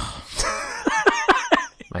Baby.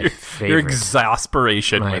 My favorite. Your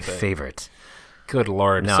exasperation My with it. favorite. Good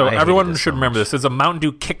Lord. No, so I everyone hated this should so remember much. this. It's a Mountain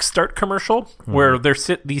Dew Kickstart commercial where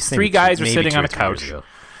these three guys are sitting on a couch.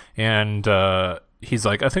 And he's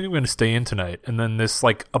like, I think I'm going to stay in tonight. And then this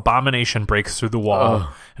like abomination breaks through the wall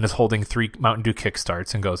and is holding 3 Mountain Dew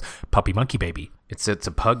Kickstarts and goes, Puppy Monkey Baby. It's a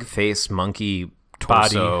pug face, monkey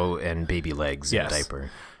torso, and baby legs in a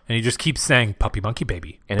diaper. And he just keeps saying, Puppy Monkey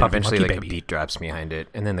Baby. And Puppy eventually Monkey like Baby. a beat drops behind it.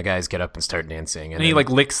 And then the guys get up and start dancing. And he like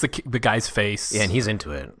licks the guy's face. Yeah, and he's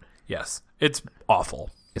into it. Yes. It's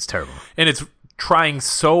awful. It's terrible. And it's trying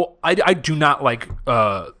so... I do not like...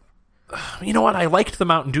 you know what? I liked the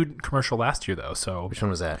Mountain Dew commercial last year, though. So Which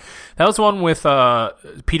one was that? That was the one with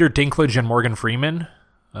Peter Dinklage and Morgan Freeman.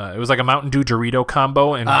 It was like a Mountain Dew Dorito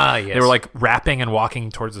combo, and yes. they were like rapping and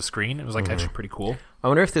walking towards the screen. It was like actually pretty cool. I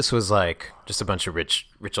wonder if this was like just a bunch of rich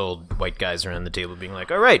old white guys around the table being like,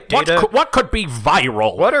 all right, data. What could be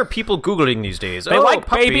viral? What are people Googling these days? They like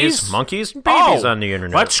puppies, babies, monkeys, and babies on the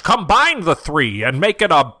internet. Let's combine the 3 and make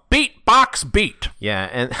it a beatbox beat.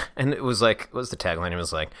 Yeah, and it was like, what was the tagline? It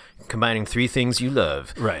was like, combining 3 things you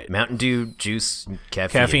love. Right. Mountain Dew, juice,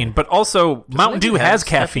 caffeine. But also, Mountain Dew has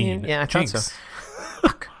caffeine. Yeah, I thought Jinx. so.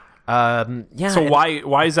 Yeah. So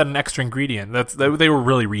why is that an extra ingredient? They were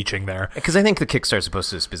really reaching there. Because I think the Kickstart's supposed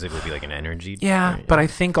to specifically be like an energy. Yeah, but I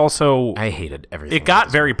think also I hated everything. it got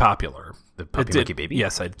very popular. The Puppy Monkey Baby?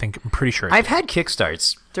 Yes, I'm pretty sure. I've had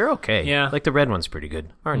Kickstarts. They're okay. Yeah. Like the red one's pretty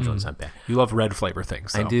good. Orange one's not bad. You love red flavor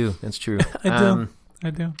things. So. I do. That's true. I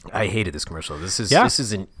do. I hated this commercial. This is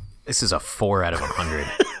a 4 out of 100.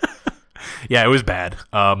 Yeah, it was bad.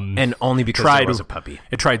 And only because there was a puppy.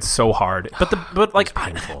 It tried so hard. But like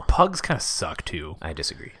painful. pugs kind of suck too. I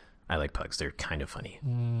disagree. I like pugs. They're kind of funny.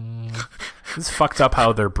 It's fucked up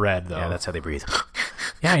how they're bred though. Yeah, that's how they breathe.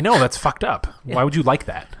 Yeah, I know. That's fucked up. Yeah. Why would you like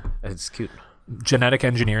that? It's cute. Genetic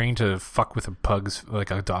engineering to fuck with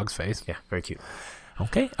a dog's face. Yeah, very cute.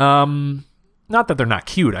 Okay. Not that they're not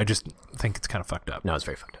cute. I just think it's kind of fucked up. No, it's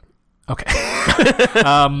very fucked up. Okay.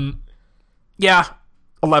 Yeah.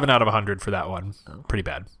 11 out of 100 for that one. Pretty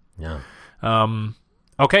bad. No.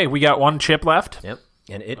 Okay, we got one chip left. Yep.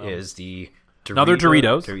 And it is the another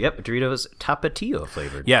Doritos. Doritos Tapatio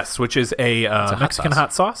flavored. Yes, which is a Mexican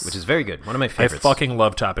hot sauce. Which is very good. One of my I favorites. fucking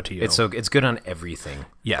love Tapatio. It's good on everything.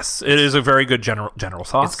 Yes, it is a very good general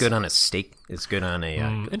sauce. It's good on a steak. It's good on a...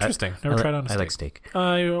 interesting. Never tried on a steak. I like steak.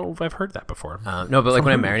 I've heard that before. No, but like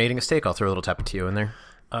when I'm marinating a steak, I'll throw a little Tapatio in there.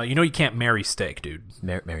 You know you can't marry steak, dude.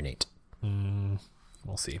 Marinate.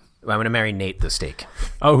 We'll see. I'm going to marry Nate the steak.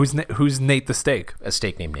 Oh, who's Nate the steak? A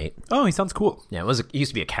steak named Nate. Oh, he sounds cool. Yeah, it used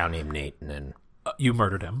to be a cow named Nate, and then... You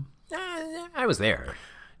murdered him. I was there.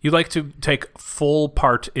 You like to take full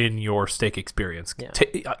part in your steak experience. Yeah.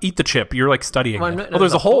 Eat the chip. You're like studying it. No,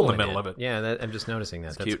 there's a hole in the middle of it. Yeah, I'm just noticing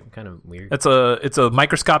that. That's cute. Kind of weird. It's a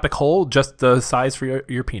microscopic hole, just the size for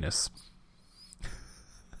your penis.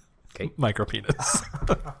 Okay. Micro penis.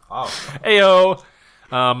 Ayo.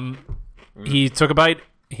 He took a bite.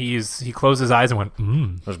 He closed his eyes and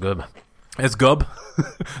went, That's good. It's gub.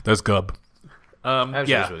 That's gub.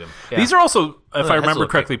 Yeah. These are also, if I it has a remember little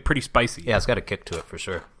correctly, pretty spicy. Yeah, it's got a kick to it for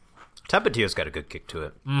sure. Tapatio's got a good kick to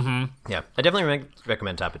it. Mm-hmm. Yeah, I definitely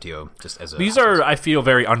recommend Tapatio just as a... These are, I feel,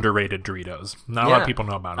 very underrated Doritos. Not a lot of people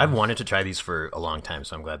know about them. I've wanted to try these for a long time,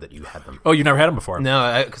 so I'm glad that you had them. Oh, you never had them before?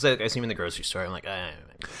 No, because I see them in the grocery store. I'm like, I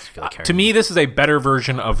feel like to me, this is a better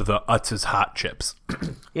version of the Utz's hot chips.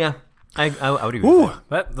 Yeah, I would agree with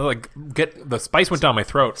that. The spice went down my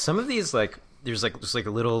throat. Some of these, there's just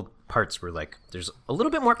little parts where there's a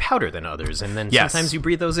little bit more powder than others, and then sometimes you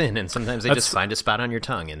breathe those in, and sometimes they just find a spot on your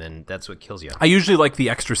tongue, and then that's what kills you. I usually like the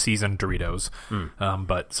extra seasoned Doritos,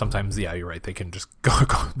 but sometimes, you're right. They can just go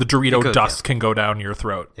the Dorito dust can go down your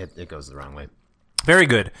throat. It goes the wrong way. Very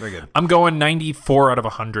good. Very good. I'm going 94 out of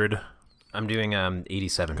 100. I'm doing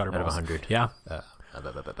 87 out of 100. Yeah.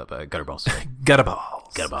 Gutter balls. Gutter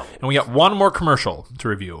balls. And we got one more commercial to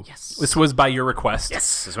review. Yes. This was by your request.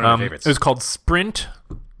 Yes. It's one of my favorites. It was called Sprint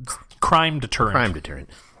Crime Deterrent. Crime Deterrent.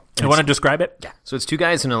 You want to describe it? Yeah. So it's two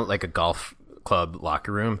guys in a golf club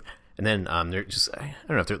locker room, and then they're just, I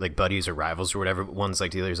don't know if they're buddies or rivals or whatever, but one's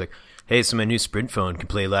like the other. He's like, hey, so my new Sprint phone can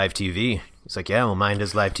play live TV. He's like, yeah, well, mine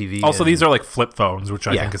does live TV. Also, these are flip phones, which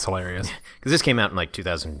I think is hilarious. Because this came out in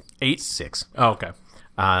 2008? 6. Oh, okay.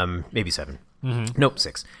 Maybe 7. Mm-hmm. Nope,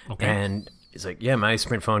 6. Okay. And it's like, yeah, my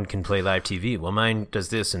Sprint phone can play live TV. Well, mine does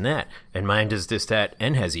this and that. And mine does this, that,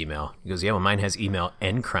 and has email. He goes, yeah, well, mine has email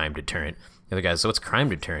and crime deterrent. The other guy goes, so what's crime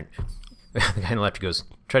deterrent? The guy on the left goes,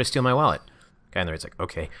 try to steal my wallet. The guy on the right's like,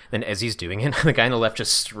 okay. Then as he's doing it, the guy on the left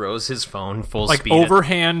just throws his phone full speed.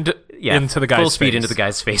 Overhand into the guy's face. Full speed into the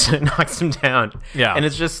guy's face, and it knocks him down. Yeah. And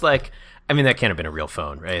it's just that can't have been a real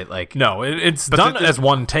phone, right? No, it's done as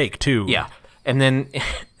one take, too. Yeah. And then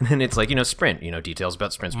it's Sprint, details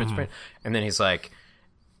about Sprint. And then he's like,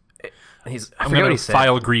 I'm going to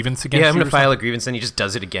file a grievance against you. Yeah, I'm going to file a grievance, and he just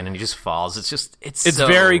does it again, and he just falls. It's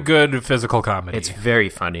very good physical comedy. It's very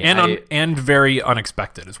funny. And very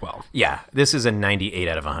unexpected as well. Yeah, this is a 98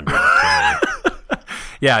 out of 100.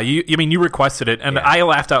 Yeah, you requested it, and I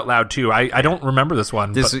laughed out loud too. I don't remember this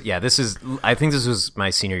one. I think this was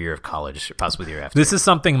my senior year of college, possibly the year after. This is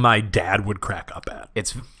something my dad would crack up at.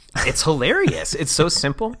 It's hilarious. It's so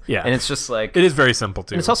simple. Yeah. And it's just it is very simple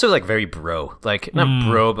too. And it's also very bro. Not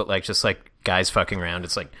bro, but just guys fucking around.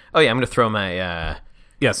 It's oh yeah, I'm going to throw my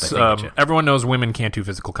yes, everyone knows women can't do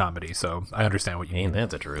physical comedy, so I understand what you mean. Ain't that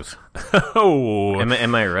the truth? Oh.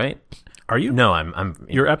 Am I right? Are you? No, I'm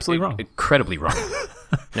You're absolutely wrong. Incredibly wrong.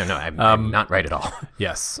 No, I'm not right at all.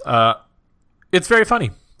 Yes. It's very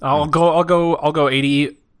funny. I'll go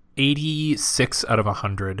 86 out of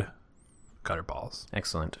 100 gutter balls.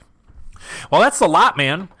 Excellent. Well, that's a lot,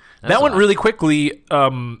 man. That went really quickly.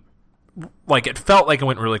 It felt like it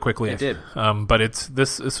went really quickly. It did. But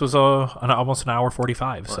this was almost an hour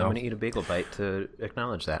 45. Well, so I'm gonna eat a bagel bite to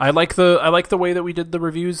acknowledge that. I like the way that we did the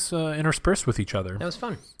reviews interspersed with each other. That was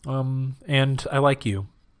fun. And I like you.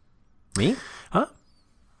 Me? Huh?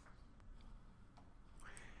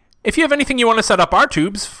 If you have anything you want to set up our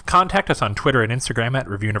tubes, contact us on Twitter and Instagram at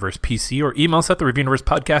ReviewUniversePC or email us at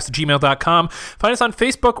thereviewuniversepodcast@gmail.com. Find us on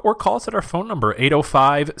Facebook or call us at our phone number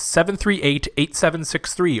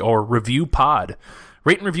 805-738-8763 or ReviewPod.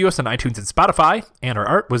 Rate and review us on iTunes and Spotify, and our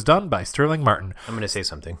art was done by Sterling Martin. I'm going to say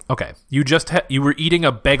something. Okay. You just you were eating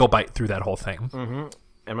a bagel bite through that whole thing. Mm-hmm.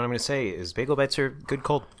 And what I'm going to say is bagel bites are good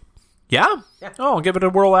cold. Yeah? Oh, I'll give it a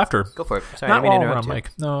whirl after. Go for it. Sorry, Not I didn't mean to while interrupt we're on you.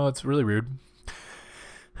 mic. No, it's really rude.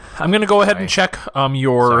 I'm going to go ahead and check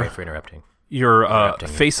Sorry for interrupting. Your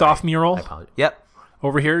face-off mural. I apologize. Yep.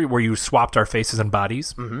 Over here, where you swapped our faces and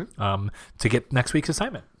bodies to get next week's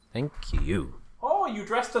assignment. Thank you. Oh, you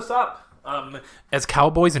dressed us up as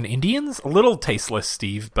cowboys and Indians. A little tasteless,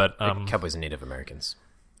 Steve, but Cowboys and Native Americans.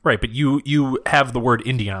 Right, but you have the word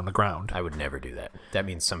Indian on the ground. I would never do that. That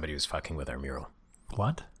means somebody was fucking with our mural.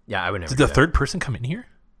 What? Yeah, I would never. Did do the that. third person come in here,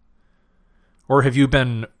 or have you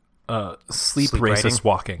been sleep racist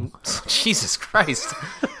walking? Jesus Christ.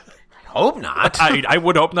 I hope not. I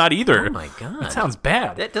would hope not either. Oh my God. That sounds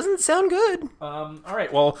bad. That doesn't sound good. All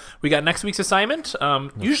right, well, we got next week's assignment.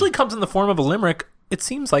 Usually comes in the form of a limerick. It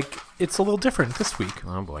seems like it's a little different this week.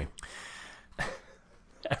 Oh boy.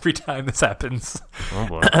 Every time this happens. Oh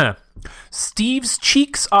boy. Steve's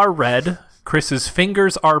cheeks are red. Chris's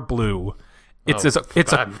fingers are blue. It's a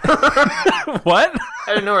what? I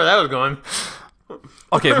didn't know where that was going.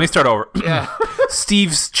 Okay, let me start over. Yeah.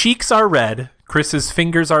 Steve's cheeks are red. Chris's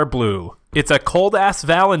fingers are blue. It's a cold-ass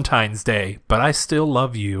Valentine's Day, but I still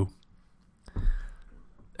love you.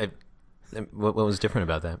 What was different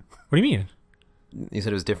about that? What do you mean? You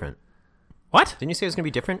said it was different. What? Didn't you say it was going to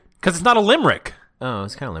be different? Because it's not a limerick. Oh,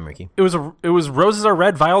 it's kind of limericky. It was roses are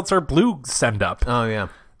red, violets are blue send up. Oh, yeah.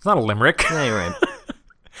 It's not a limerick. Yeah, you're right.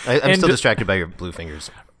 I'm still distracted by your blue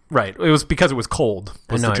fingers. Right. It was because it was cold,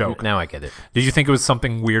 was the joke. Now I get it. Did you think it was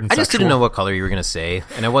something weird and I just sexual? didn't know what color you were going to say,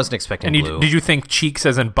 and I wasn't expecting And blue. did you think cheeks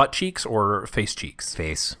as in butt cheeks or face cheeks?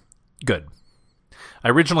 Face. Good. I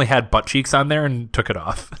originally had butt cheeks on there and took it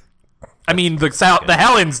off. I mean, the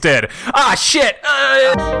Helens did. Ah, shit!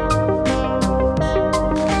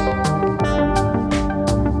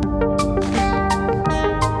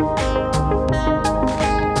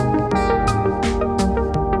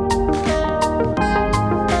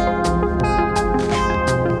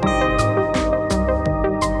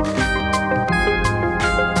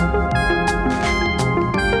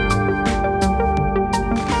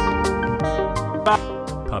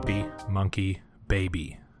 Puppy, monkey,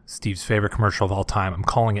 baby. Steve's favorite commercial of all time. I'm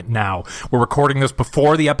calling it now. We're recording this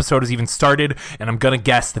before the episode has even started, and I'm going to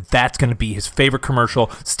guess that that's going to be his favorite commercial.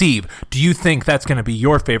 Steve, do you think that's going to be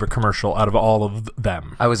your favorite commercial out of all of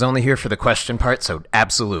them? I was only here for the question part, so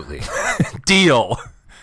absolutely. Deal.